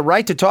should have the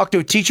right to talk to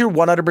a teacher?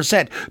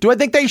 100%. Do I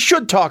think they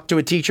should talk to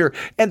a teacher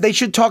and they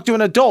should talk to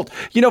an adult?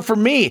 For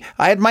me,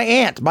 I had my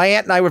aunt. My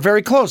aunt and I were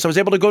very close. I was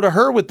able to go to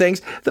her with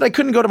things that I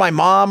couldn't go to my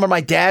mom or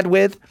my dad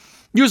with,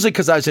 usually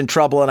because I was in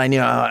trouble and I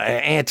knew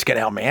aunt's going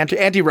to help me.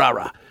 Auntie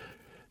Rara,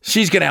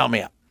 she's going to help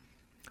me out.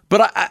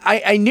 But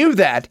I knew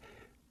that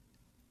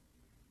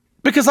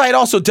because I had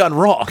also done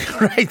wrong,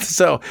 right?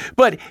 So,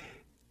 but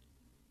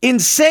in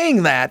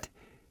saying that,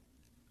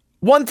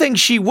 one thing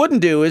she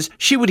wouldn't do is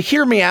she would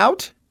hear me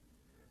out,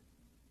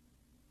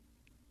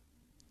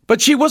 But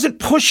she wasn't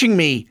pushing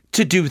me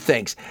to do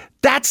things.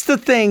 That's the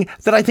thing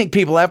that I think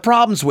people have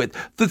problems with.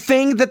 The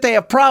thing that they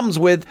have problems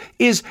with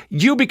is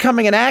you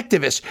becoming an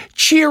activist,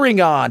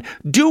 cheering on,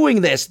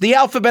 doing this, the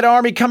alphabet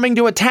army coming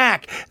to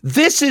attack.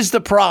 This is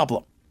the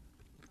problem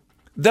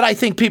that I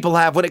think people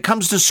have when it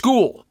comes to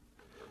school.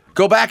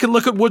 Go back and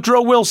look at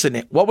Woodrow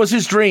Wilson. What was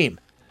his dream?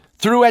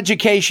 Through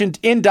education,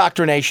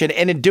 indoctrination,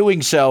 and in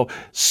doing so,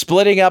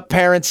 splitting up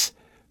parents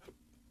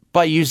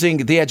by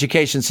using the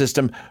education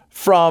system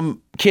from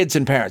kids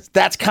and parents.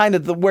 That's kind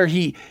of where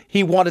he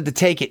wanted to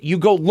take it. You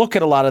go look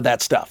at a lot of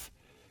that stuff.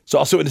 It's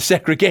also into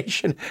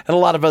segregation and a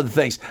lot of other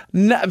things.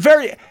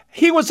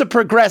 He was a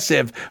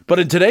progressive, but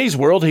in today's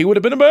world, he would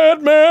have been a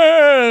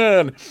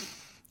madman.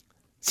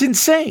 It's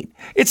insane.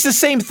 It's the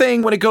same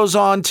thing when it goes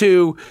on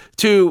to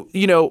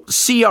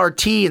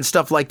CRT and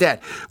stuff like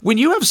that. When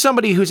you have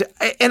somebody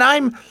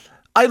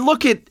I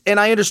look at and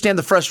I understand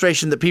the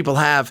frustration that people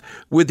have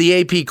with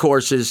the AP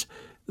courses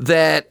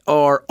that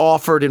are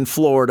offered in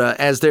Florida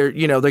as they're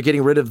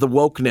getting rid of the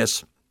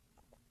wokeness.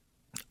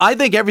 I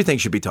think everything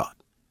should be taught.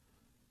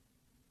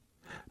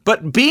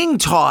 But being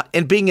taught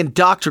and being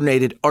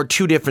indoctrinated are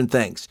two different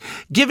things.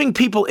 Giving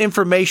people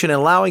information and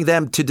allowing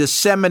them to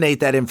disseminate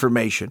that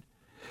information,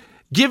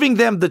 giving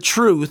them the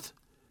truth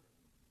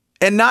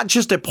and not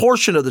just a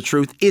portion of the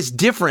truth is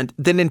different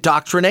than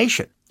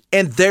indoctrination.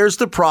 And there's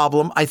the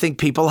problem I think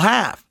people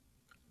have.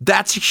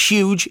 That's a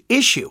huge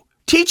issue.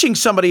 Teaching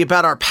somebody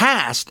about our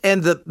past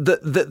and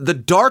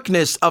the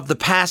darkness of the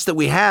past that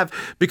we have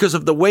because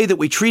of the way that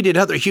we treated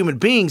other human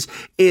beings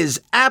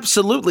is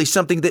absolutely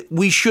something that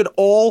we should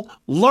all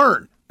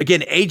learn.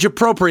 Again, age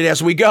appropriate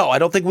as we go. I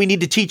don't think we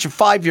need to teach a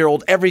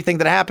 5-year-old everything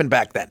that happened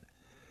back then.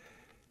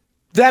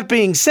 That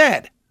being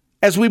said,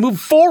 as we move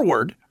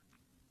forward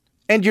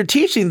and you're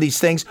teaching these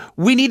things,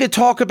 we need to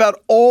talk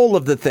about all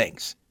of the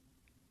things,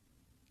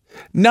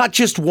 not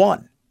just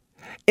one.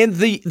 And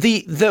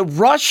the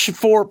rush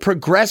for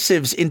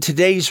progressives in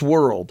today's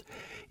world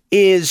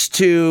is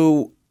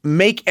to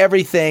make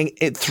everything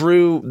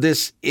through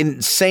this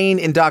insane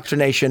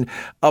indoctrination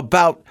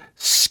about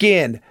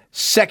skin,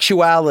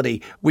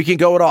 sexuality. We can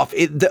go it off.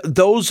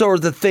 Those are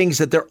the things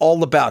that they're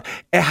all about.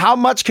 And how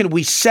much can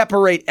we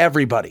separate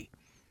everybody?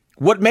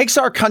 What makes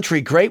our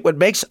country great, what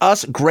makes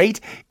us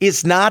great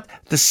is not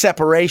the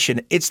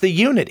separation. It's the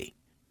unity.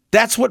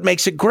 That's what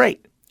makes it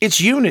great.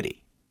 It's unity.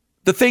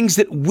 The things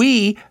that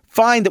we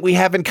find that we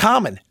have in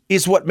common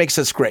is what makes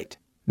us great,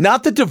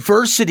 not the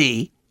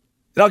diversity.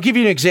 And I'll give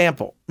you an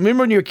example.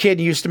 Remember when you were a kid,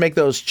 you used to make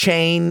those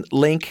chain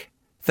link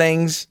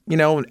things,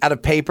 out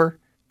of paper?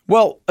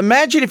 Well,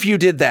 imagine if you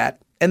did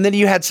that and then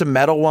you had some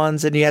metal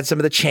ones and you had some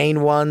of the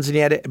chain ones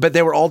and but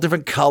they were all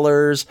different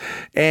colors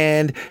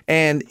and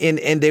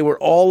they were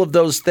all of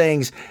those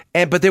things.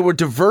 But they were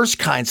diverse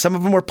kinds. Some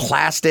of them were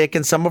plastic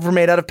and some of them were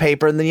made out of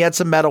paper. And then you had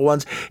some metal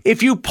ones.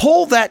 If you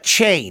pull that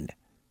chain,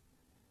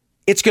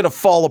 it's going to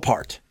fall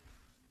apart.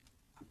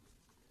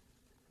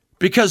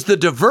 Because the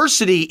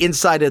diversity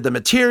inside of the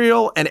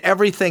material and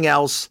everything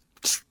else,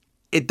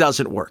 it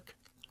doesn't work.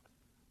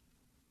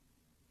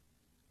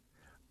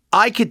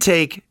 I could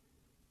take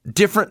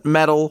different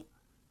metal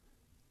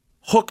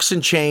hooks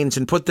and chains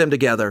and put them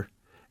together,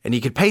 and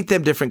you could paint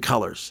them different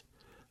colors.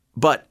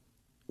 But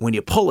when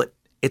you pull it,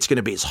 it's going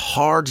to be as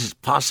hard as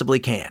it possibly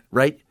can,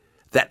 right?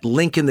 That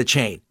link in the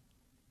chain.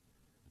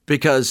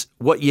 Because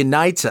what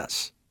unites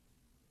us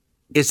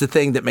is the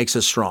thing that makes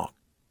us strong.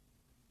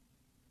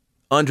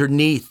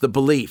 Underneath the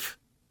belief.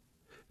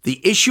 The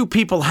issue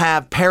people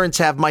have, parents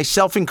have,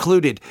 myself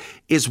included,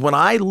 is when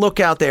I look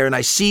out there and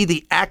I see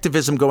the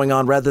activism going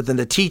on rather than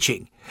the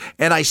teaching,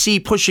 and I see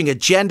pushing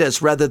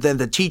agendas rather than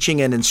the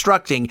teaching and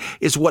instructing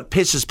is what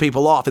pisses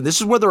people off. And this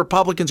is where the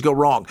Republicans go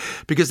wrong,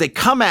 because they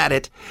come at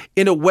it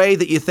in a way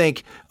that you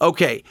think,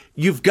 okay,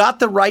 you've got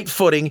the right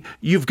footing,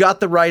 you've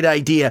got the right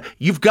idea,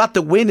 you've got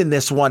the win in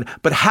this one,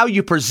 but how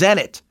you present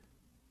it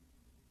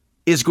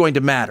is going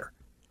to matter.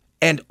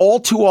 And all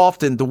too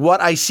often,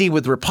 what I see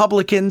with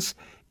Republicans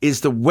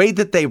is the way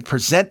that they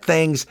present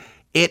things,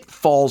 it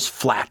falls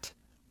flat.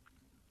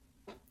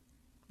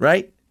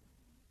 Right?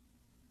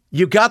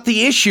 You got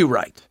the issue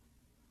right.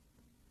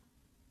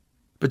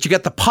 But you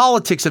got the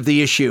politics of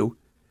the issue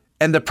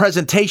and the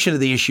presentation of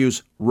the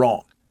issues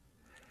wrong.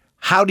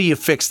 How do you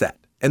fix that?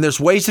 And there's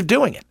ways of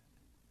doing it.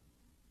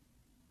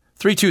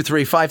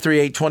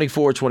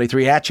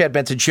 323-538-2423 at Chad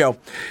Benson Show.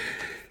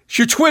 It's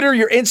your Twitter,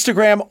 your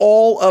Instagram,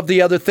 all of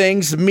the other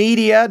things.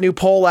 Media, new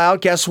poll out.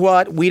 Guess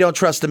what? We don't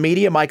trust the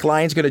media. Mike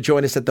Lyon's going to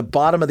join us at the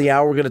bottom of the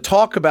hour. We're going to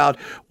talk about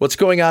what's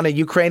going on in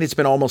Ukraine. It's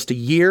been almost a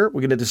year.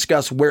 We're going to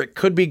discuss where it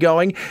could be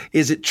going.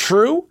 Is it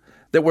true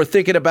that we're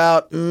thinking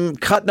about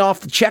cutting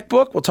off the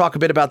checkbook? We'll talk a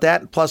bit about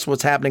that, plus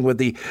what's happening with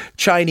the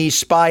Chinese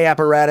spy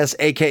apparatus,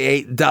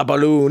 a.k.a. the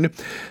balloon.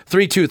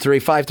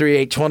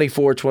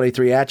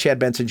 323-538-2423 at Chad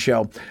Benson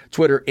Show.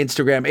 Twitter,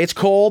 Instagram. It's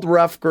called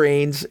Rough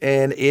Greens,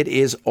 and it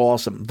is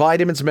awesome.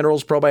 Vitamins,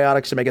 minerals,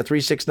 probiotics, omega 3,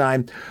 6,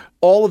 9,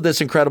 all of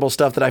this incredible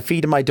stuff that I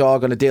feed to my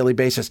dog on a daily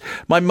basis.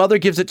 My mother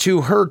gives it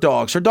to her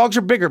dogs. Her dogs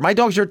are bigger. My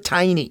dogs are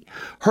tiny.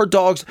 Her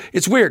dogs,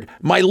 it's weird.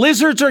 My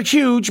lizards are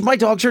huge. My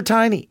dogs are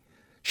tiny.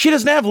 She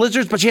doesn't have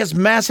lizards, but she has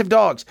massive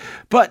dogs.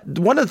 But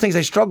one of the things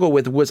I struggled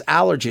with was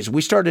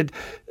allergies.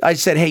 I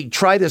said, hey,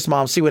 try this,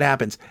 Mom, see what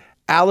happens.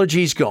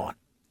 Allergies gone.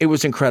 It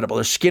was incredible.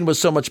 Their skin was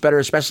so much better,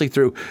 especially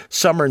through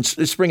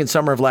spring and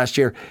summer of last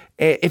year.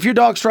 If your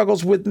dog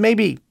struggles with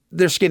maybe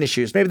their skin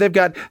issues, maybe they've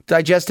got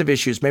digestive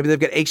issues, maybe they've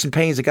got aches and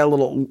pains, they got a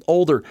little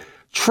older,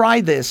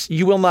 try this.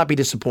 You will not be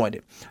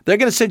disappointed. They're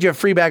going to send you a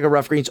free bag of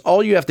Rough Greens.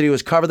 All you have to do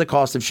is cover the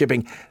cost of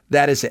shipping.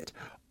 That is it.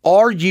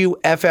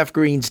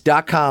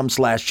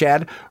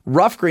 ruffgreens.com/Chad.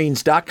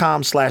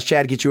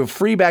 Ruffgreens.com/Chad. Get you a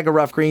free bag of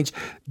Rough Greens.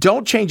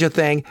 Don't change a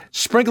thing.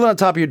 Sprinkle it on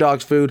top of your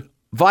dog's food.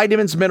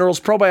 Vitamins, minerals,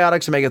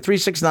 probiotics,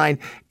 omega-3, 6, 9.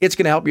 It's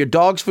going to help your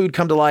dog's food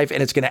come to life,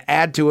 and it's going to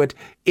add to it.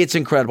 It's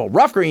incredible.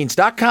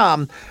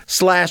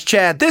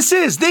 Ruffgreens.com/Chad. This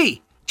is the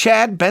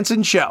Chad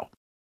Benson Show.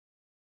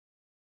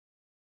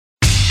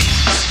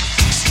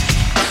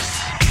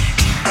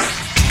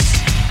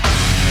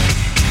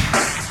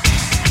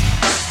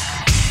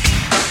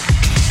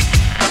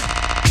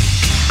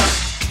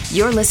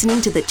 You're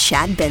listening to the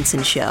Chad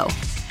Benson Show.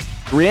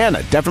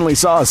 Rihanna definitely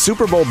saw a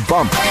Super Bowl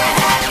bump.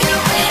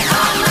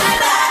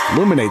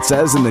 Luminate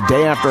says in the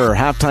day after her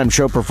halftime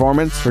show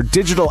performance, her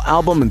digital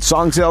album and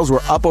song sales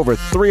were up over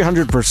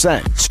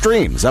 300%,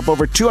 streams up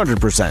over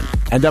 200%.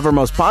 And of her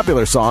most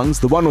popular songs,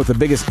 the one with the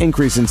biggest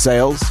increase in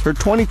sales, her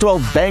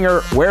 2012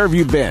 banger, Where Have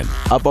You Been,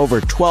 up over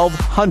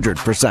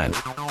 1,200%.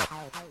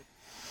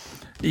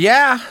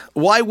 Yeah,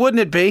 why wouldn't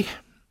it be?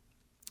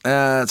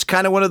 It's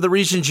kind of one of the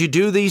reasons you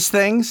do these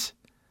things.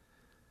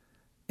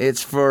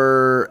 It's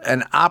for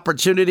an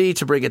opportunity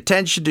to bring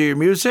attention to your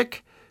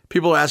music.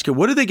 People are asking,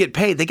 what do they get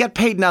paid? They get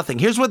paid nothing.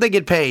 Here's what they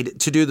get paid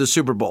to do the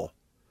Super Bowl.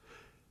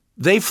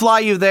 They fly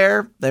you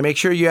there. They make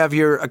sure you have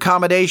your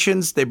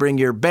accommodations. They bring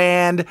your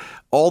band,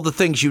 all the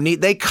things you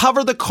need. They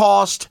cover the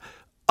cost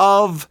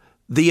of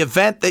the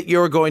event that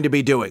you're going to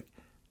be doing.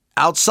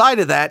 Outside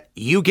of that,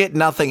 you get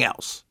nothing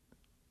else.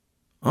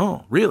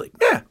 Oh, really?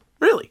 Yeah,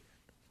 really.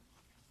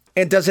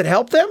 And does it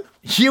help them?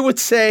 You would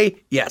say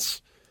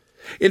yes.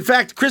 In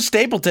fact, Chris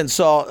Stapleton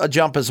saw a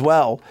jump as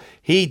well.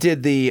 He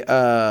did the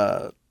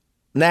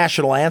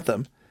national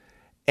anthem,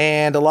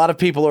 and a lot of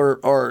people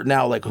are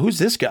now like, who's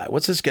this guy?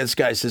 What's this guy? This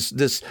guy's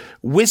this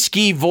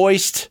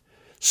whiskey-voiced,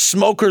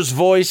 smoker's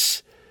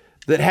voice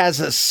that has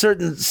a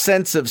certain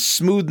sense of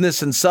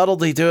smoothness and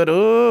subtlety to it.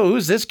 Oh,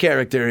 who's this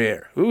character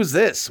here? Who's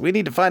this? We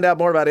need to find out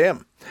more about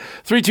him.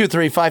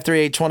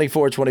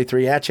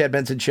 323-538-2423 at Chad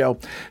Benson Show.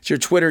 It's your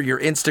Twitter,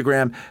 your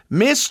Instagram.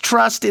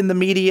 Mistrust in the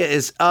media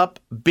is up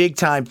big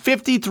time.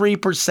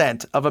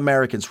 53% of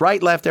Americans,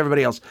 right, left,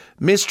 everybody else,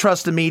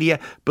 mistrust the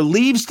media,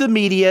 believes the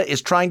media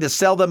is trying to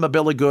sell them a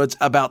bill of goods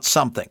about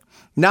something.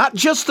 Not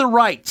just the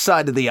right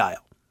side of the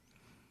aisle.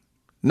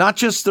 Not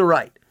just the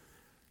right.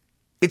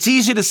 It's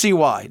easy to see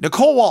why.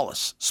 Nicole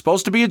Wallace,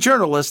 supposed to be a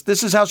journalist,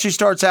 this is how she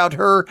starts out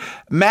her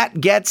Matt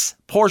Getz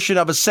portion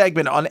of a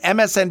segment on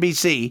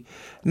MSNBC.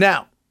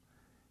 Now,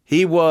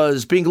 he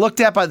was being looked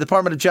at by the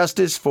Department of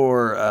Justice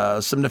for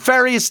some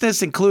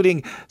nefariousness,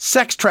 including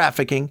sex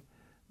trafficking.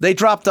 They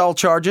dropped all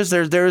charges.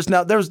 There was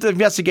the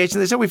investigation.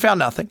 They said, we found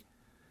nothing.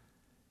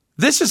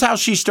 This is how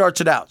she starts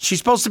it out. She's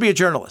supposed to be a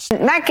journalist.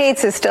 Matt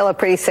Gaetz is still a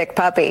pretty sick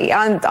puppy.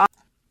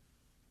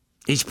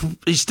 He's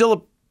still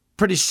a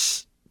pretty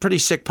sick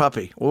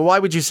puppy. Well, why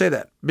would you say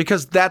that?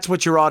 Because that's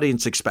what your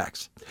audience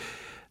expects.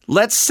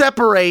 Let's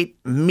separate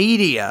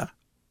media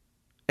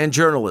and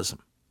journalism.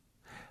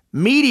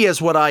 Media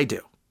is what I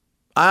do.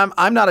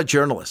 I'm not a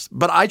journalist,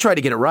 but I try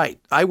to get it right.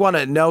 I want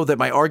to know that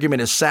my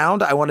argument is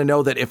sound. I want to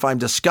know that if I'm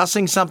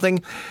discussing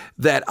something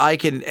that I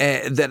can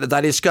that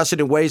I discuss it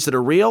in ways that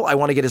are real. I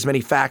want to get as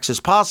many facts as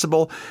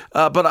possible.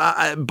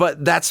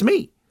 But that's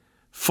me.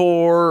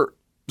 For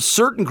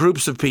certain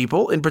groups of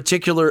people, in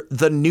particular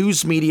the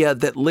news media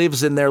that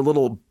lives in their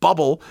little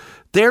bubble,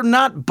 they're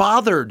not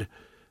bothered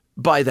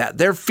by that.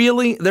 They're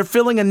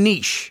filling a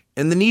niche,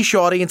 and the niche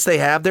audience they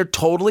have, they're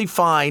totally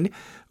fine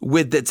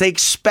with it. They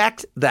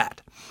expect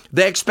that.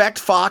 They expect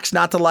Fox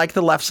not to like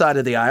the left side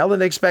of the aisle,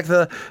 and they expect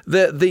the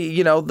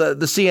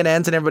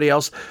CNNs and everybody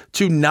else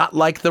to not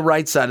like the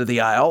right side of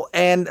the aisle,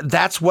 and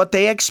that's what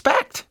they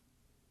expect.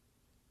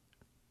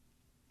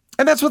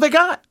 And that's what they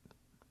got.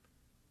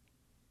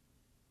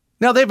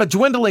 Now, they have a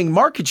dwindling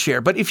market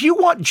share, but if you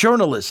want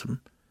journalism,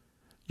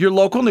 your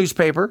local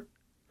newspaper,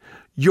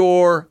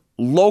 your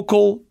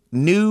local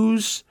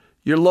news,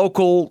 your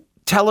local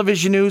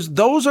television news,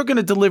 those are going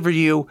to deliver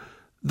you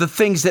the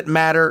things that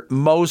matter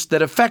most,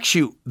 that affects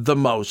you the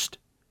most.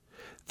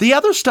 The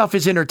other stuff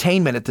is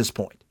entertainment at this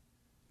point.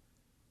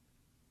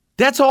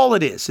 That's all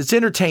it is. It's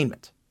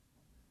entertainment.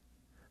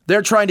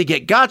 They're trying to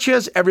get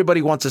gotchas.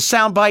 Everybody wants a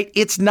soundbite.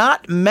 It's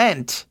not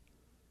meant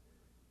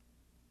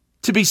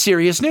to be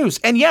serious news.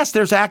 And yes,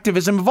 there's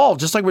activism involved,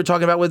 just like we're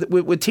talking about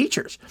with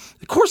teachers.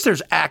 Of course,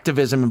 there's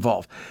activism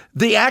involved.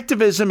 The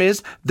activism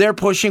is they're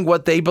pushing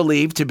what they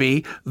believe to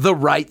be the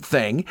right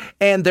thing,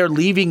 and they're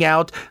leaving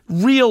out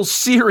real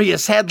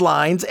serious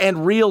headlines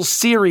and real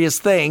serious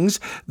things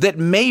that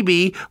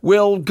maybe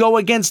will go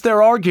against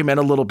their argument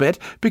a little bit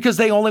because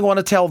they only want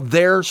to tell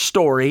their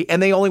story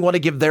and they only want to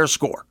give their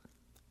score.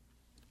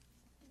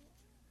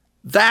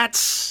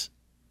 That's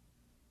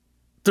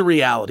the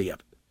reality of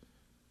it.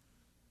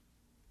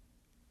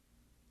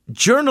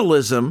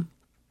 Journalism,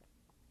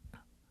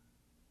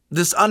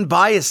 this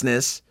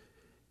unbiasedness,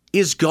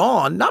 is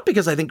gone, not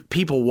because I think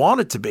people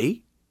want it to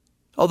be,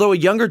 although a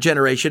younger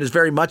generation is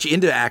very much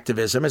into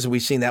activism, as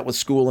we've seen that with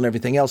school and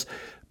everything else,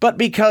 but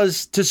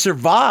because to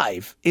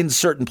survive in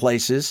certain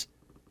places,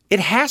 it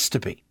has to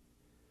be.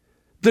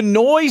 The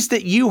noise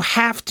that you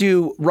have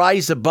to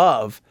rise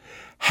above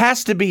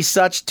has to be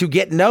such to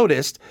get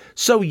noticed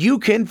so you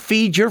can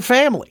feed your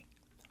family.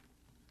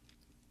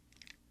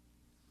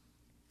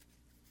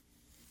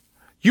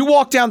 You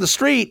walk down the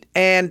street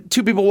and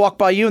two people walk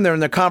by you and they're in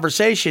their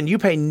conversation. You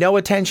pay no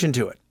attention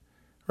to it,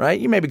 right?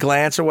 You maybe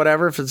glance or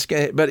whatever,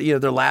 but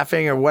they're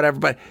laughing or whatever,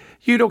 but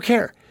you don't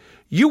care.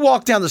 You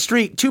walk down the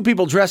street, two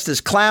people dressed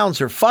as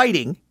clowns are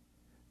fighting.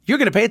 You're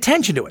going to pay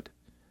attention to it.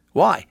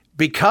 Why?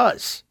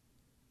 Because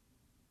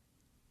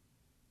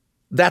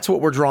that's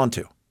what we're drawn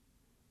to.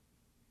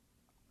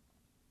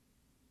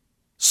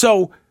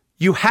 So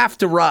you have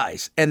to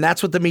rise, and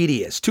that's what the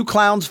media is. Two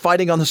clowns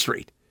fighting on the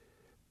street.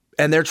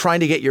 And they're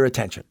trying to get your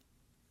attention.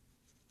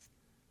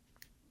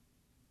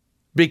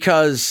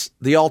 Because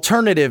the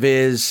alternative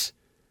is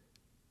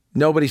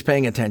nobody's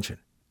paying attention.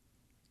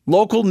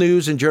 Local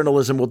news and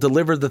journalism will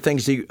deliver the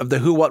things of the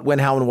who, what, when,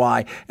 how, and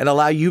why, and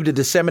allow you to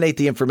disseminate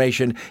the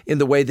information in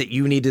the way that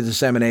you need to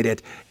disseminate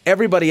it.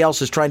 Everybody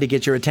else is trying to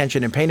get your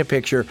attention and paint a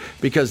picture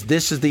because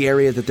this is the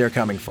area that they're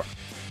coming from.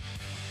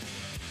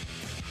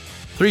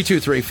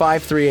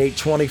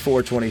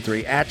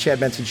 323-538-2423 at Chad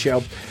Benson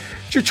Show.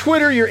 Your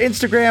Twitter, your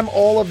Instagram,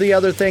 all of the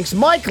other things.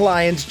 Mike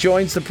Lyons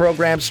joins the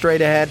program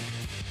straight ahead.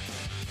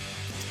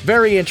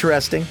 Very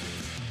interesting.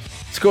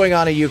 What's going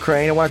on in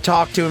Ukraine? I want to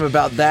talk to him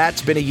about that.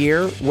 It's been a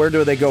year. Where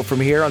do they go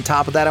from here? On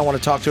top of that, I want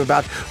to talk to him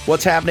about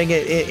what's happening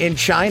in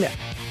China.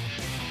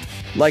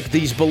 Like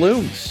these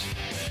balloons.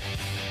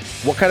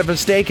 What kind of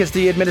mistake has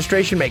the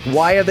administration made?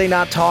 Why are they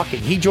not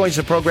talking? He joins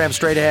the program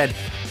straight ahead.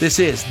 This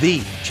is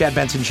the Chad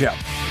Benson Show.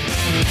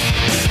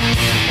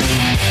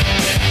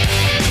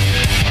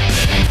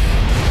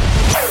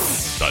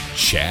 The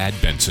Chad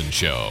Benson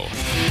Show.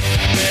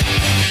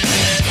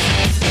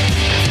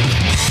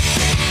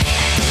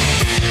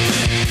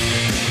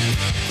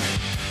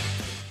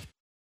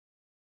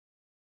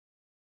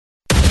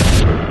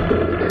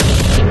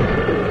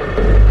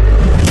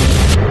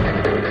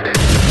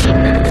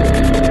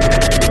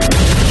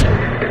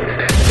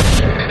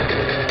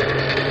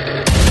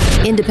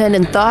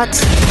 Independent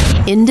thoughts,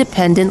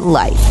 independent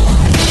life.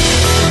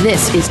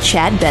 This is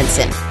Chad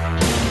Benson.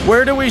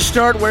 Where do we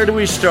start?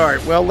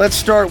 Well, let's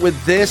start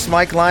with this.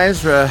 Mike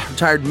Lyons,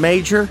 retired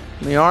major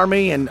in the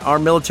Army and our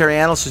military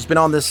analyst, has been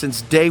on this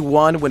since day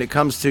one when it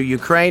comes to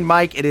Ukraine.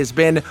 Mike, it has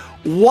been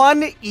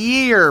 1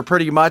 year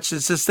pretty much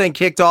since this thing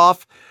kicked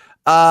off.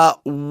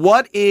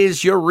 What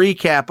is your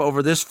recap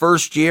over this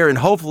first year and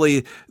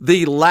hopefully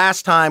the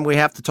last time we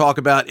have to talk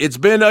about it's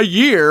been a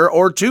year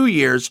or 2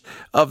 years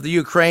of the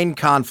Ukraine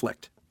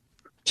conflict?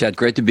 Chad,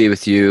 great to be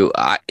with you.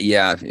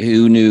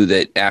 Who knew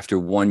that after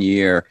 1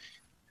 year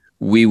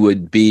we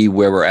would be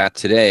where we're at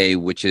today,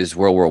 which is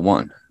World War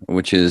I,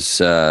 which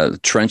is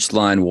trench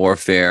line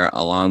warfare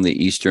along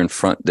the Eastern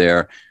Front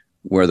there,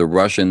 where the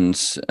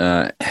Russians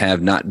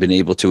have not been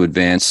able to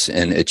advance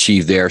and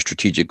achieve their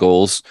strategic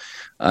goals,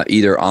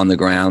 either on the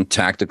ground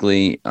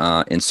tactically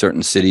in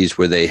certain cities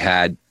where they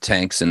had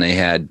tanks and they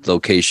had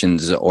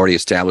locations already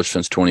established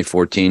since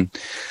 2014.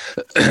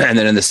 And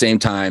then at the same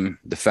time,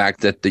 the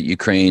fact that the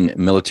Ukraine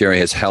military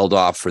has held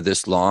off for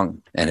this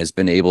long and has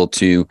been able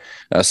to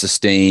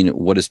sustain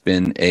what has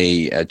been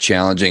a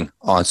challenging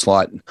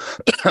onslaught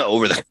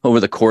over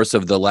the course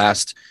of the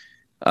last,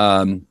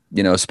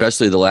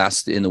 especially the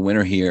last in the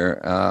winter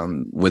here,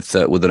 with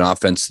an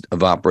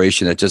offensive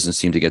operation that doesn't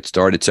seem to get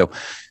started. So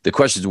the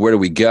question is, where do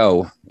we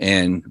go,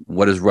 and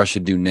what does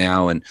Russia do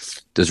now, and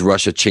does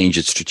Russia change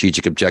its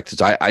strategic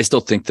objectives? I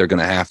still think they're going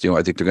to have to.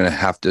 I think they're going to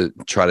have to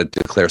try to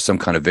declare some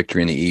kind of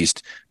victory in the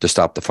East to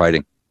stop the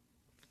fighting.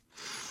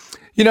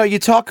 You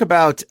talk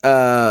about,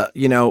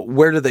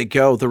 where do they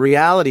go? The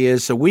reality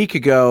is a week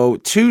ago,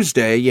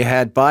 Tuesday, you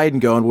had Biden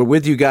going, we're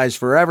with you guys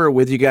forever,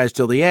 with you guys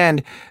till the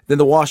end. Then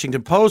the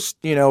Washington Post,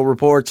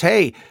 reports,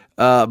 hey,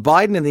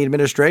 Biden and the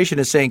administration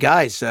is saying,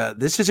 guys,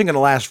 this isn't going to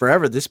last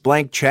forever. This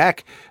blank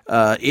check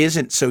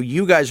isn't. So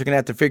you guys are going to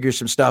have to figure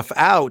some stuff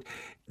out.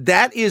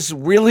 That is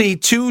really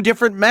two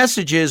different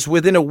messages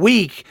within a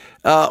week.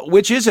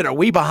 Which is it? Are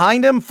we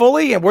behind them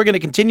fully and we're going to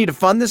continue to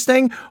fund this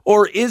thing?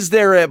 Or is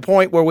there a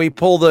point where we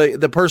pull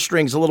the purse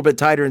strings a little bit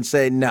tighter and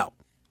say no?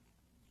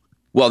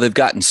 Well, they've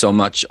gotten so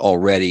much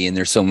already, and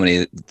there's so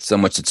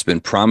much that's been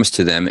promised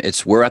to them.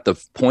 We're at the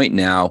point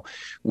now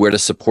where to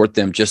support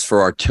them just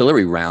for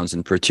artillery rounds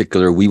in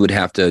particular, we would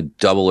have to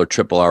double or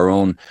triple our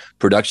own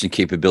production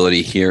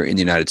capability here in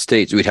the United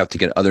States. We'd have to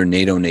get other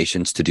NATO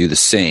nations to do the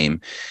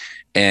same.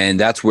 And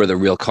that's where the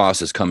real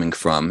cost is coming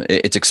from.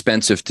 It's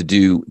expensive to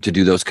do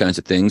those kinds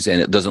of things, and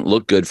it doesn't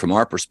look good from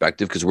our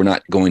perspective because we're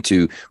not going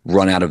to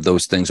run out of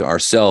those things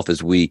ourselves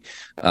as we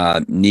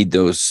need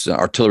those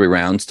artillery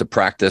rounds to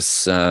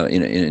practice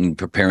in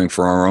preparing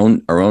for our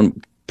own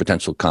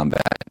potential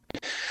combat.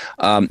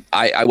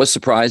 I was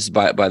surprised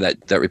by that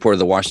report of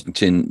the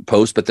Washington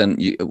Post, but then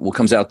what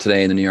comes out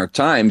today in the New York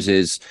Times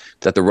is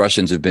that the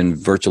Russians have been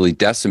virtually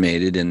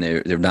decimated and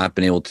they've not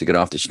been able to get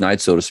off the schneid,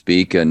 so to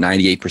speak.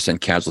 98%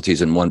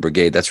 casualties in one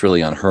brigade. That's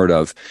really unheard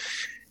of.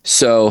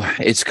 So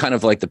it's kind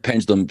of like the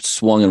pendulum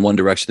swung in one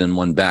direction and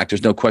one back.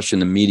 There's no question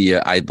the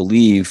media, I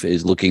believe,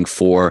 is looking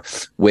for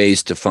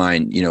ways to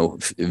find,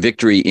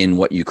 victory in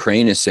what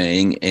Ukraine is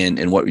saying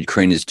and what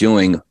Ukraine is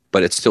doing.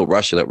 But it's still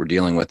Russia that we're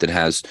dealing with that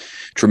has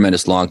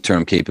tremendous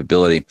long-term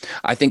capability.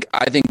 I think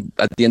at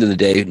the end of the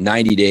day,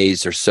 90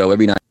 days or so,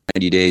 every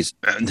 90 days,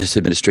 this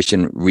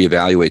administration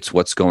reevaluates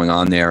what's going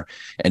on there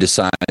and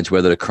decides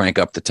whether to crank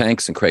up the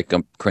tanks and crank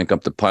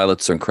up the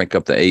pilots and crank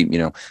up the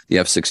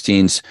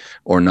F-16s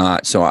or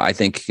not. So I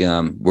think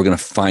we're going to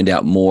find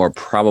out more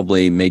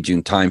probably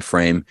May-June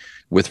timeframe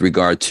with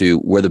regard to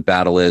where the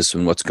battle is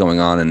and what's going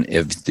on and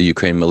if the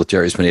Ukrainian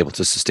military has been able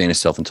to sustain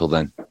itself until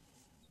then.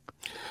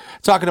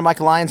 Talking to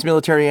Michael Lyons,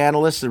 military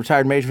analyst, a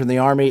retired major from the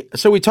Army.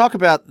 So we talk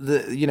about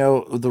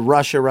the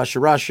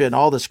Russia, and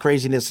all this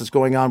craziness that's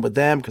going on with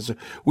them because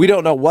we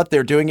don't know what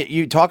they're doing.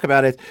 You talk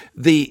about it.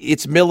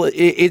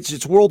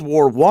 It's World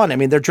War I. I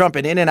mean, they're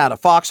jumping in and out of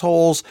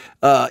foxholes.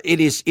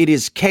 It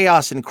is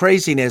chaos and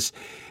craziness.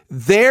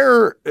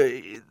 The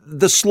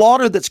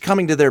slaughter that's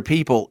coming to their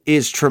people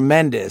is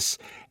tremendous.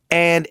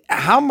 And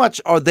how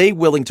much are they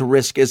willing to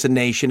risk as a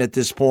nation at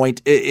this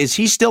point? Is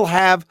he still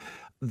have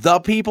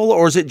the people,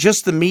 or is it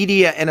just the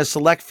media and a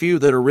select few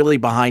that are really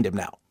behind him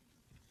now?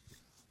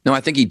 No, I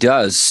think he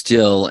does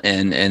still,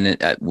 and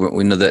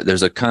we know that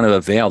there's a kind of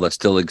a veil that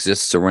still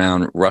exists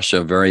around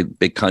Russia, a very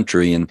big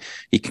country, and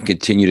he can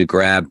continue to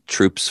grab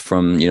troops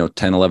from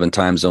 10, 11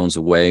 time zones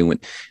away.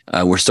 When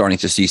we're starting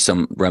to see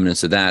some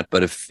remnants of that,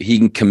 but if he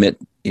can commit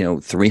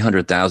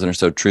 300,000 or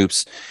so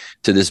troops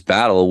to this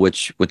battle,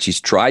 which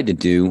he's tried to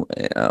do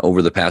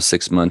over the past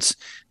 6 months,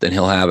 then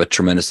he'll have a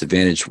tremendous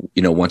advantage,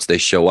 once they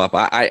show up.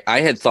 I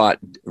had thought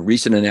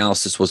recent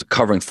analysis was a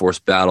covering force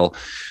battle,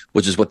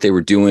 which is what they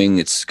were doing.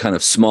 It's kind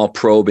of small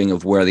probing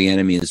of where the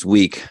enemy is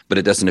weak, but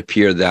it doesn't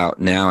appear that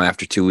now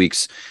after 2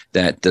 weeks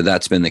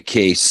that's been the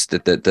case,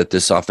 that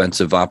this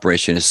offensive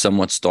operation is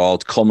somewhat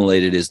stalled.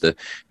 Culminated is the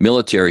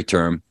military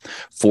term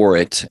for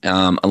it.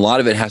 A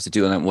lot of it has to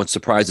do, and what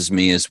surprises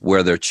me is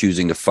where they're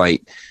choosing to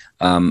fight.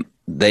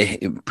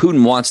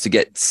 Putin wants to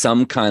get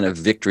some kind of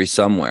victory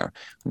somewhere.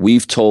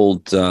 We've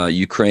told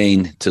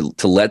Ukraine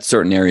to let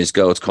certain areas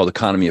go. It's called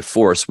economy of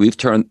force. We've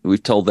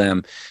told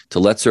them to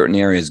let certain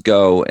areas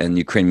go, and the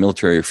Ukraine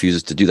military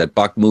refuses to do that.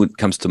 Bakhmut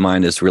comes to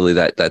mind as really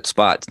that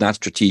spot. It's not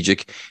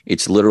strategic.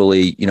 It's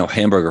literally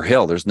Hamburger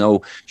Hill. There's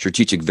no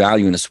strategic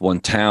value in this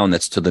one town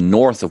that's to the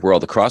north of where all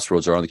the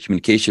crossroads are, all the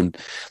communication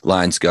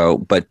lines go.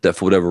 But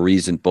for whatever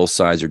reason, both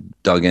sides are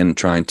dug in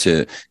trying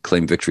to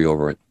claim victory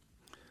over it.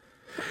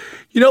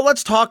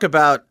 Let's talk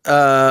about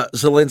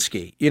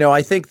Zelensky.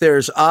 I think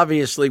there's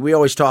obviously, we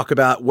always talk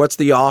about what's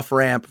the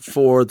off-ramp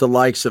for the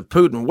likes of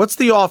Putin. What's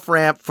the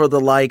off-ramp for the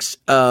likes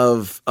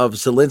of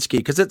Zelensky?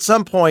 Because at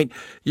some point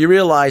you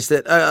realize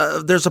that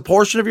there's a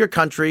portion of your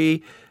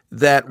country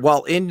that,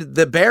 while in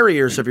the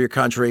barriers of your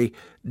country,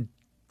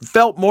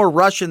 felt more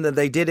Russian than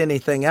they did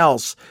anything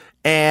else.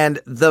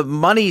 And the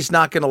money's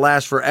not going to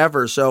last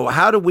forever. So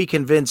how do we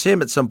convince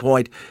him at some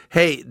point,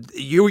 hey,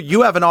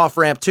 you have an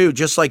off-ramp too,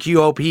 just like you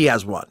hope he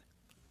has one?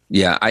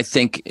 Yeah, I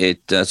think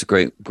that's a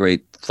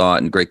great thought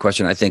and great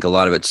question. I think a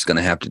lot of it's going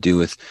to have to do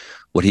with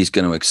what he's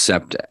going to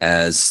accept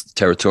as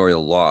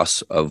territorial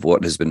loss of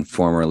what has been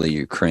formerly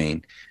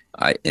Ukraine.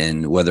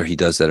 And whether he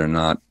does that or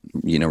not,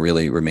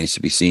 really remains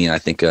to be seen. I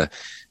think a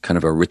kind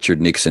of a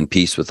Richard Nixon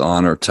peace with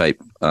honor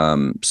type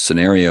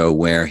scenario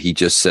where he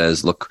just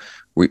says, look,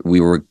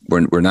 we're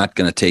not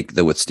going to take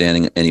the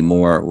withstanding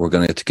anymore. We're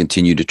going to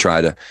continue to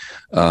try to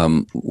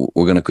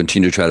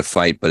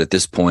fight. But at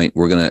this point,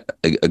 we're going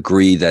to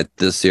agree that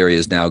this area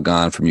is now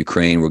gone from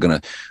Ukraine. We're going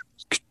to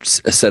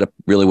set up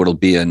really what will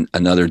be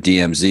another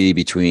DMZ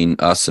between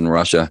us and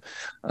Russia.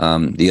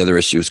 The other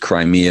issue is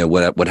Crimea.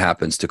 What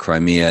happens to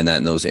Crimea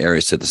and those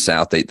areas to the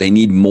south? They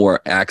need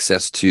more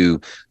access to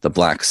the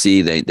Black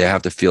Sea. They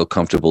have to feel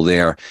comfortable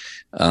there.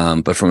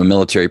 But from a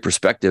military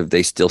perspective,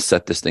 they still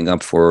set this thing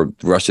up for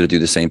Russia to do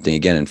the same thing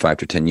again in 5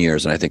 to 10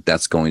 years. And I think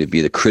that's going to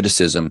be the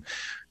criticism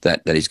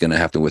that he's going to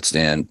have to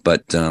withstand.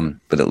 But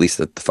at least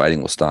the fighting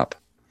will stop.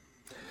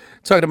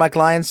 Talking to Mike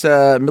Lyons,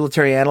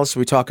 military analyst.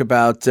 We talk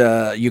about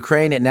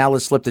Ukraine, and now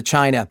let's flip to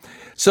China.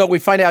 So we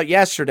find out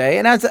yesterday,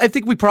 and I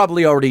think we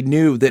probably already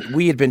knew that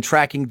we had been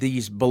tracking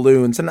these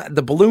balloons. And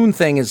the balloon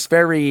thing is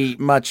very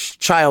much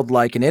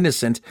childlike and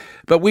innocent,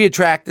 but we had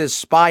tracked this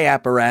spy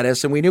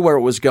apparatus, and we knew where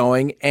it was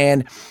going.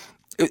 And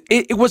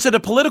was it a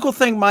political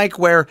thing, Mike,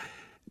 where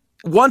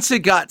once it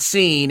got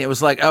seen, it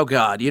was like, oh,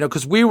 God,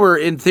 because we were,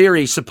 in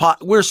theory,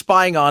 we're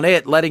spying on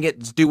it, letting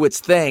it do its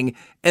thing.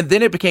 And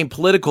then it became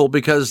political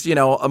because,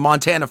 a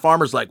Montana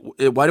farmer's like,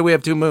 why do we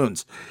have two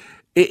moons?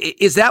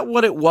 Is that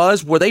what it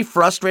was? Were they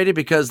frustrated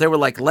because they were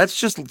like, let's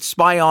just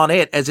spy on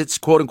it as it's,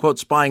 quote unquote,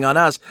 spying on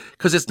us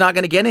because it's not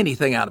going to get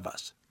anything out of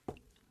us?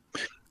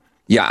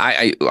 Yeah,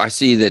 I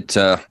see that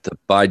the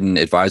Biden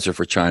advisor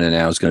for China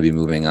now is going to be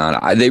moving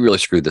on. They really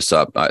screwed this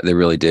up. They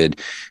really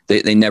did.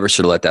 They never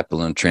should have let that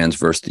balloon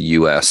transverse the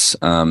U.S.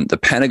 The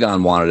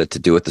Pentagon wanted it to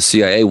do it. The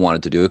CIA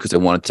wanted to do it because they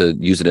wanted to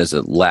use it as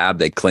a lab.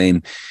 They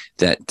claim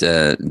that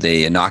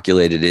they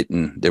inoculated it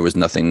and there was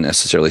nothing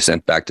necessarily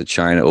sent back to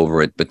China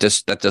over it. But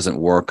that doesn't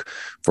work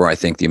for, I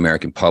think, the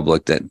American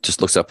public that just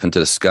looks up into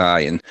the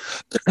sky. And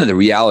the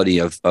reality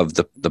of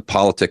the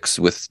politics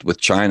with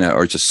China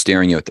are just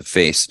staring you at the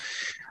face.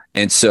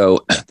 And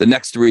so the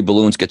next three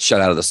balloons get shot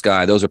out of the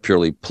sky. Those are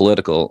purely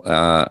political.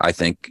 I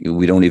think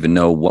we don't even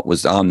know what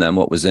was on them,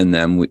 what was in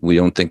them. We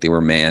don't think they were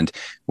manned.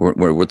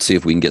 We'll see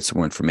if we can get some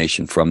more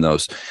information from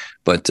those.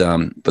 But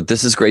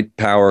this is great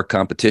power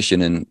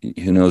competition, and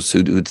who knows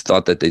who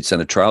thought that they'd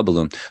send a trial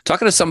balloon.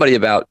 Talking to somebody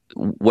about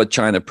what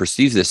China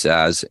perceives this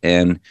as,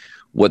 and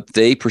what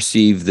they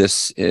perceive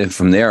this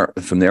from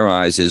their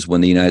eyes is when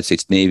the United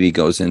States Navy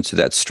goes into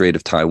that Strait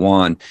of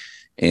Taiwan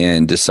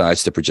and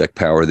decides to project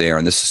power there.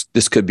 And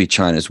this could be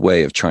China's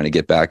way of trying to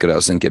get back at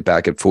us and get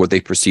back at what they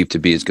perceive to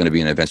be is going to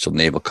be an eventual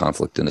naval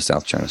conflict in the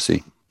South China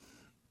Sea.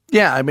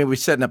 Yeah, I mean, we're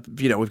setting up,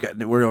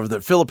 we're over the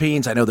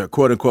Philippines. I know they're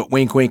quote unquote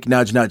wink, wink,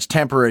 nudge, nudge,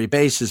 temporary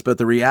bases. But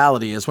the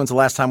reality is, when's the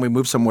last time we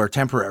moved somewhere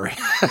temporary?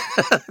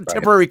 Right.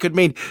 Temporary could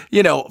mean,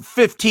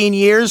 15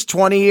 years,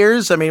 20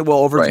 years. I mean, well,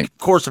 over the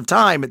course of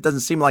time, it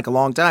doesn't seem like a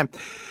long time.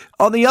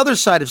 On the other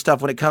side of stuff,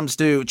 when it comes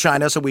to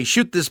China, so we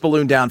shoot this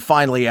balloon down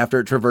finally after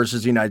it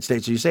traverses the United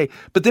States, as you say,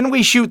 but then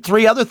we shoot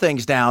three other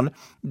things down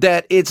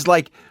that it's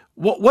like,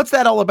 what's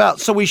that all about?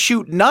 So we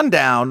shoot none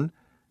down,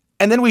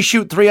 and then we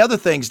shoot three other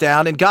things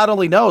down, and God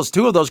only knows,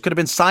 two of those could have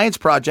been science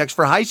projects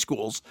for high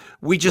schools.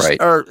 We just,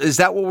 is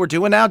that what we're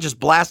doing now? Just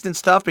blasting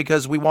stuff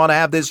because we want to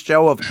have this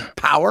show of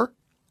power?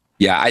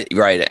 Yeah,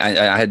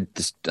 I had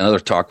another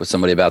talk with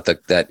somebody about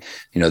that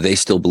they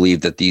still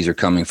believe that these are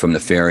coming from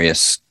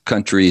nefarious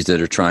countries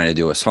that are trying to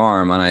do us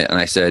harm. And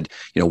I said,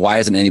 why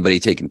hasn't anybody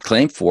taken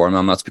claim for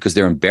them? That's because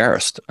they're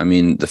embarrassed. I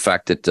mean, the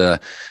fact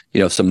that,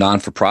 some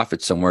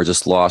non-for-profit somewhere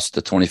just lost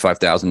a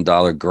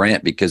 $25,000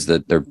 grant because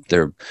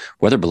their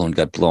weather balloon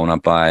got blown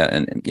up by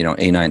an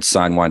A9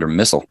 Sidewinder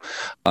missile.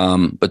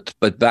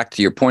 But back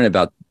to your point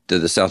about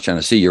the South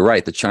China Sea, you're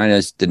right. The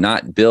Chinas did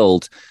not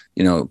build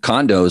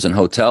condos and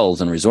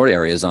hotels and resort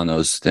areas on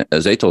those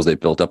atolls they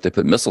built up. They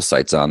put missile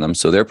sites on them.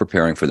 So they're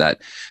preparing for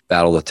that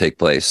battle to take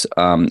place.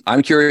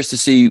 I'm curious to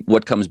see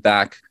what comes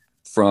back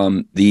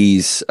from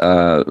these,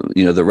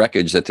 the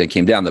wreckage that they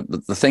came down.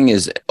 The thing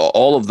is,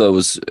 all of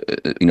those,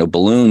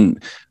 balloon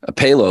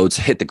payloads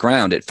hit the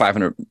ground at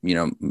 500,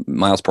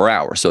 miles per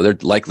hour. So they're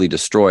likely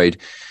destroyed.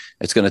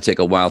 It's going to take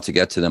a while to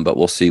get to them, but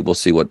we'll see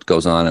what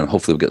goes on, and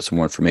hopefully we'll get some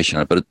more information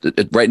on it.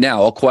 But right now,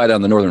 all quiet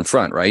on the northern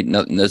front, right?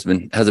 Nothing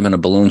hasn't been a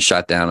balloon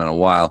shot down in a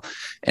while.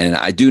 And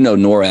I do know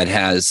NORAD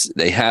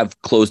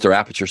have closed their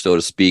aperture, so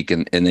to speak,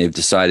 and they've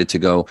decided to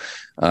go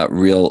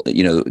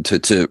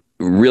to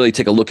really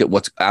take a look at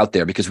what's out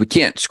there, because we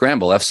can't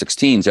scramble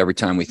F-16s every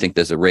time we think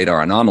there's a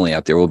radar anomaly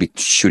out there. We'll be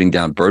shooting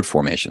down bird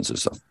formations and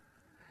stuff.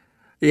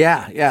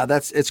 Yeah,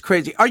 it's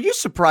crazy. Are you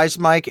surprised,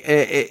 Mike?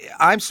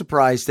 I'm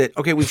surprised that,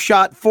 we've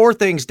shot four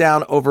things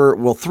down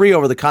three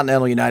over the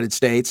continental United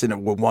States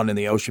and one in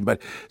the ocean,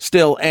 but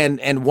still,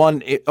 and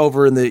one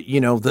over in the,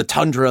 the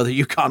tundra, the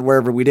Yukon,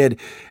 wherever we did.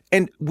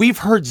 And we've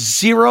heard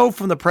zero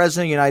from the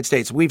president of the United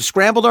States. We've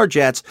scrambled our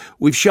jets.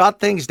 We've shot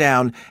things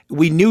down.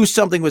 We knew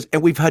something was,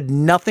 and we've had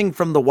nothing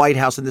from the White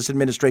House in this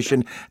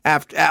administration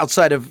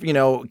outside of,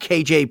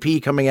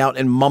 KJP coming out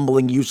and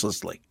mumbling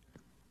uselessly.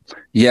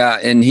 Yeah,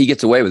 and he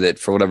gets away with it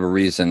for whatever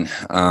reason.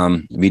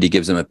 The media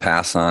gives him a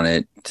pass on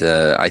it.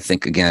 I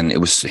think, again, it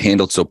was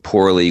handled so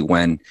poorly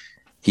when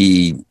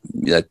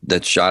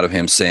that shot of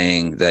him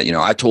saying that,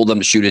 I told them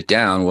to shoot it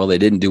down. Well, they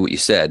didn't do what you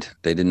said.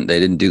 They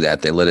didn't do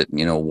that. They let it,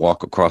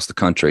 walk across the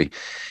country.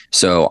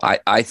 So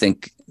I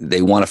think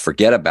they want to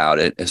forget about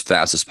it as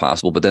fast as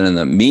possible. But then in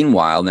the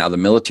meanwhile, now the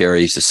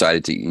military has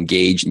decided to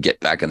engage and get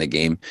back in the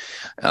game,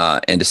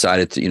 and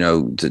decided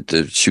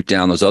to shoot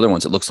down those other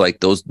ones. It looks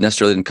like those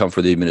necessarily didn't come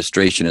from the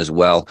administration as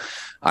well.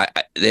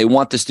 They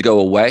want this to go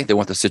away. They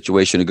want the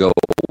situation to go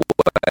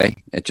away.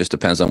 It just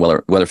depends on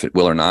whether it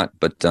will or not.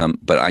 But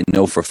I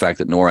know for a fact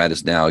that NORAD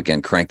is now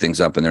again cranked things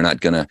up, and they're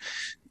not going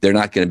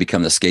to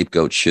become the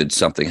scapegoat should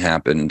something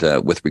happen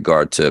with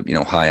regard to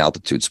high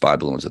altitude spy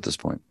balloons at this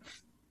point.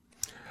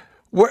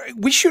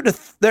 We shoot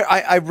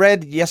I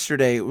read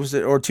yesterday,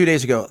 or 2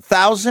 days ago,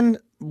 1,000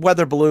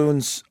 weather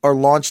balloons are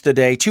launched a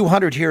day,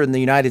 200 here in the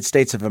United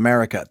States of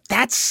America.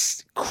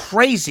 That's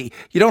crazy.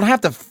 You don't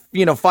have to,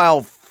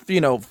 file,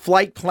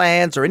 flight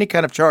plans or any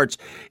kind of charts.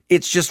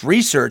 It's just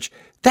research.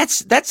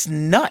 That's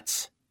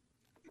nuts.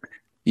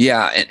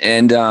 Yeah,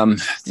 and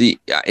the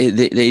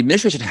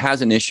administration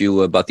has an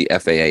issue about the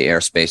FAA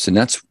airspace, and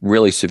that's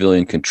really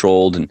civilian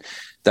controlled, and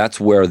that's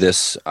where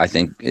this, I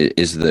think,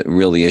 is the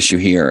really issue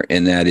here,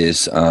 and that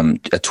is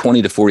at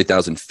 20 to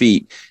 40,000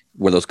 feet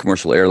where those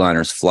commercial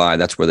airliners fly.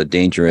 That's where the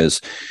danger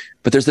is.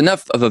 But there's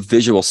enough of a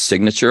visual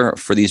signature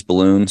for these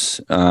balloons,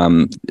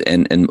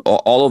 and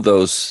all of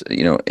those,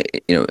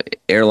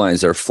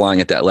 airlines that are flying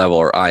at that level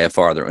are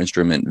IFR, their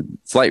instrument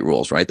flight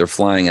rules, right? They're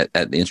flying at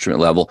the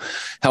instrument level.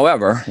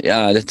 However,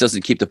 that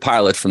doesn't keep the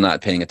pilot from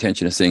not paying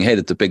attention and saying, hey,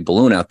 that's a big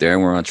balloon out there,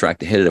 and we're on track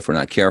to hit it if we're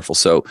not careful.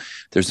 So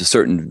there's a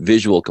certain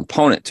visual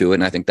component to it,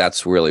 and I think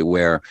that's really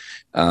where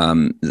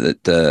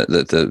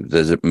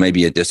there's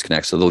maybe a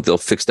disconnect. So they'll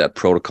fix that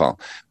protocol.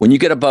 When you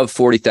get above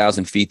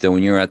 40,000 feet, though,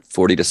 when you're at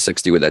 40 to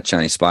 60 with that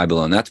Chinese spy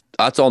balloon,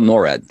 that's all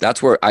NORAD.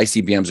 That's where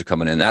ICBMs are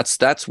coming in.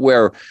 That's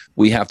where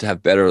we have to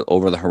have better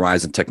over the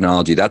horizon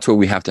technology. That's where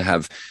we have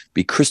to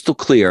be crystal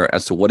clear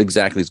as to what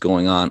exactly is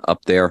going on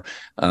up there,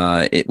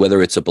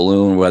 whether it's a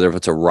balloon, whether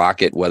it's a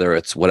rocket, whether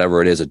it's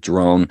whatever it is, a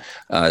drone,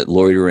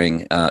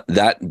 loitering.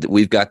 That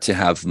we've got to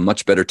have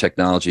much better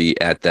technology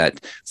at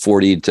that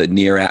 40 to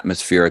near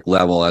atmospheric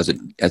level as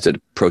it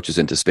approaches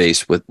into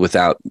space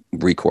without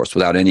recourse,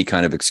 without any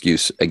kind of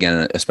excuse.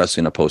 Again,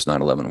 especially in a post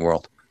 9/11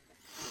 world.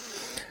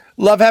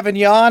 Love having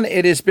you on.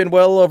 It has been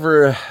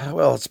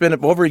it's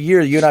been over a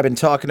year. You and I have been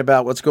talking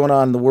about what's going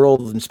on in the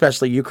world, and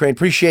especially Ukraine.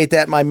 Appreciate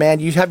that, my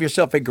man. You have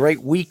yourself a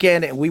great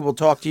weekend, and we will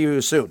talk to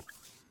you soon.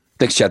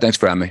 Thanks, Chad. Thanks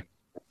for having me.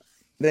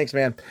 Thanks,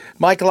 man.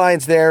 Mike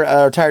Lyons there,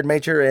 retired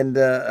major and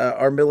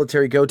our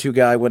military go-to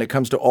guy when it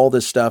comes to all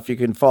this stuff. You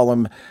can follow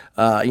him,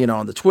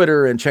 on the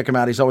Twitter and check him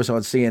out. He's always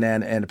on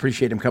CNN, and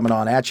appreciate him coming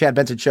on. At Chad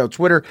Benson Show,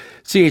 Twitter,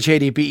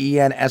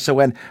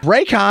 ChadBenson.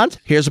 Raycon,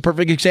 here's a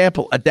perfect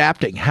example.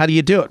 Adapting. How do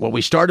you do it? Well,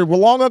 we started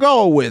long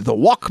ago with the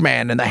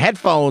Walkman and the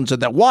headphones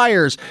and the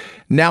wires.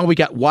 Now we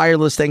got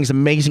wireless things,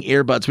 amazing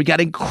earbuds. We got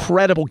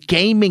incredible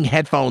gaming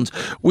headphones,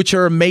 which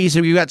are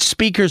amazing. We got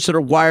speakers that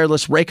are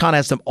wireless. Raycon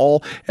has them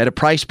all at a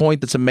price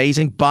point that's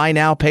amazing. Buy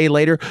now, pay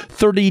later.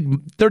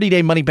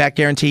 30-day money-back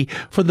guarantee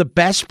for the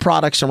best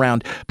products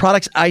around.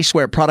 Products I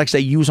swear, products I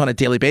use on a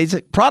daily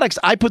basis. Products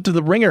I put through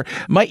the ringer.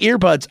 My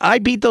earbuds, I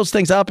beat those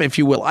things up, if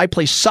you will. I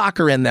play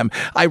soccer in them.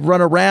 I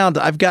run around.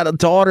 I've got a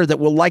daughter that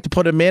will like to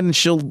put them in, and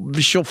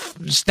she'll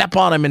step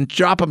on them and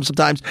drop them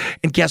sometimes.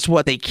 And guess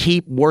what? They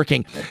keep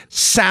working.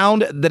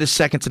 Sound that is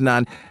second to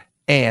none.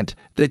 And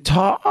the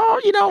talk,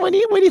 when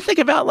you think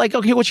about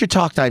okay, what's your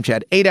talk time,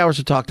 Chad? 8 hours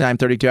of talk time,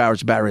 32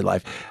 hours of battery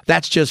life.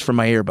 That's just for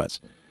my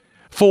earbuds.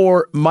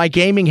 For my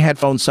gaming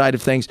headphone side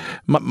of things,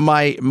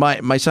 my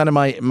son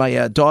and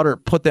my daughter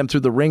put them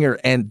through the ringer,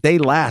 and they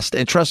last.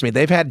 And trust me,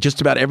 they've had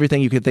just about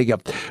everything you could think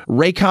of.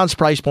 Raycon's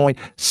price point,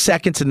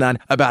 second to none,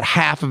 about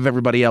half of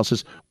everybody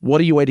else's. What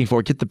are you waiting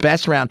for? Get the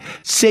best round.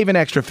 Save an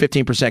extra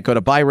 15%. Go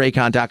to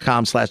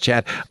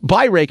buyraycon.com/Chad.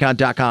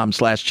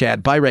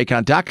 Buyraycon.com/Chad.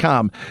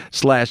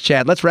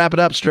 Buyraycon.com/Chad. Let's wrap it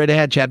up. Straight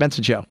ahead, Chad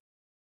Benson Show.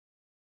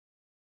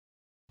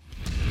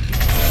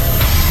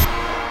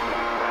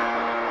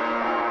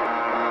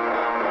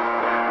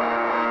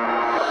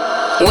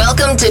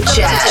 Welcome to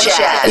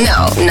Chad.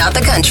 No, not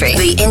the country.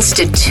 The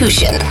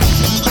institution.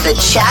 The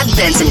Chad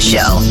Benson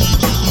Show.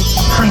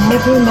 I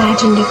never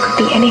imagined it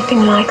could be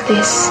anything like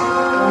this.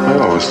 I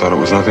always thought it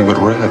was nothing but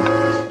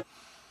red.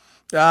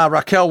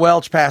 Raquel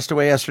Welch passed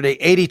away yesterday,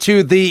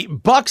 82. The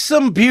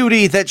buxom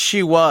beauty that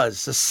she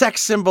was, a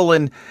sex symbol.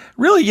 And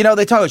really,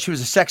 they talk about she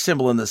was a sex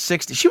symbol in the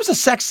 60s. She was a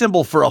sex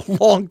symbol for a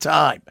long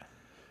time.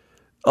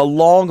 A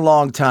long,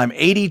 long time.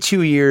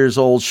 82 years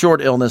old,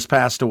 short illness,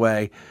 passed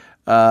away.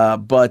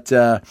 But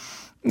she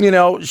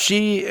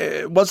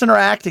wasn't her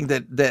acting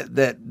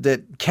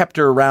that kept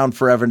her around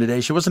forever and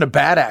today. She wasn't a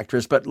bad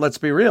actress, but let's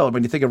be real.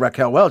 When you think of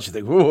Raquel Welch, you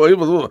think,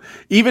 ooh.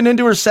 Even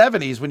into her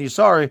 70s when you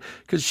saw her,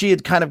 because she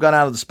had kind of gone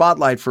out of the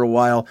spotlight for a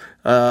while.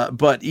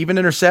 But even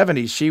in her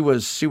 70s, she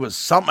was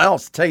something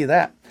else, to tell you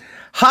that.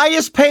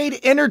 Highest paid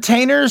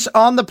entertainers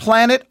on the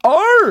planet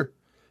are,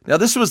 now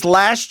this was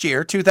last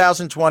year,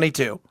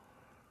 2022,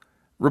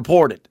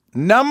 reported.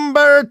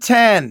 Number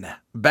 10,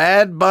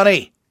 Bad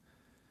Bunny.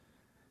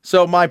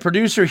 So my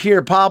producer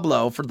here,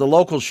 Pablo, for the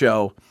local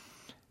show,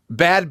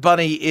 Bad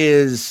Bunny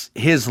is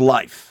his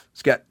life.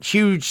 He's got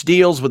huge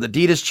deals with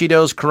Adidas,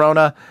 Cheetos,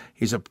 Corona.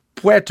 He's a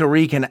Puerto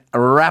Rican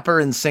rapper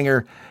and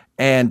singer,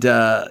 and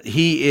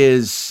he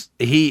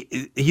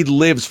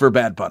lives for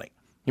Bad Bunny.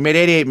 He made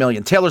 $88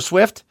 million. Taylor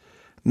Swift,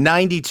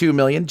 $92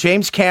 million.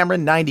 James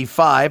Cameron,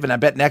 $95, and I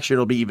bet next year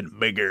it'll be even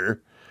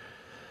bigger.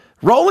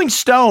 Rolling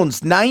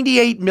Stones,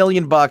 $98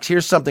 million.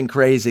 Here's something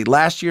crazy.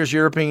 Last year's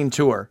European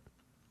tour,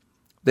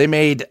 they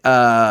made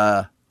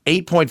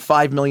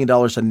 $8.5 million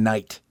a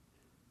night.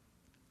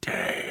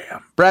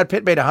 Damn. Brad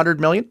Pitt made $100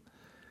 million.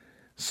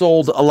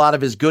 Sold a lot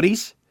of his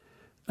goodies.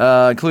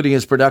 including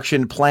his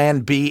production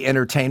Plan B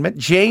Entertainment.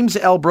 James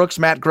L. Brooks,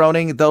 Matt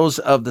Groening, those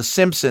of The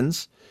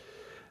Simpsons,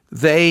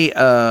 they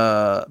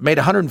made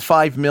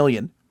 $105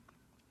 million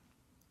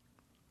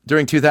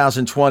during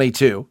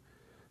 2022.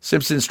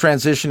 Simpsons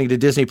transitioning to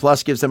Disney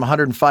Plus gives them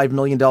 $105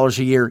 million a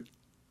year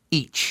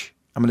each.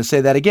 I'm going to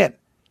say that again.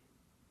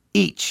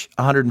 Each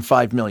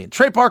 $105 million.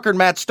 Trey Parker and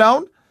Matt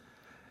Stone,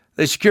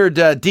 they secured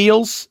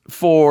deals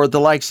for the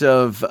likes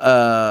of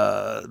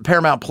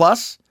Paramount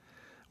Plus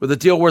with a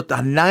deal worth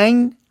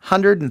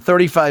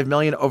 $935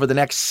 million over the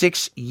next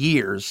 6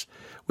 years,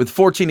 with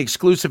 14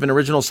 exclusive and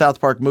original South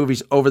Park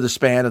movies over the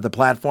span of the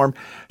platform.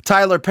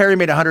 Tyler Perry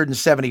made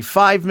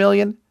 $175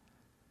 million.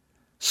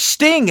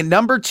 Sting,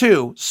 number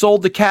 2,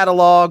 sold the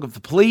catalog of The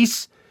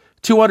Police,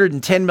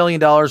 $210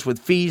 million with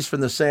fees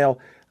from the sale.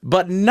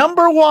 But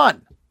number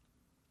 1,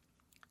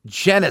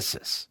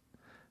 Genesis.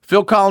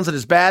 Phil Collins and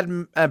his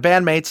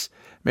bandmates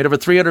made over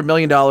 $300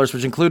 million,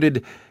 which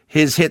included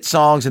his hit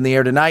songs In the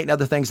Air Tonight and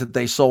other things that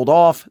they sold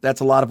off.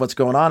 That's a lot of what's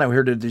going on. I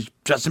heard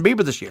Justin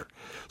Bieber this year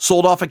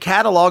sold off a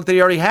catalog that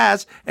he already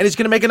has, and he's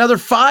going to make another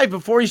 5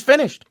 before he's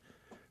finished.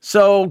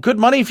 So good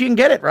money if you can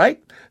get it,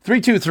 right?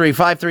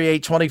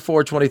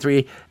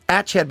 323-538-2423.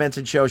 At Chad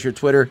Benson Show is your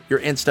Twitter, your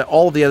Insta,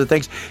 all of the other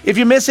things. If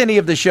you miss any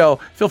of the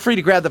show, feel free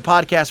to grab the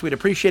podcast. We'd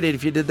appreciate it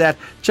if you did that.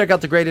 Check out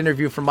the great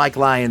interview from Mike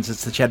Lyons.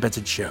 It's the Chad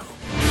Benson Show.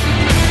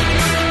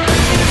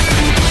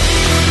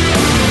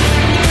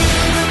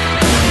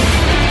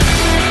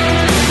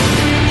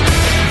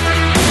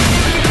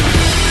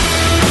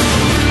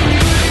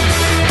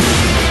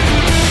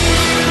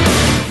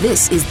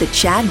 This is the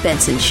Chad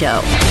Benson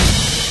Show.